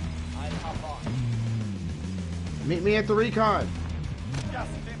 Meet me at the recon. Gas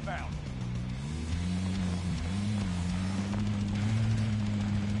is inbound.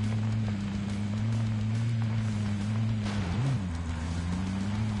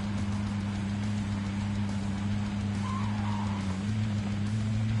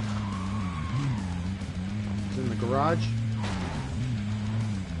 It's in the garage.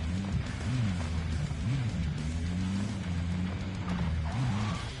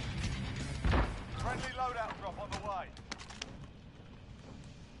 Friendly loadout drop on the way.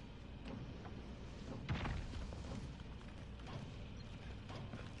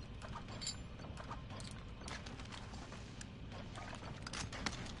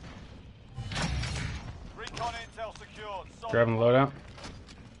 Recon intel secured. Solid. Grabbing the loadout.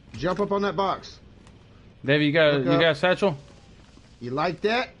 Jump up on that box. David, you got Look you up. got a satchel? You like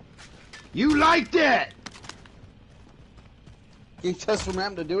that? You like that? You just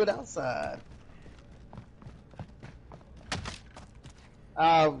remember to do it outside.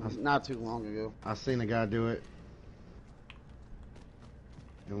 Not too long ago. I seen a guy do it.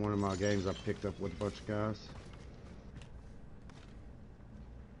 In one of my games I picked up with a bunch of guys.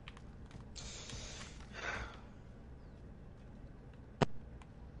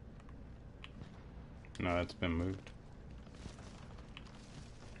 No, it's been moved.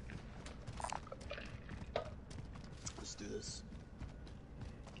 Let's do this.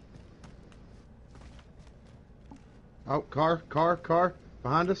 Oh, car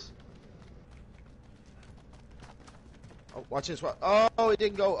behind us. Oh, watch this. Oh, it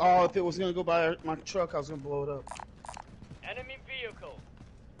didn't go. Oh, if it was gonna go by my truck, I was gonna blow it up. Enemy vehicle.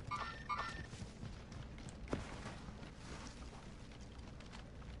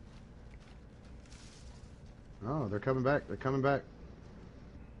 Oh, they're coming back. They're coming back.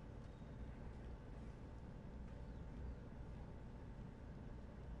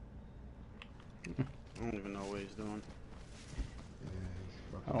 I don't even know what he's doing.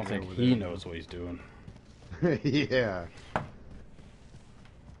 I don't think he knows what he's doing. Yeah.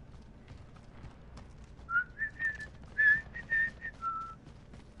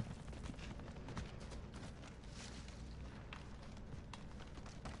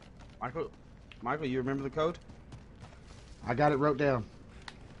 Michael, you remember the code? I got it wrote down.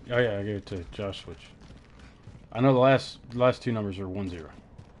 Oh yeah, I gave it to Josh. Which I know the last two numbers are 10.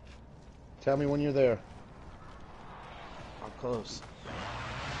 Tell me when you're there. I'm close.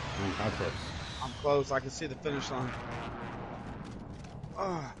 How close? I'm close. I can see the finish line.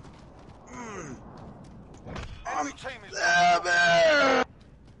 Enemy team is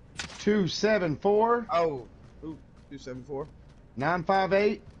 274 Oh, 274.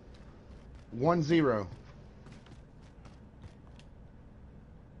 958 10.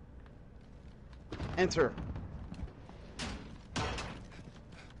 Enter.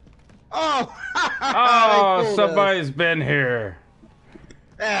 Oh! Oh, They pulled somebody's been here.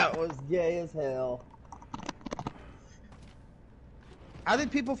 That was gay as hell. How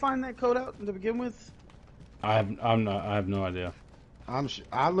did people find that code out to begin with? I have no idea.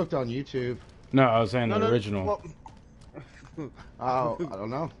 I looked on YouTube. No, I was saying the original. Well, Oh, I don't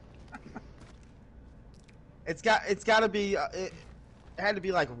know. it's got to be. It had to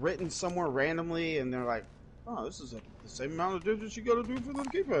be like written somewhere randomly, and they're like, "Oh, this is the same amount of digits you got to do for the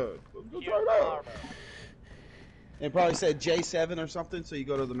keypad. Let's go try it out." It probably said J7 or something, so you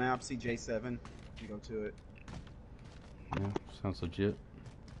go to the map, see J7, you go to it. Yeah, sounds legit.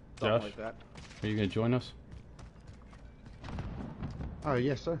 Something Josh, like that. are you gonna join us? Oh,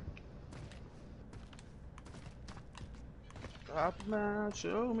 yes, sir. Drop him out,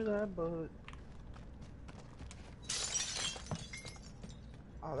 show me that butt.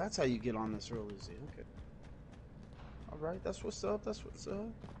 Oh, that's how you get on this real easy. Okay. Alright, that's what's up, that's what's up.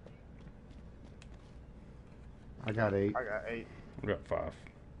 I got 8. I got 8. We got 5.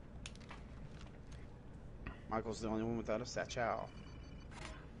 Michael's the only one without a satchel.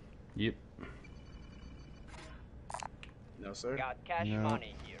 Yep. No, sir. Got cash No.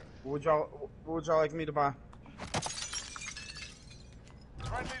 money here. What would y'all like me to buy?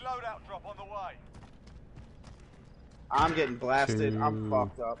 friendly loadout drop on the way. I'm getting blasted. I'm 2.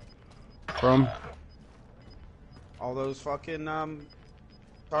 fucked up. From? All those fucking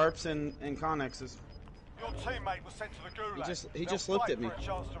tarps and connexes. Your teammate was sent to the gulag. He They'll just looked fight at me, for a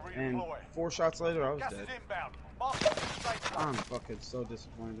chance to and redeploy. 4 shots later, I was Gas dead. is inbound. Mark the safe zone. I'm fucking so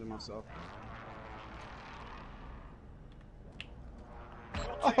disappointed in myself. Your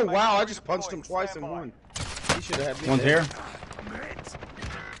Oh teammate wow, I is just punched him redeploying. twice Stand in by. one. He should have had me One's dead. here.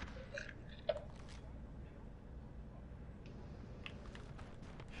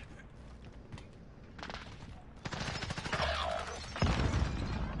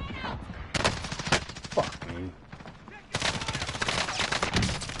 Fuck me.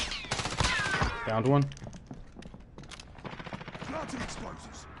 Found one. Planting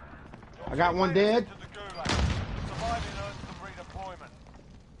explosives. I got one Teammate dead. is sent to the gulag. Surviving earns them redeployment.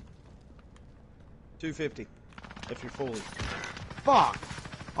 250. If you're fully. Fuck.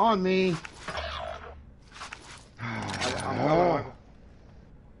 On me. I'm coming, Michael.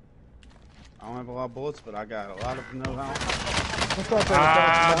 I don't have a lot of bullets, but I got a lot of know-how. I thought they were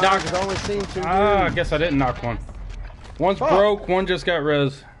Ah, talking Doc. about it. Only seen 2 Ah, I dudes. guess I didn't knock one. One's Fuck. broke, one just got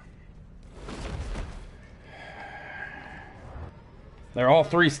res. They're all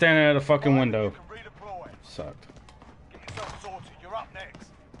 3 standing at a fucking window. You can redeploy. Sucked. Get yourself sorted. You're up next.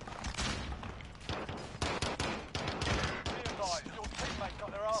 Realise your teammate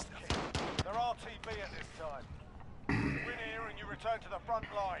got their ass kicked. They're RTB at this time. You win here and you return to the front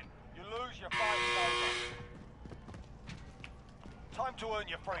line. You lose, your fight's over. Time to earn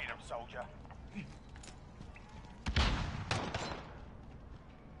your freedom, soldier.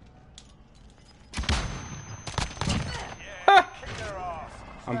 Yeah, kick their ass.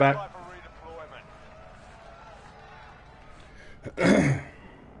 I'm Stand back. by for redeployment.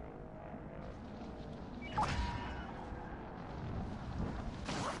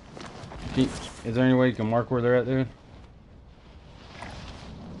 Is there any way you can mark where they're at, dude?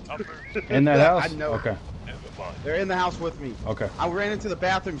 I'm moving. In that house? I know. Okay. Never mind. They're in the house with me. Okay. I ran into the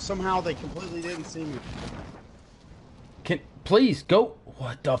bathroom. Somehow they completely didn't see me. Please go.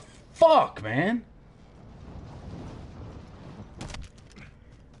 What the fuck, man?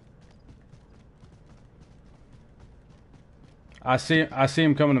 I see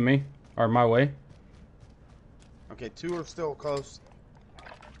him coming to me or my way. Okay, 2 are still close.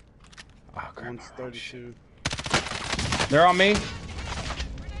 Oh, crap. One's 32. They're on me.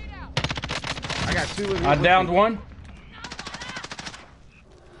 I got 2 in here. I with downed me. one.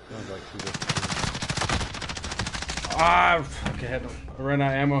 Sounds like 2 different. Ah, fuck, I ran out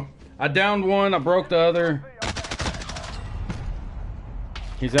of ammo. I downed one. I broke the other.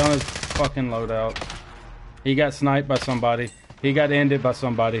 He's on his fucking loadout. He got sniped by somebody. He got ended by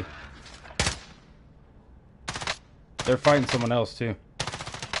somebody. They're fighting someone else too.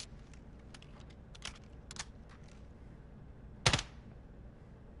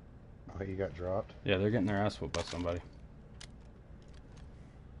 Oh, you got dropped. Yeah, they're getting their ass whooped by somebody.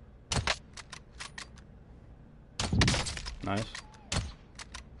 Nice.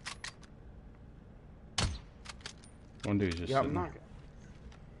 One dude's just Yeah, I'm sitting not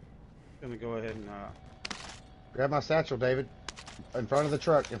gonna go ahead and Grab my satchel, David. In front of the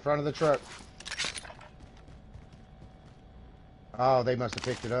truck. In front of the truck. Oh, they must have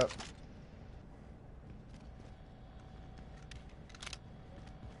picked it up.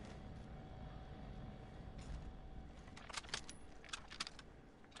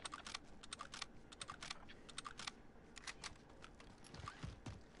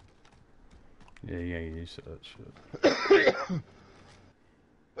 Yeah, you gotta get used to that shit.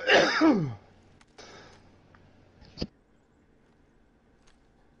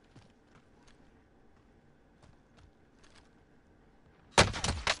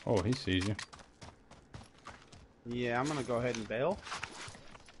 Oh, he sees you. yeah, I'm gonna go ahead and bail.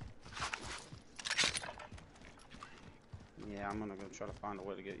 Yeah, I'm gonna go try to find a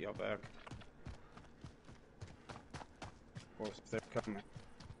way to get y'all back. Of course, if they're coming.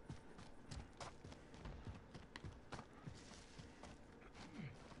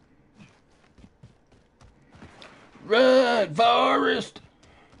 Run, Forrest!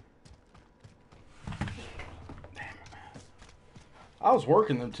 I was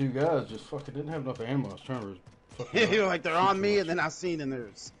working them 2 guys, just fucking didn't have enough ammo. I was trying to fucking. You're like, they're on me, and then I seen, and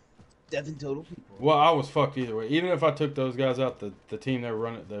there's 7 total people. Well, I was fucked either way. Even if I took those guys out, the team that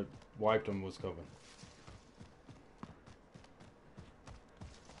run it that wiped them was coming.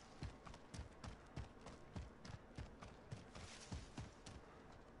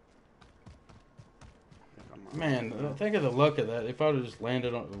 Man, think of the luck of that. If I would have just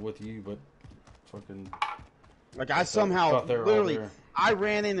landed with you, but fucking. Like, I somehow, thought they were all literally, there. I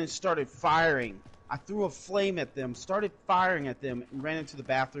ran in and started firing. I threw a flame at them, started firing at them, and ran into the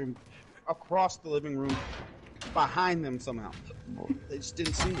bathroom, across the living room, behind them somehow. They just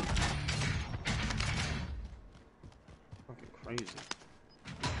didn't see me. Fucking crazy.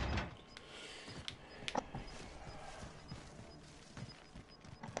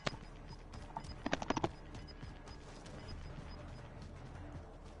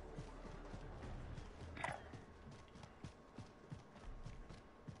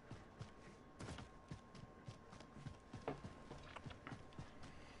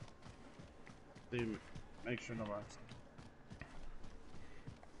 Dude, make sure nobody's.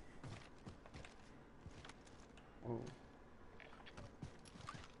 Oh.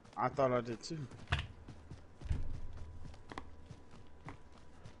 I thought I did too.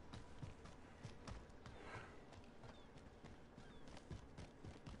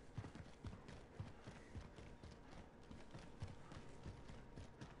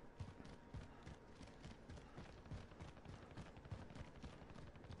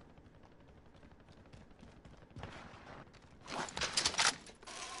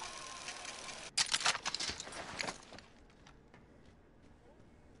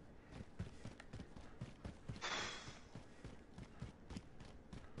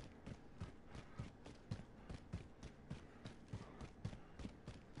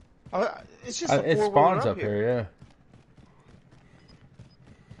 It's just a It four-wheeler spawns up here, yeah.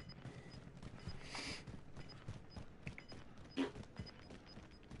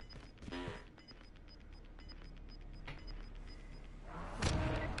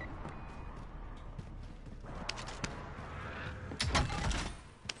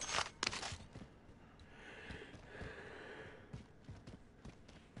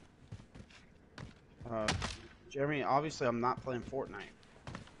 Jeremy, obviously I'm not playing Fortnite.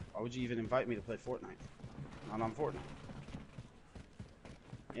 Why would you even invite me to play Fortnite? Not on Fortnite.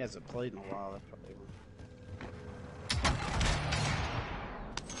 He hasn't played in a while. That's probably why.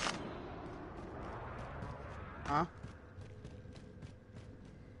 Huh?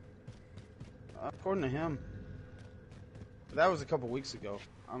 According to him. But that was a couple weeks ago.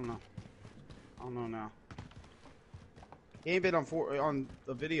 I don't know. I don't know now. He ain't been on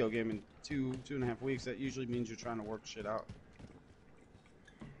the video game in two and a half weeks. That usually means you're trying to work shit out.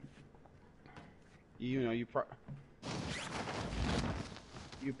 You know, you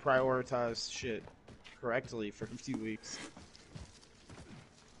prioritize shit correctly for a few weeks.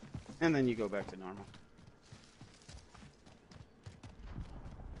 And then you go back to normal.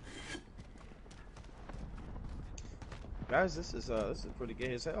 Guys, this is pretty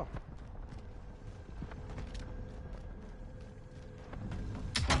gay as hell.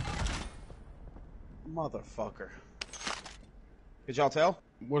 Motherfucker. Could y'all tell?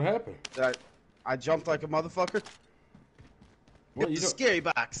 What happened? That I jumped like a motherfucker? What, It's you a don't... scary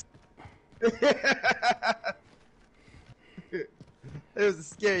box. It was a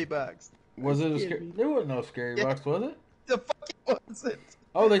scary box. Was it a scary... There wasn't no scary box, was it? The fuck it wasn't.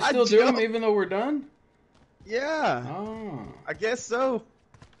 Oh, they still do them jumped. even though we're done? Yeah. Oh. I guess so.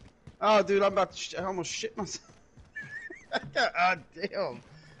 Oh, dude, I'm about to I almost shit myself. God damn.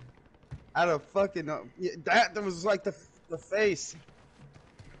 Out of fucking... yeah, that was like the face.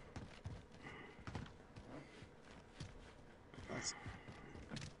 That's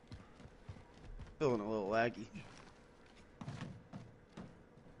feeling a little laggy.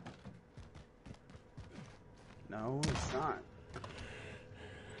 No, it's not.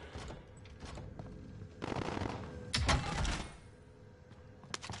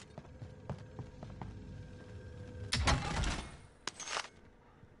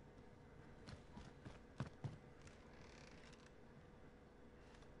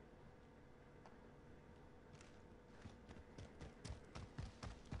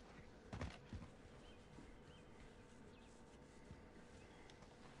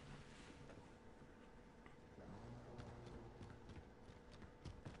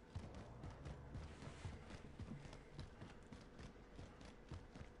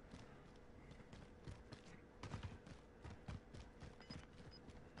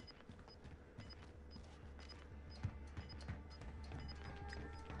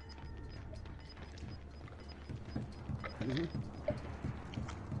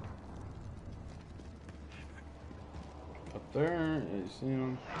 Up there, you see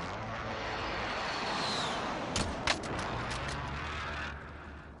him?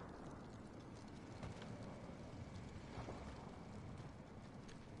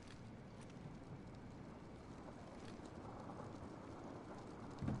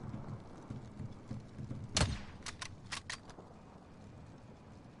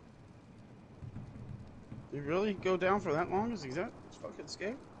 You really go down for that long? Is he that fucking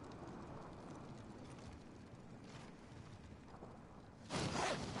scared?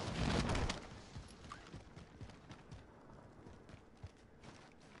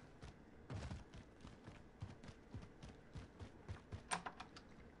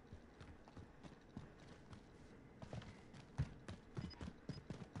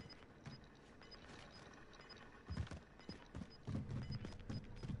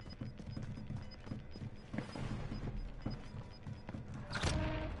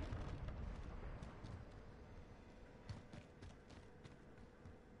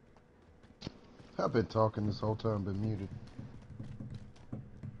 I've been talking this whole time, been muted.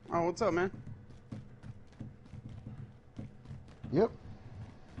 Oh, what's up, man? Yep.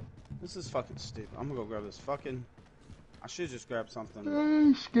 This is fucking stupid. I'm gonna go grab this fucking... I should just grab something.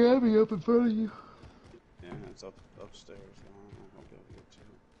 Hey, Scabby up in front of you. Yeah, it's upstairs. I don't know if I'll be able to get to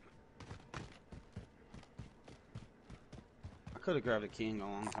it. I could have grabbed a king a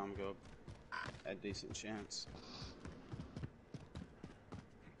long time ago. Had a decent chance.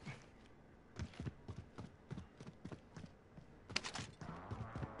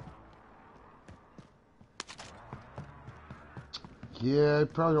 Yeah, I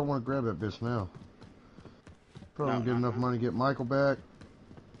probably don't want to grab that bitch now. Probably don't get enough money to get Michael back.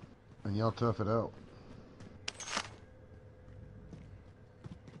 And y'all tough it out.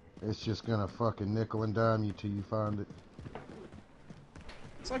 It's just gonna fucking nickel and dime you till you find it.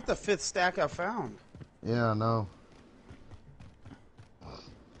 It's like the 5th stack I found. Yeah, I know.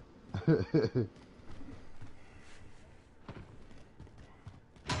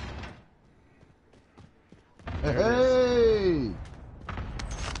 Hey!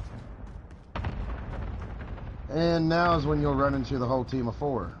 And now is when you'll run into the whole team of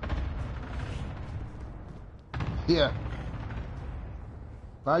 4. Yeah.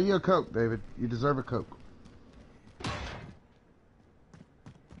 Buy you a Coke, David. You deserve a Coke.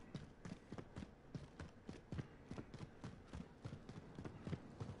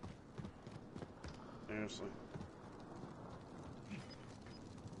 Seriously.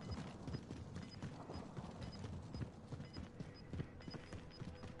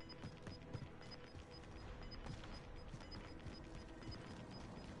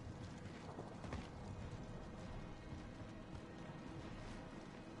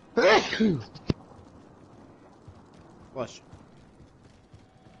 Flush.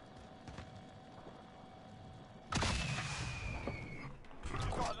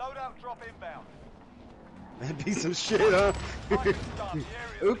 You've got a loadout drop inbound. That'd be some shit, huh? Target's done. The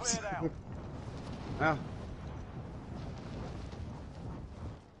area's Oops. cleared out. Oh.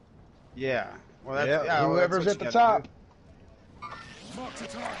 Yeah. Well, that's, Yeah, well, whoever's that's at the what you top. gotta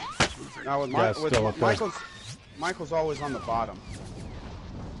do. Now with, Yeah, still okay. Michael's always on the bottom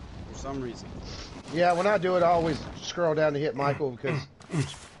for some reason. Yeah, when I do it, I always scroll down to hit Michael because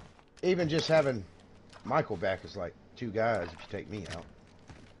even just having Michael back is like 2 guys if you take me out.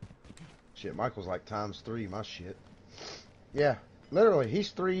 Shit, Michael's like ×3 my shit. Yeah, literally, he's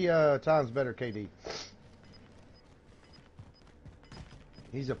 3 times better KD.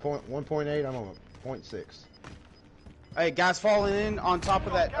 He's a 1.8, I'm on a 0.6. Hey, guys falling in on top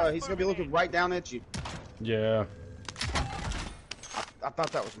of that. He's gonna be looking right down at you. Yeah. I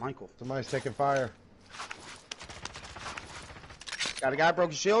thought that was Michael. Somebody's taking fire. Got a guy broke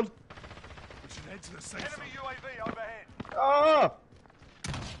his shield. We should head to the safe Enemy UAV overhead. Oh!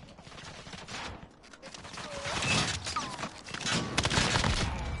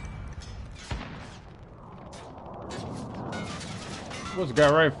 What's the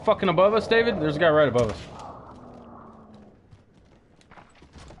guy right fucking above us, David? There's a guy right above us.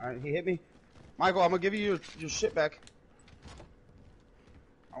 All right, he hit me. Michael, I'm gonna give you your shit back.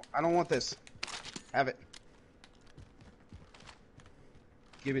 I don't want this. Have it.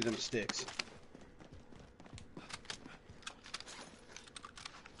 Give me them sticks.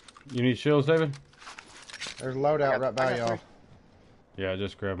 You need shields, David? There's a loadout right by y'all. Yeah, I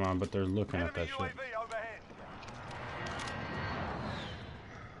just grabbed mine, but they're looking at that Enemy shit. UAV overhead.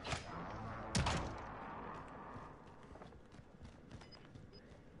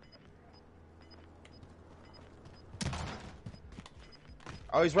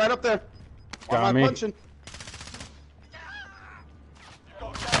 Oh, he's right up there. Why Got am me. I punching? You've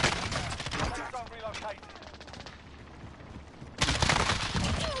got gas. Please don't relocate.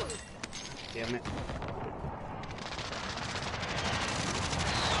 Damn it.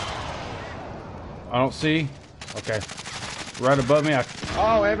 I don't see. Okay. Right above me.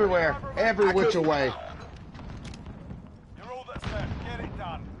 Oh, everywhere. Every which way. You're all that's left. Get it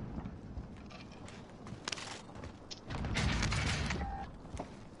done.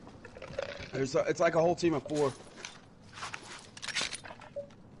 It's like a whole team of 4.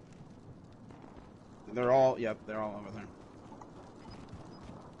 They're all, yep, they're all over there.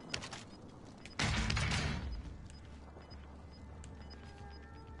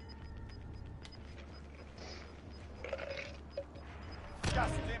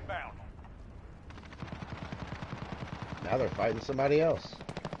 Gas is inbound. Now they're fighting somebody else.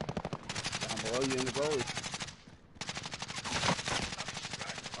 Down below you in the gully.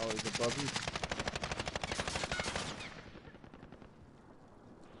 Oh, he's above you.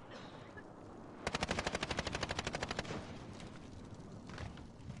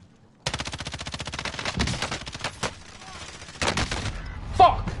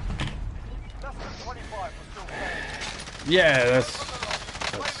 Fuck! Less than 25 was still standing. Yeah, that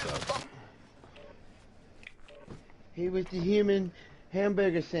sucks. He was the human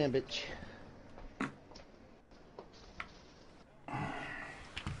hamburger sandwich.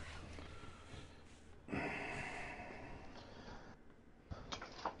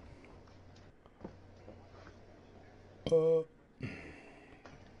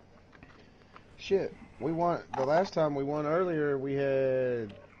 Shit, we won the last time we won earlier. We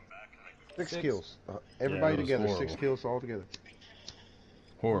had 6 kills. Everybody it was together, horrible. 6 kills all together.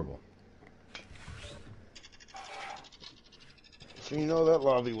 Horrible. So you know that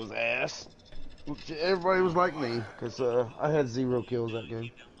lobby was ass. Everybody was like me, because I had 0 kills that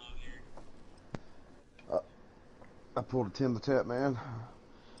game. I pulled a Tim the Tap, man.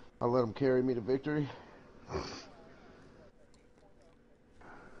 I let him carry me to victory.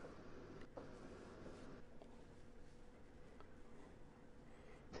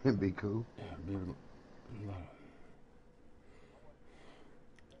 It'd be cool.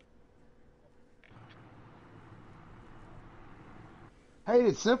 Hey,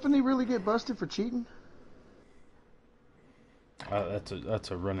 did Symphony really get busted for cheating?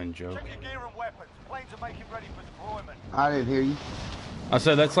 That's a running joke. Check your gear and weapons. Planes are making ready for deployment. I didn't hear you. I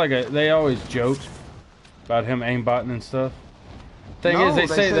said that's like they always joke about him aimbotting and stuff. Thing no, is, they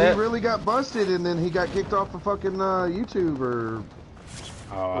say that. he really got busted, and then he got kicked off of fucking YouTube or.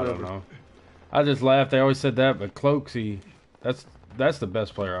 Oh, I don't know. I just laughed. They always said that, but Cloaksy, that's the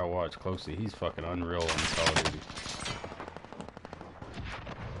best player I watch. Cloaksy, he's fucking unreal on Call of Duty.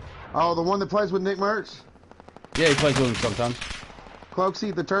 Oh, the one that plays with Nick Mertz? Yeah, he plays with him sometimes.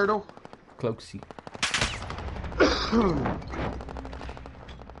 Cloaksy the turtle? Cloaksy.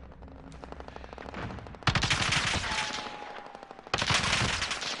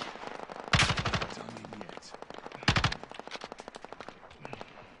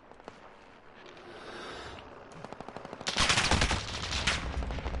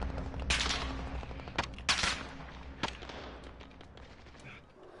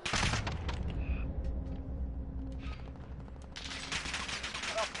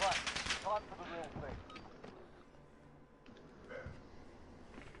 Enough practice. Time for the real thing.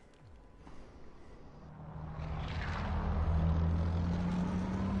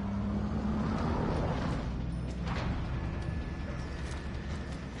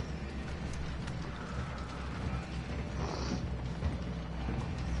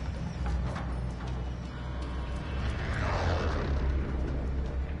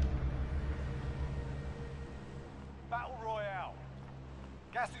 Battle Royale.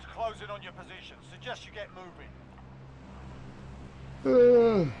 Gas is closing on your position. Suggest you get moving.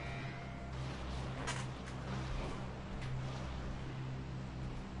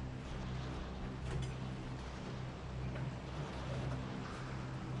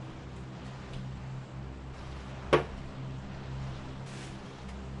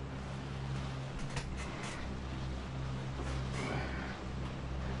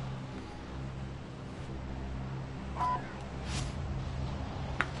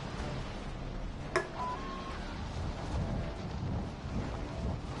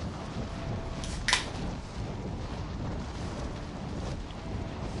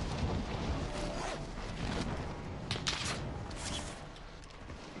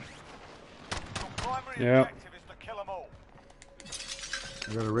 Primary Yeah. objective is to kill them all.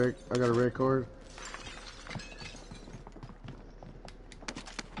 I got a red card.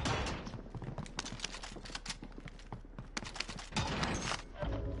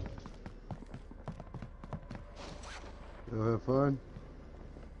 You'll have fun.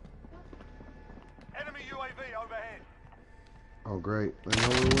 Enemy UAV overhead. Oh, great. Let me know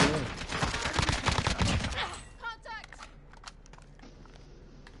where we're at. Contact!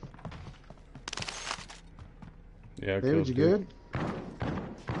 Yeah, David, you good?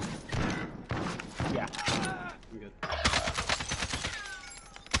 Yeah. I'm good.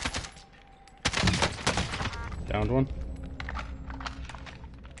 Downed one.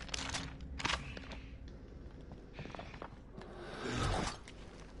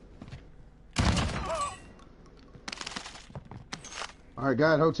 All right,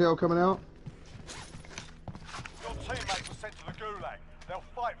 guy at hotel coming out. Your teammate was sent to the gulag. They'll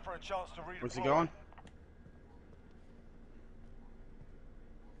fight for a chance to redeploy. Where's he going?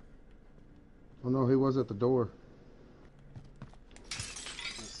 Oh no, he was at the door. I've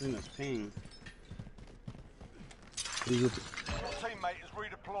seen this ping. He's at Your teammate is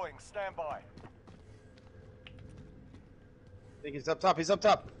redeploying. Stand by. I think he's up top. He's up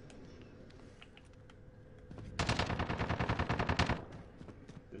top.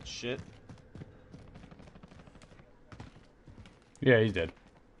 Good shit. Yeah, he's dead.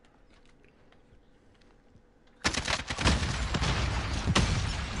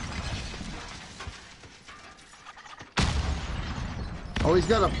 Oh, he's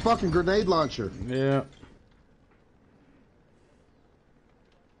got a fucking grenade launcher. Yeah.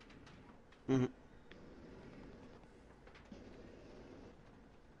 Mm-hmm.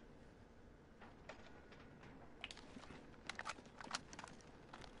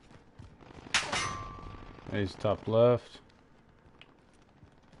 He's top left.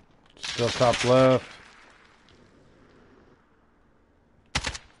 Still top left.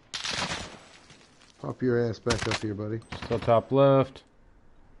 Pop your ass back up here, buddy. Still top left.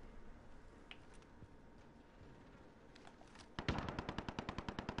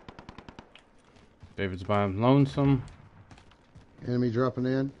 David's by him lonesome. Enemy dropping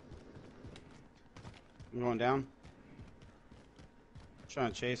in. I'm going down.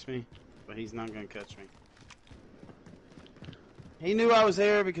 Trying to chase me, but he's not gonna catch me. He knew I was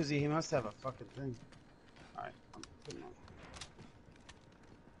there because he must have a fucking thing. Alright, I'm putting on.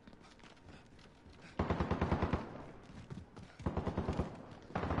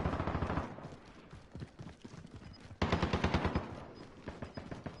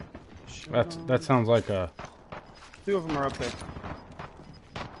 That sounds like a. Two of them are up there.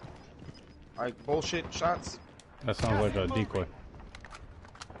 Alright, bullshit shots. That sounds like a decoy.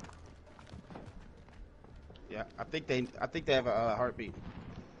 I think they have a heartbeat.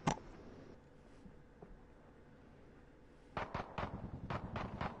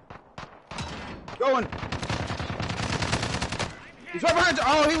 Going. He's right behind you.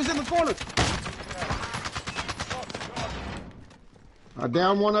 Oh, he was in the corner. I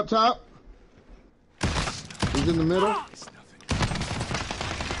down one up top. He's in the middle.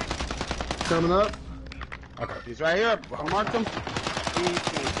 Coming up. Okay. He's right here. I marked him.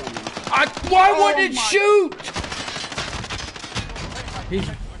 Why wouldn't it shoot?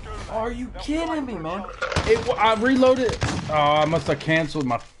 Are you kidding me, man? I reloaded. Oh, I must have canceled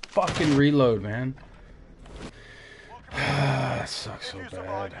my fucking reload, man. That sucks so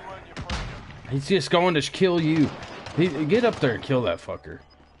bad. He's just going to kill you. Get up there and kill that fucker.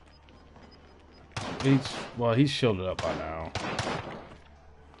 He's shielded up by now.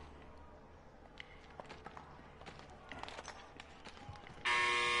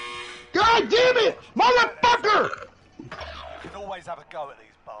 God damn it, motherfucker! You can always have a go at these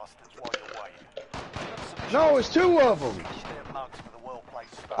bastards while you're waiting. No, it's two of them. They're mugs for the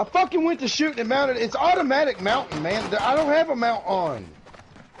well-placed stuff. I fucking went to shoot and mounted. It's automatic mounting, man. I don't have a mount on.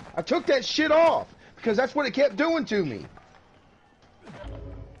 I took that shit off because that's what it kept doing to me.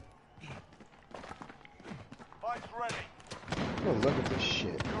 Fight's ready. Oh, look at this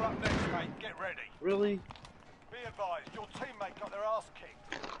shit. You're up next, mate. Get ready. Really? Be advised, your teammate got their ass kicked.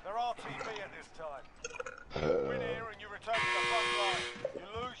 They're RTB at this time. Win here and you return to the front line. You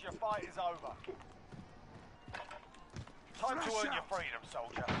lose, your fight is over. Time to earn your freedom,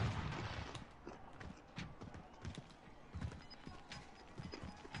 soldier.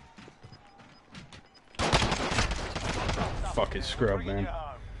 Fucking scrub, man.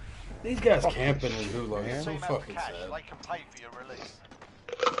 These guys camping in Hula. It's so fucking sad. They can pay for your release.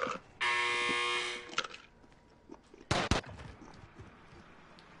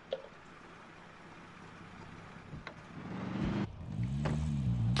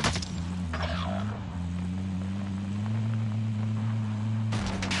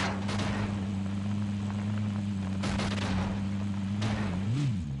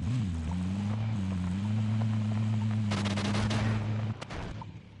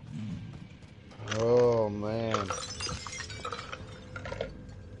 Oh, man.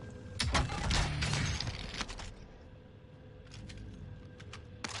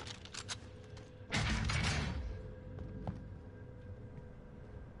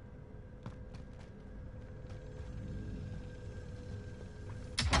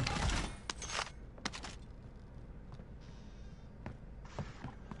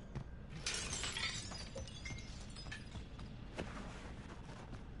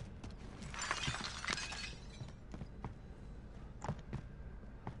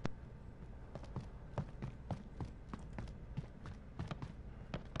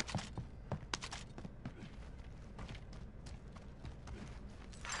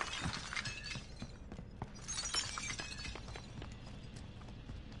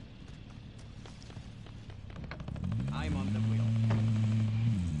 I'm on the wheel.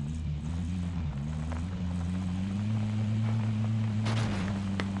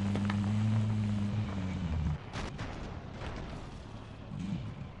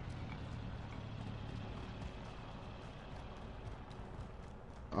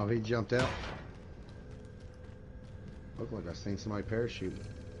 Oh, he jumped out. Looked like I seen somebody parachute.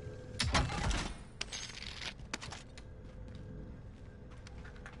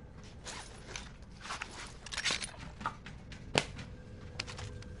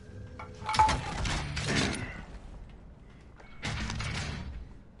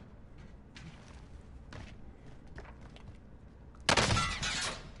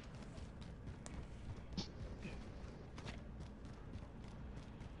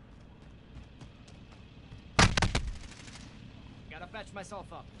 Gotta patch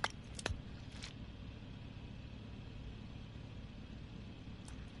myself up.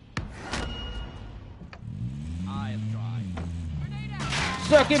 I am dry. Grenade out!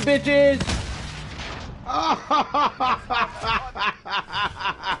 Suck it, bitches!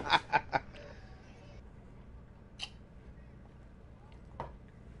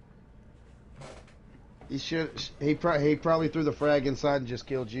 He probably threw the frag inside and just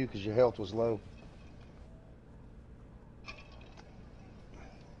killed you because your health was low.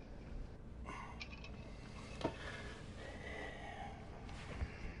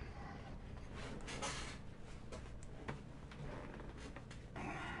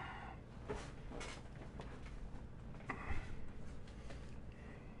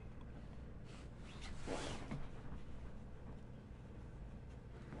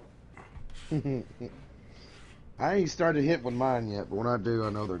 I ain't started hit with mine yet, but when I do, I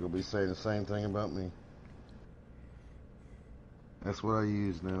know they're gonna be saying the same thing about me. That's what I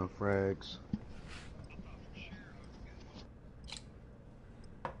use now, frags.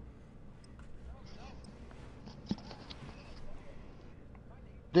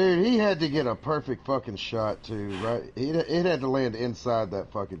 Dude, he had to get a perfect fucking shot too, right? It had to land inside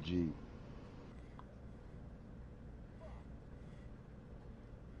that fucking Jeep.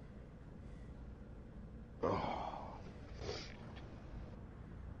 Oh.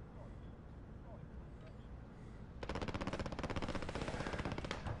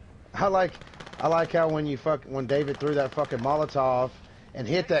 I like how when David threw that fucking Molotov and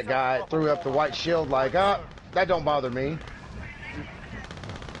hit that guy, it threw up the white shield like, ah, that don't bother me.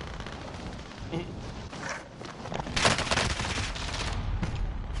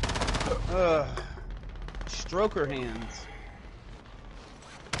 Stroker hands.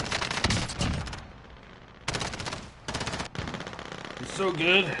 He's so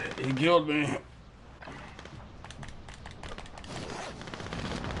good, he killed me.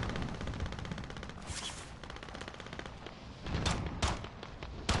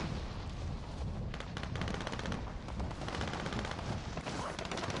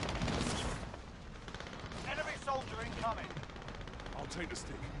 Enemy soldier incoming. I'll take the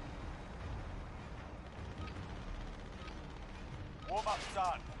stick. Warm up's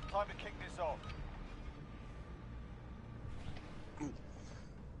done. Time to kick this off.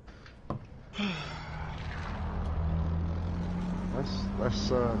 Let's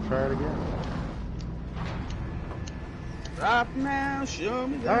try it again. Drop now, show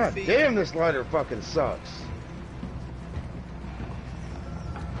me Ah, the feet. damn, this lighter fucking sucks.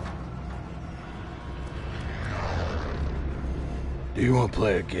 Do you want to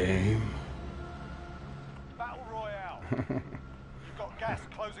play a game? Battle Royale. You've got gas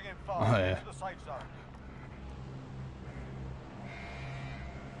closing in fast. Oh, yeah. To the safe zone.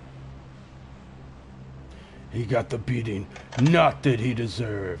 He got the beating, not that he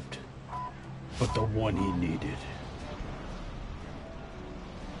deserved, but the one he needed.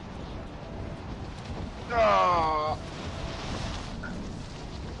 Ah.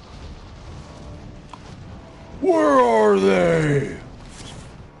 Where are they?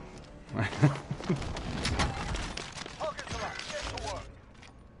 Targets are up. Get to work.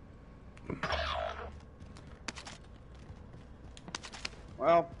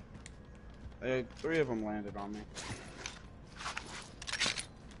 Well, three of them landed on me.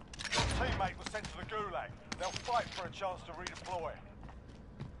 Your teammate was sent to the gulag. They'll fight for a chance to redeploy.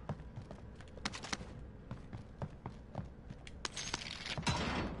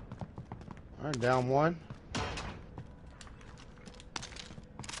 Alright, down one.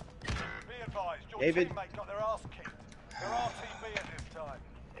 Be advised, your David. teammate got their ass kicked. They're RTB at this time.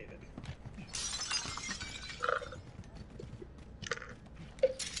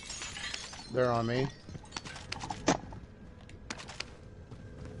 They're on me.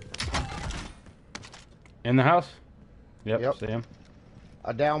 In the house? Yep, Yep. see him.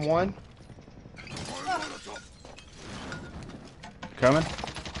 I down one. Coming.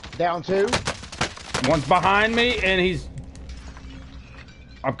 Down two. One's behind me, and he's...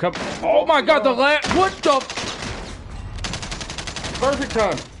 I'm coming. Oh my god, the what the... Perfect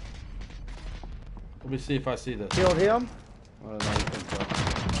time. Let me see if I see this. Killed him. Oh, no, you think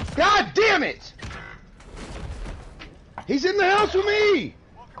so. God damn it! He's in the house with me!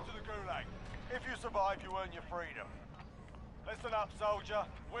 Welcome to the gulag. If you survive, you earn your freedom. Listen up, soldier.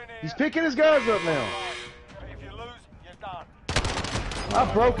 Win here. He's picking his guys up now. But if you lose, you're done.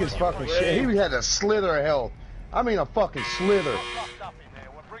 I broke his fucking shit. He had a slither of health. I mean a fucking slither. You're locked up in there.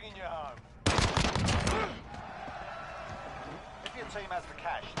 We're bringing you home. If your team has the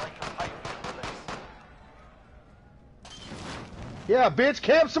cash, they can pay for your release. Yeah, bitch,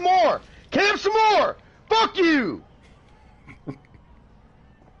 camp some more! Camp some more! Fuck you!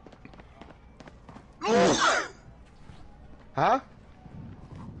 Huh?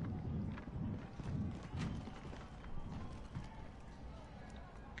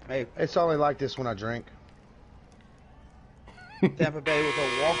 Hey, It's only like this when I drink. Tampa Bay with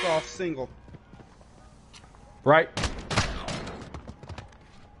a walk-off single. Right.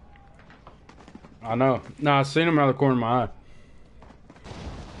 I know. No, I seen him out of the corner of my eye.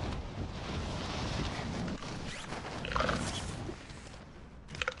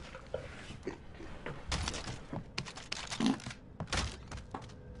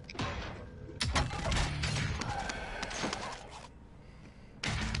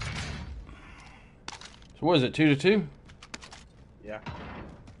 So what is it, 2-2? Yeah.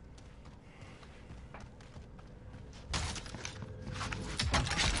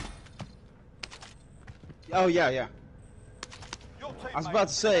 Oh, yeah, yeah. Your I was teammate about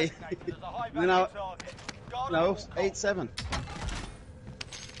to say. designated as a high Then value I- target. Guard No, them all 8-7.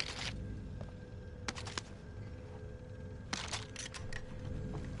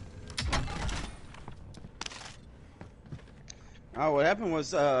 what happened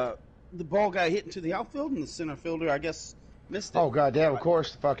was the ball got hit into the outfield, and the center fielder, I guess, missed it. Oh goddamn! Of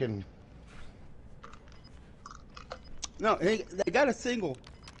course, fucking. No, they got a single,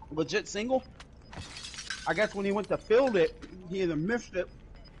 legit single. I guess when he went to field it, he either missed it.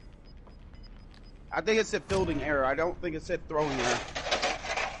 I think it said fielding error. I don't think it said throwing error.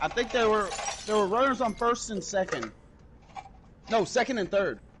 I think there were runners on first and second. No, second and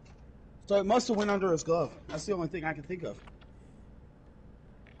third. So it must have went under his glove. That's the only thing I can think of.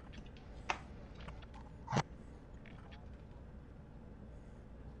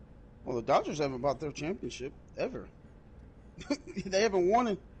 Well, the Dodgers haven't bought their championship ever. They haven't won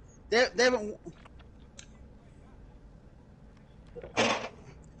it. They haven't.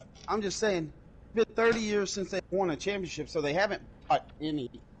 I'm just saying, it's been 30 years since they won a championship, so they haven't bought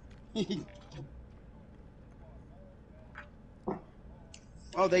any.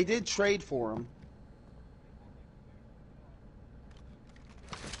 Oh, they did trade for him.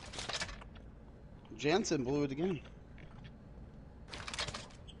 Jansen blew it again.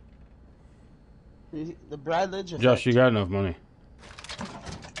 The Bradley effect. Josh, you got enough money.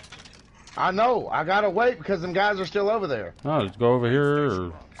 I know. I gotta wait because them guys are still over there. No, just go over here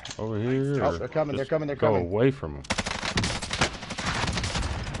or over here. Oh, or they're coming. They're just coming. They're go coming. away from them.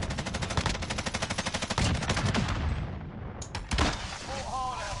 Fought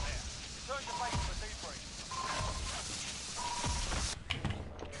hard out there. Return to base for debrief.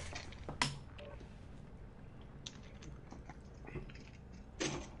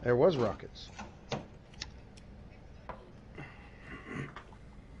 There was rockets.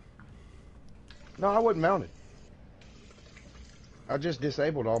 No, I wasn't mounted. I just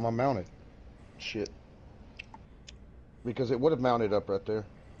disabled all my mounted shit. Because it would have mounted up right there.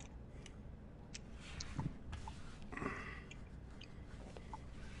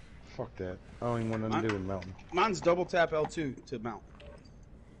 Fuck that. I don't even want nothing to do with mountain. Mine's double tap L2 to mount.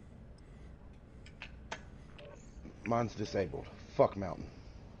 Mine's disabled. Fuck mountain.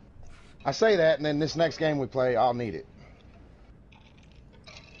 I say that, and then this next game we play, I'll need it.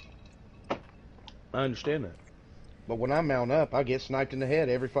 I understand that. But when I mount up, I get sniped in the head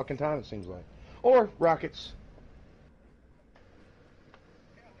every fucking time, it seems like. Or rockets.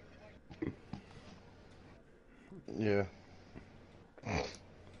 Yeah.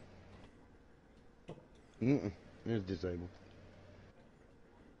 It's disabled.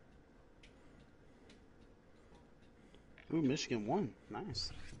 Ooh, Michigan won.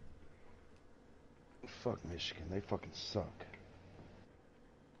 Nice. Fuck Michigan. They fucking suck.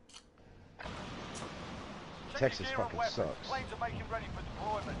 Texas Check your gear fucking and weapons. sucks. Planes are making ready for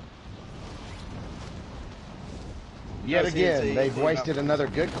deployment. Yet Yes, again, it's a- they've wasted another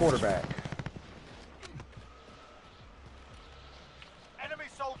good quarterback. Enemy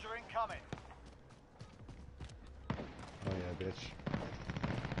soldier incoming. Oh yeah, bitch.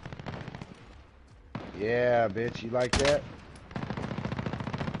 Yeah, bitch, you like that?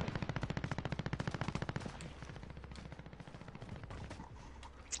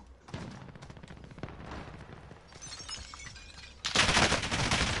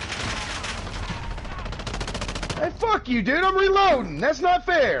 Hey, fuck you, dude. I'm reloading. That's not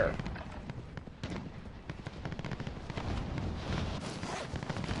fair.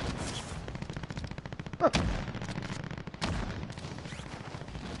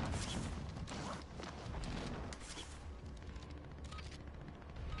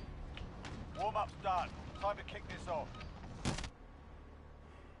 Warm-up's done. Time to kick this off.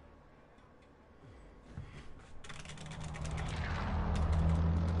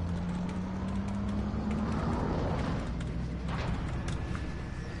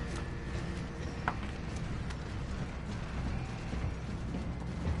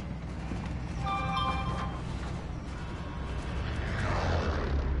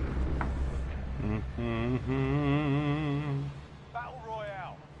 Battle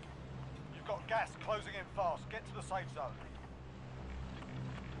Royale. You've got gas closing in fast. Get to the safe zone.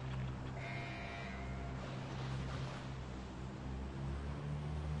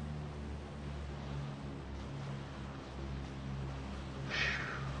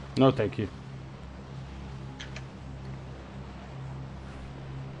 No, thank you.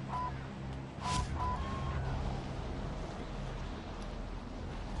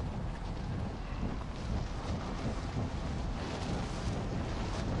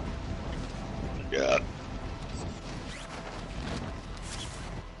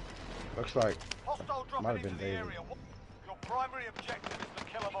 Looks like Hostile Might have dropping been into the David. area. Your primary objective is to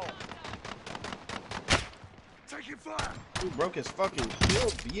kill them all. Taking fire. Who broke his fucking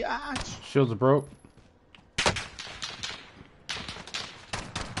shield, biatch? Shields are broke.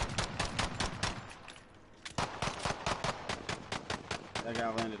 That guy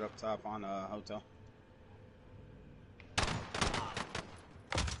landed up top on a hotel.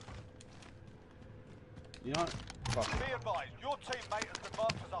 You know what? Fuck it. Be advised, your teammate has been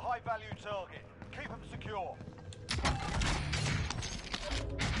marked as a high-value target. Keep him secure.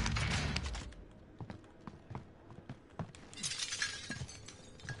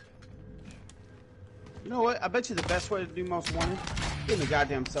 You know what? I bet you the best way to do most morning, get in the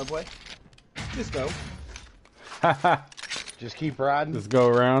goddamn subway. Just go. Just keep riding. Just go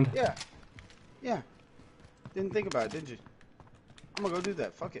around. Yeah. Yeah. Didn't think about it, did you? I'm gonna go do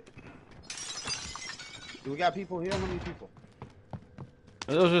that. Fuck it. Do we got people here? How many people?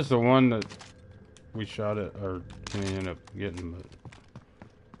 It was just the one that we shot at, or Kenny ended up getting. But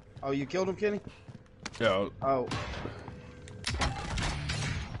Oh, you killed him, Kenny? yeah, Oh.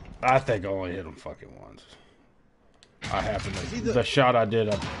 I think I only hit him fucking once. I happened to he the- the shot I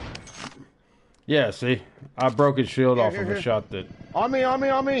did. Yeah, see, I broke his shield off here, of here. a shot that. On me, on me,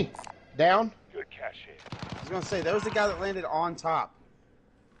 on me. Down. Good cash here. I was gonna say, there was the guy that landed on top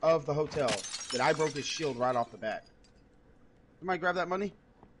of the hotel that I broke his shield right off the bat. Somebody grab that money?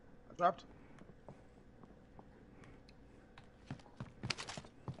 I dropped.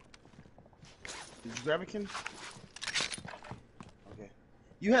 Did you grab it, Ken? Okay.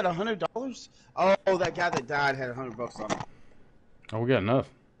 You had $100? Oh, that guy that died had $100 on him. Oh, we got enough.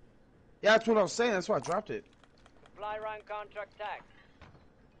 Yeah, that's what I was saying. That's why I dropped it. Supply run contract tag.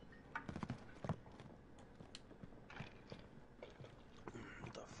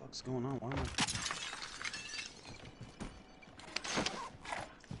 What the fuck's going on? Why am I...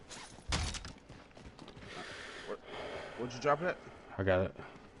 Where'd you drop it at? I got it.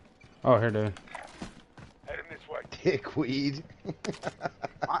 Oh, here, dude. Heading this way. Dickweed.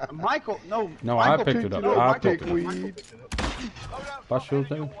 Michael, no. No, Michael I picked it up. No, I Michael picked it up. Michael picked it up. I showed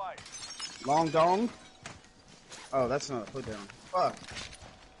that. Long dong. Oh, that's not a put down. Fuck.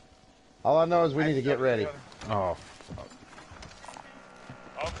 All I know is we need to get ready. Oh, fuck.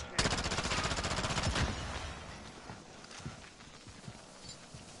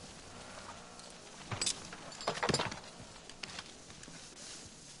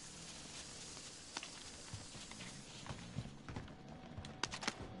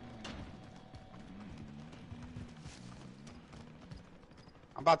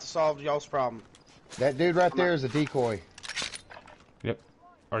 I'm about to solve y'all's problem. That dude right there is a decoy. Yep.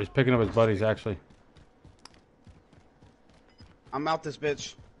 Or he's picking up his buddies, actually. I'm out this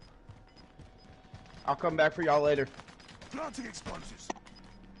bitch. I'll come back for y'all later. Planting explosives.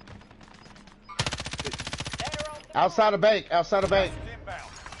 Outside of bank, outside of bank. Inbound.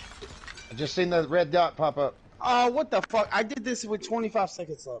 I just seen the red dot pop up. Oh, what the fuck? I did this with 25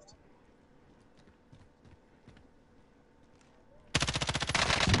 seconds left.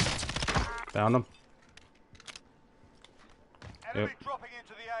 Found him. Enemy Yep. dropping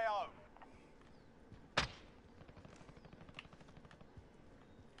into the AO.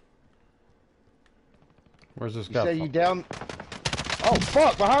 Where's this You guy? say you down? Oh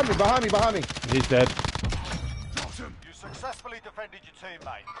fuck! Behind me! Behind me! Behind me! He's dead. Got him. You successfully defended your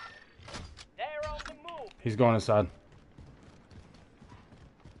teammate. They're on the move. He's going inside.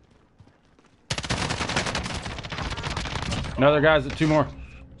 Another guy's at 2 more.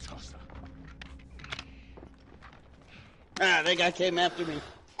 Ah, that guy came after me.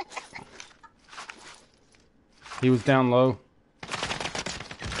 He was down low.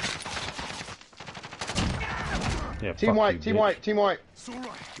 Yeah, Team fuck white! you, Team bitch. white! Team white! It's all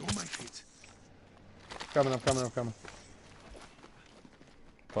right. You'll make it. Coming! I'm coming! I'm coming!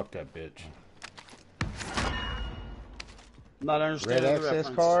 Fuck that bitch. Not Red understanding the access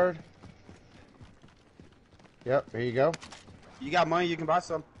reference. card. Yep. There you go. You got money, you can buy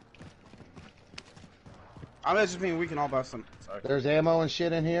some. I just mean we can all buy some. Sorry. There's ammo and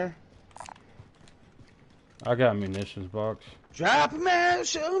shit in here. I got a munitions box. Drop a man,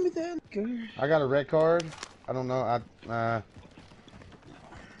 show me that liquor. I got a red card. I don't know. I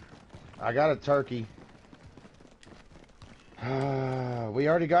got a turkey. We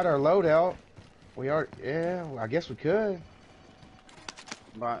already got our loadout. We are. Yeah. I guess we could.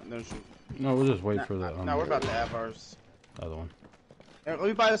 But there's. No, we'll just wait for the No, we're about to have ours. other one. Here, let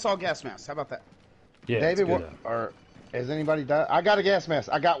me buy us all gas masks. How about that? Yeah, David, it's what? good. Or has anybody died? I got a gas mask.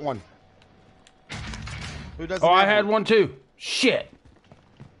 I got one. Who doesn't? Oh, I have had one too. Shit.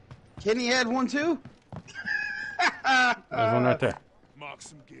 Kenny had one too. There's one right there. Mark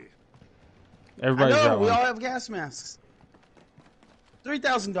some gear. I Everybody's know. got We one. all have gas masks.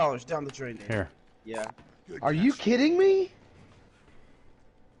 $3,000 down the drain. Dave. Here. Yeah. Good Are catch. you kidding me?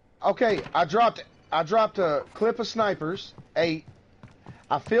 Okay, I dropped a clip of snipers, 8.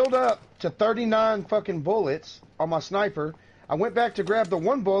 I filled up to 39 fucking bullets on my sniper. I went back to grab the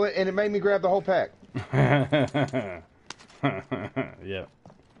one bullet, and it made me grab the whole pack. Yeah.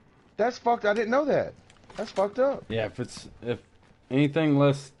 That's fucked. I didn't know that. That's fucked up. Yeah, if anything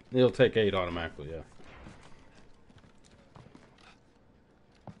less, it'll take 8 automatically. Yeah.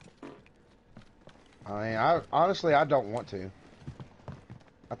 I mean, honestly, I don't want to.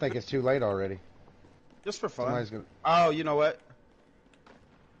 I think it's too late already. Just for fun. Somebody's gonna... Oh, you know what?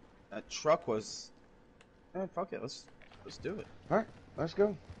 That truck was. Man, fuck it. Let's do it. All right, let's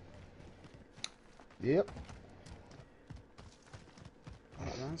go. Yep.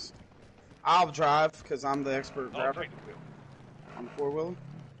 Nice. I'll drive because I'm the expert I'll driver. take the wheel. I'm four-wheeler.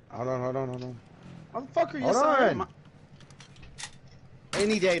 Hold on. Motherfucker, you Hold son. on.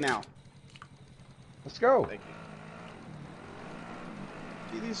 Any day now. Let's go. Thank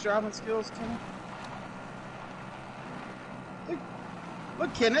you. See these driving skills, Kenneth?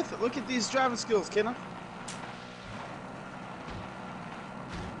 Look, Kenneth. Look at these driving skills, Kenneth.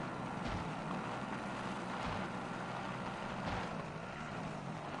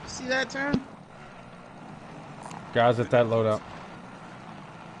 See that turn? Guys at that loadout.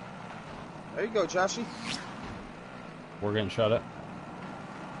 There you go, Joshy. We're getting shot at.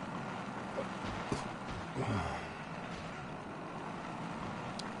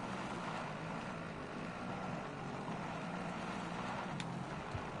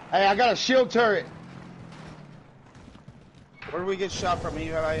 Hey, I got a shield turret. Where do we get shot from? I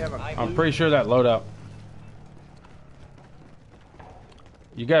have a I'm pretty sure that loadout.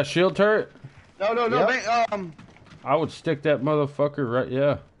 You got a shield turret? No, Yep. man, I would stick that motherfucker right.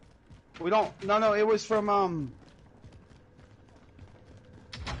 Yeah. we don't. No, it was from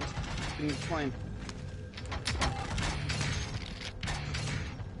in the plane.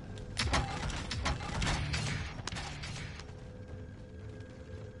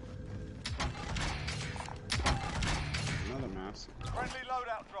 Another mask. Friendly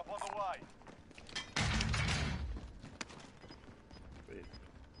loadout drop on the way.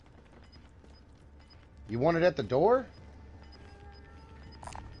 You want it at the door?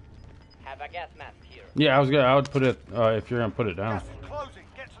 Have a gas mask here. Yeah, I would put it if you're gonna put it down. Gas is closing.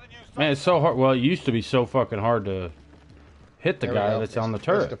 Get to the new safe Man, it's so hard. Well, it used to be so fucking hard to hit the There we guy go. that's on the It's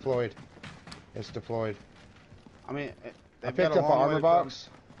turret. deployed. It's deployed. I mean, I they've picked got a up an long way armor to box.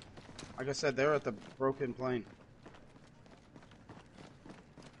 come. Like I said, they're at the broken plane.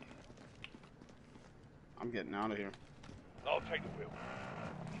 I'm getting out of here. I'll take the wheel.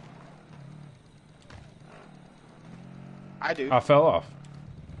 I do. I fell off.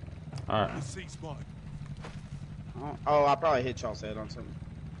 All right. The seat's mine. Oh, I probably hit y'all's head on something.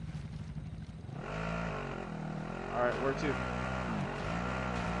 All right, where to?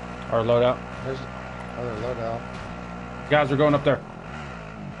 Our loadout. There's other loadout. Guys are going up there.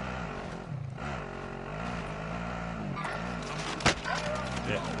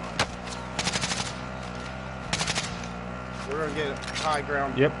 Yeah. We're gonna get high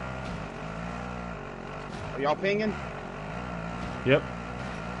ground. Yep. Are y'all pinging? Yep.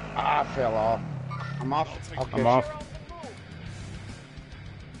 I fell off. I'm off. Okay. I'm off.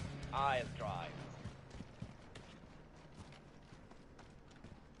 I'll drive.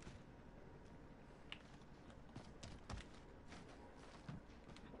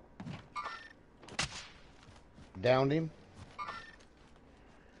 Downed him.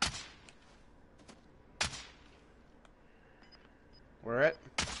 Where at?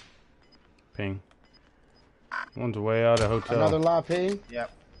 Ping. One's way out of hotel. Another live ping.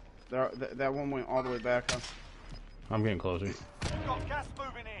 Yep. That one went all the way back. Huh? I'm getting closer. We've got gas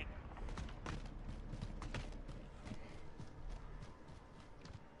moving in.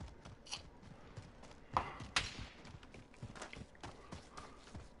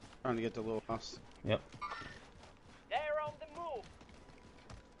 Trying to get the little house. Yep. They're on the move.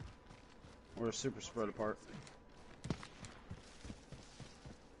 We're super spread apart.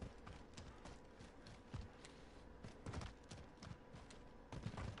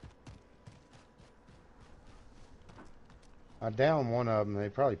 I downed one of them. They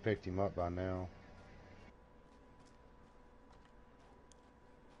probably picked him up by now.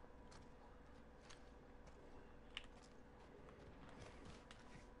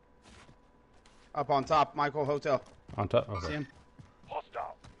 Up on top, Michael Hotel. On top. See Okay. him?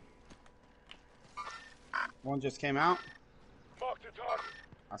 Hostile. One just came out. Mark the target.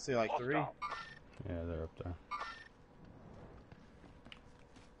 I see like three. Hostile. Yeah, they're up there.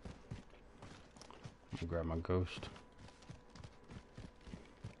 I'll grab my ghost.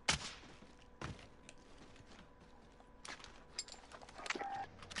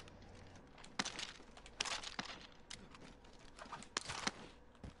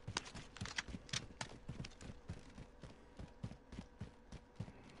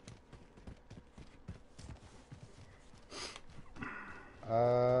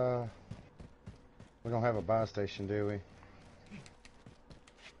 We don't have a buy station, do we?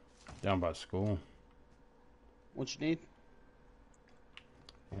 Down by school. What you need?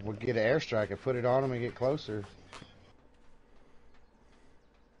 We'll get an airstrike and put it on them and get closer.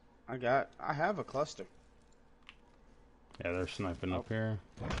 I have a cluster. Yeah, they're sniping up here.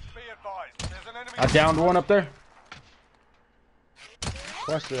 Be advised, there's an enemy. I downed one up there.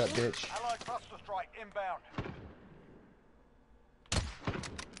 Cluster that bitch. Allied cluster strike inbound.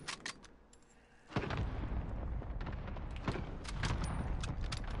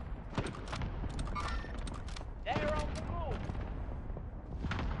 They're on the move.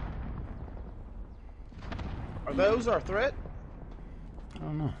 Are those our threat? I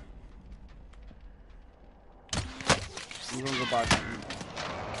don't know. I'm gonna go buy some.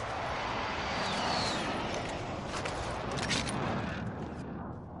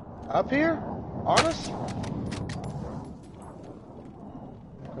 Up here? On us?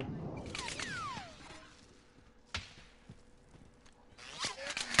 Okay.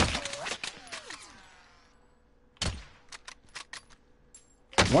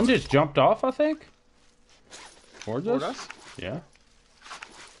 One just jumped off, I think. Towards Toward us? us? Yeah.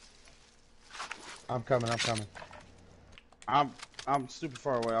 I'm coming. I'm super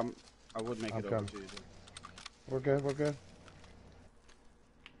far away. I would make I'm it over coming. to you. We're good.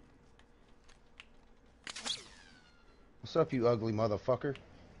 What's up, you ugly motherfucker?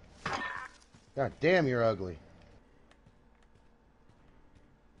 God damn, you're ugly.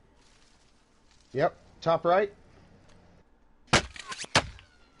 Yep, top right.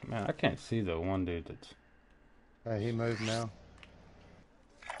 Man, I can't see the one dude that's... Hey, he moved now.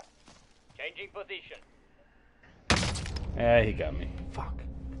 Changing position. Yeah, he got me. Fuck.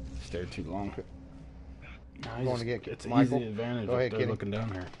 Stared too long. Nah, You want to get it's Michael? easy advantage Go if ahead, they're Kitty. looking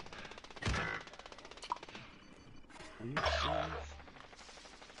down here. Be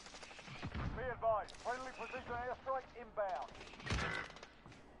advised, friendly precision airstrike inbound.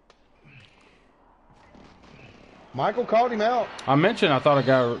 Michael called him out. I mentioned I thought a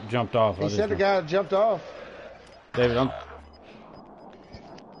guy jumped off. He said the guy jumped off. David,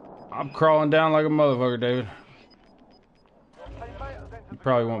 I'm crawling down like a motherfucker, David. Your teammate has entered You the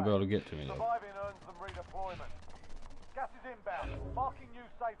probably gulag. won't be able to get to me though. Surviving earns them redeployment. Gas is inbound, marking new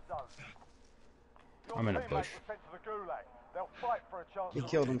safe zone. Your I'm in a teammate bush. was sent to the gulag. They'll fight for a chance He to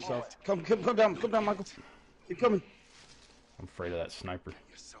killed redeploy. himself. Come down, Michael. Keep coming. I'm afraid of that sniper.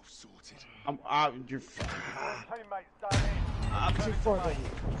 Yourself sorted. You're. Your teammates stay in. I'm too far away.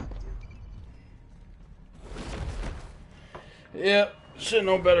 Yep, should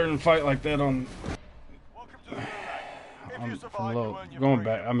know better than fight like that on. Welcome to the gulag. If you I'm survive, low. you earn your Going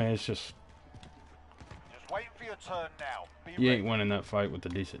freedom. back. I mean, it's just Just wait for your turn now. Be you ready. ain't winning that fight with a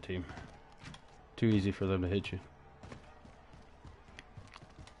decent team. Too easy for them to hit you.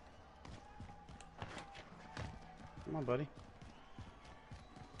 Come on, buddy.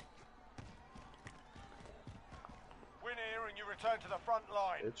 Win here and you return to the front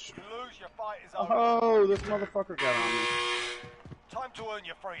line. Bitch. You lose, your fight is over. Oh, this motherfucker got on me. Time to earn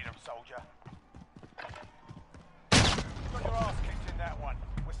your freedom, soldier. You got your ass kicked in that one.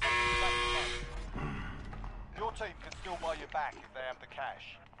 We're sending you back to base. Your team can still buy you back if they have the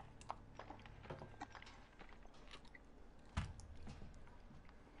cash.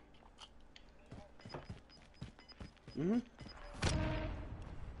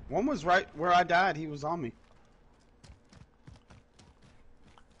 One was right where I died. He was on me.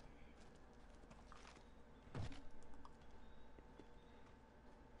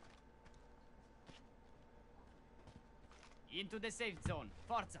 Into the safe zone.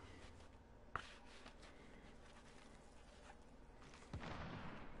 Forza.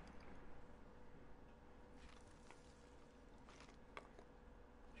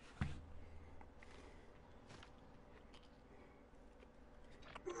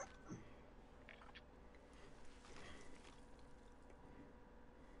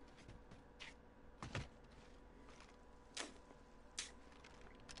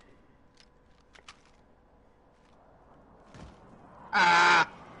 Ah!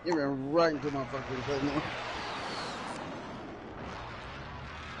 You ran right into my fucking head now.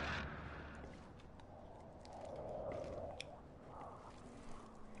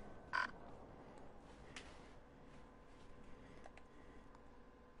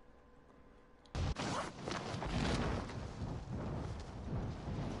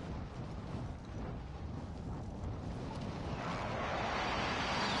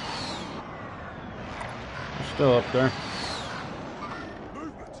 Still up there.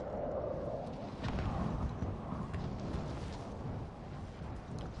 Movement.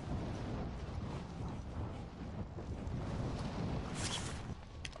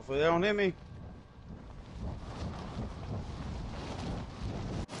 Hopefully they don't hit me.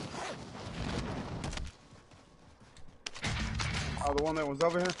 Oh, the one that was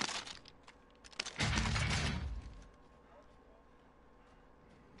over here?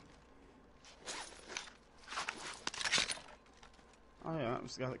 Oh yeah, that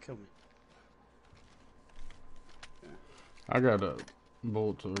was the guy that killed me. I got a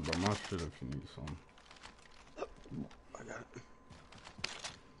bullet to by my shit if you need some. I got it.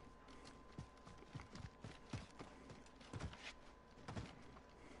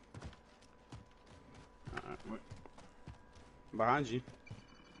 Alright, wait. Behind you.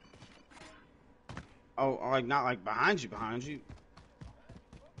 Oh, like not like behind you.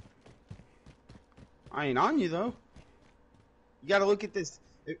 I ain't on you though. You gotta look at this.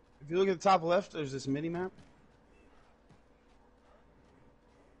 If you look at the top left, there's this mini map.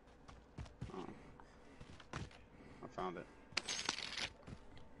 Oh. I found it.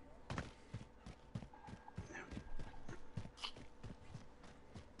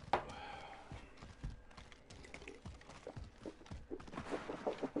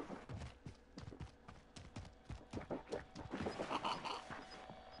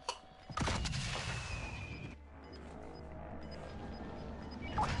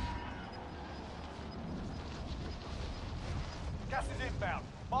 Gas is inbound.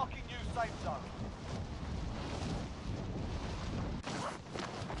 Marking new safe zone.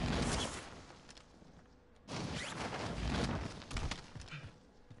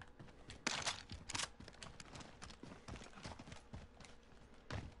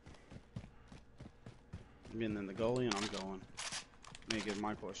 I'm getting in the goalie and I'm going. May give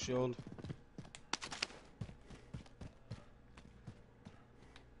Michael a shield.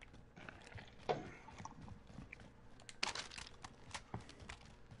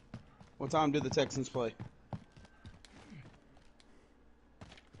 What time did the Texans play?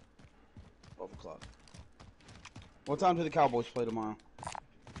 12 o'clock. What time do the Cowboys play tomorrow?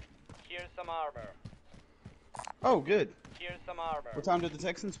 Here's some armor. Oh, good. Here's some armor. What time did the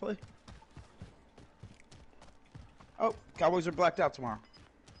Texans play? Oh, Cowboys are blacked out tomorrow.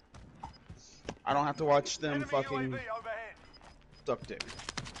 I don't have to watch them Enemy fucking UAV overhead. duck dick.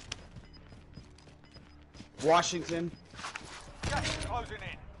 Washington. Gas is closing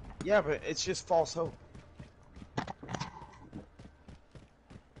in. Yeah, but it's just false hope.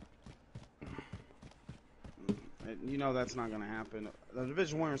 You know that's not going to happen. The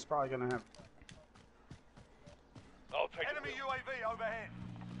division winner is probably going to have... I'll take Enemy UAV overhead.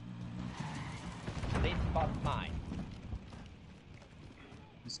 This spot's mine.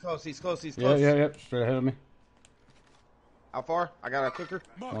 He's close, he's close. Yeah. Straight ahead of me. How far? I got a clicker.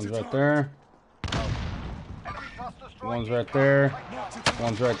 One's right there. Enemy cluster strike. One's right there.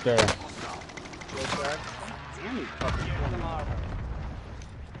 One's right there. Damn, he fucking Here's some armor.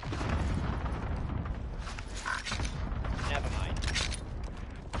 Never mind.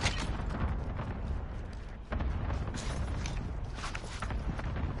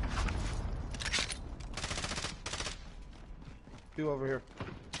 two over here.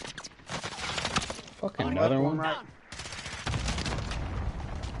 Fucking Left, another one. right.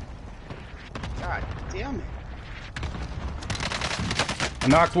 God damn it. I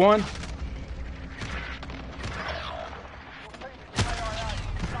knocked one.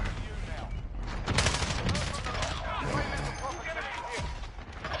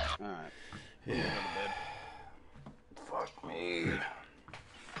 Alright. Yeah. Fuck me.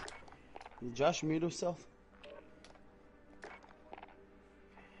 Did Josh mute himself?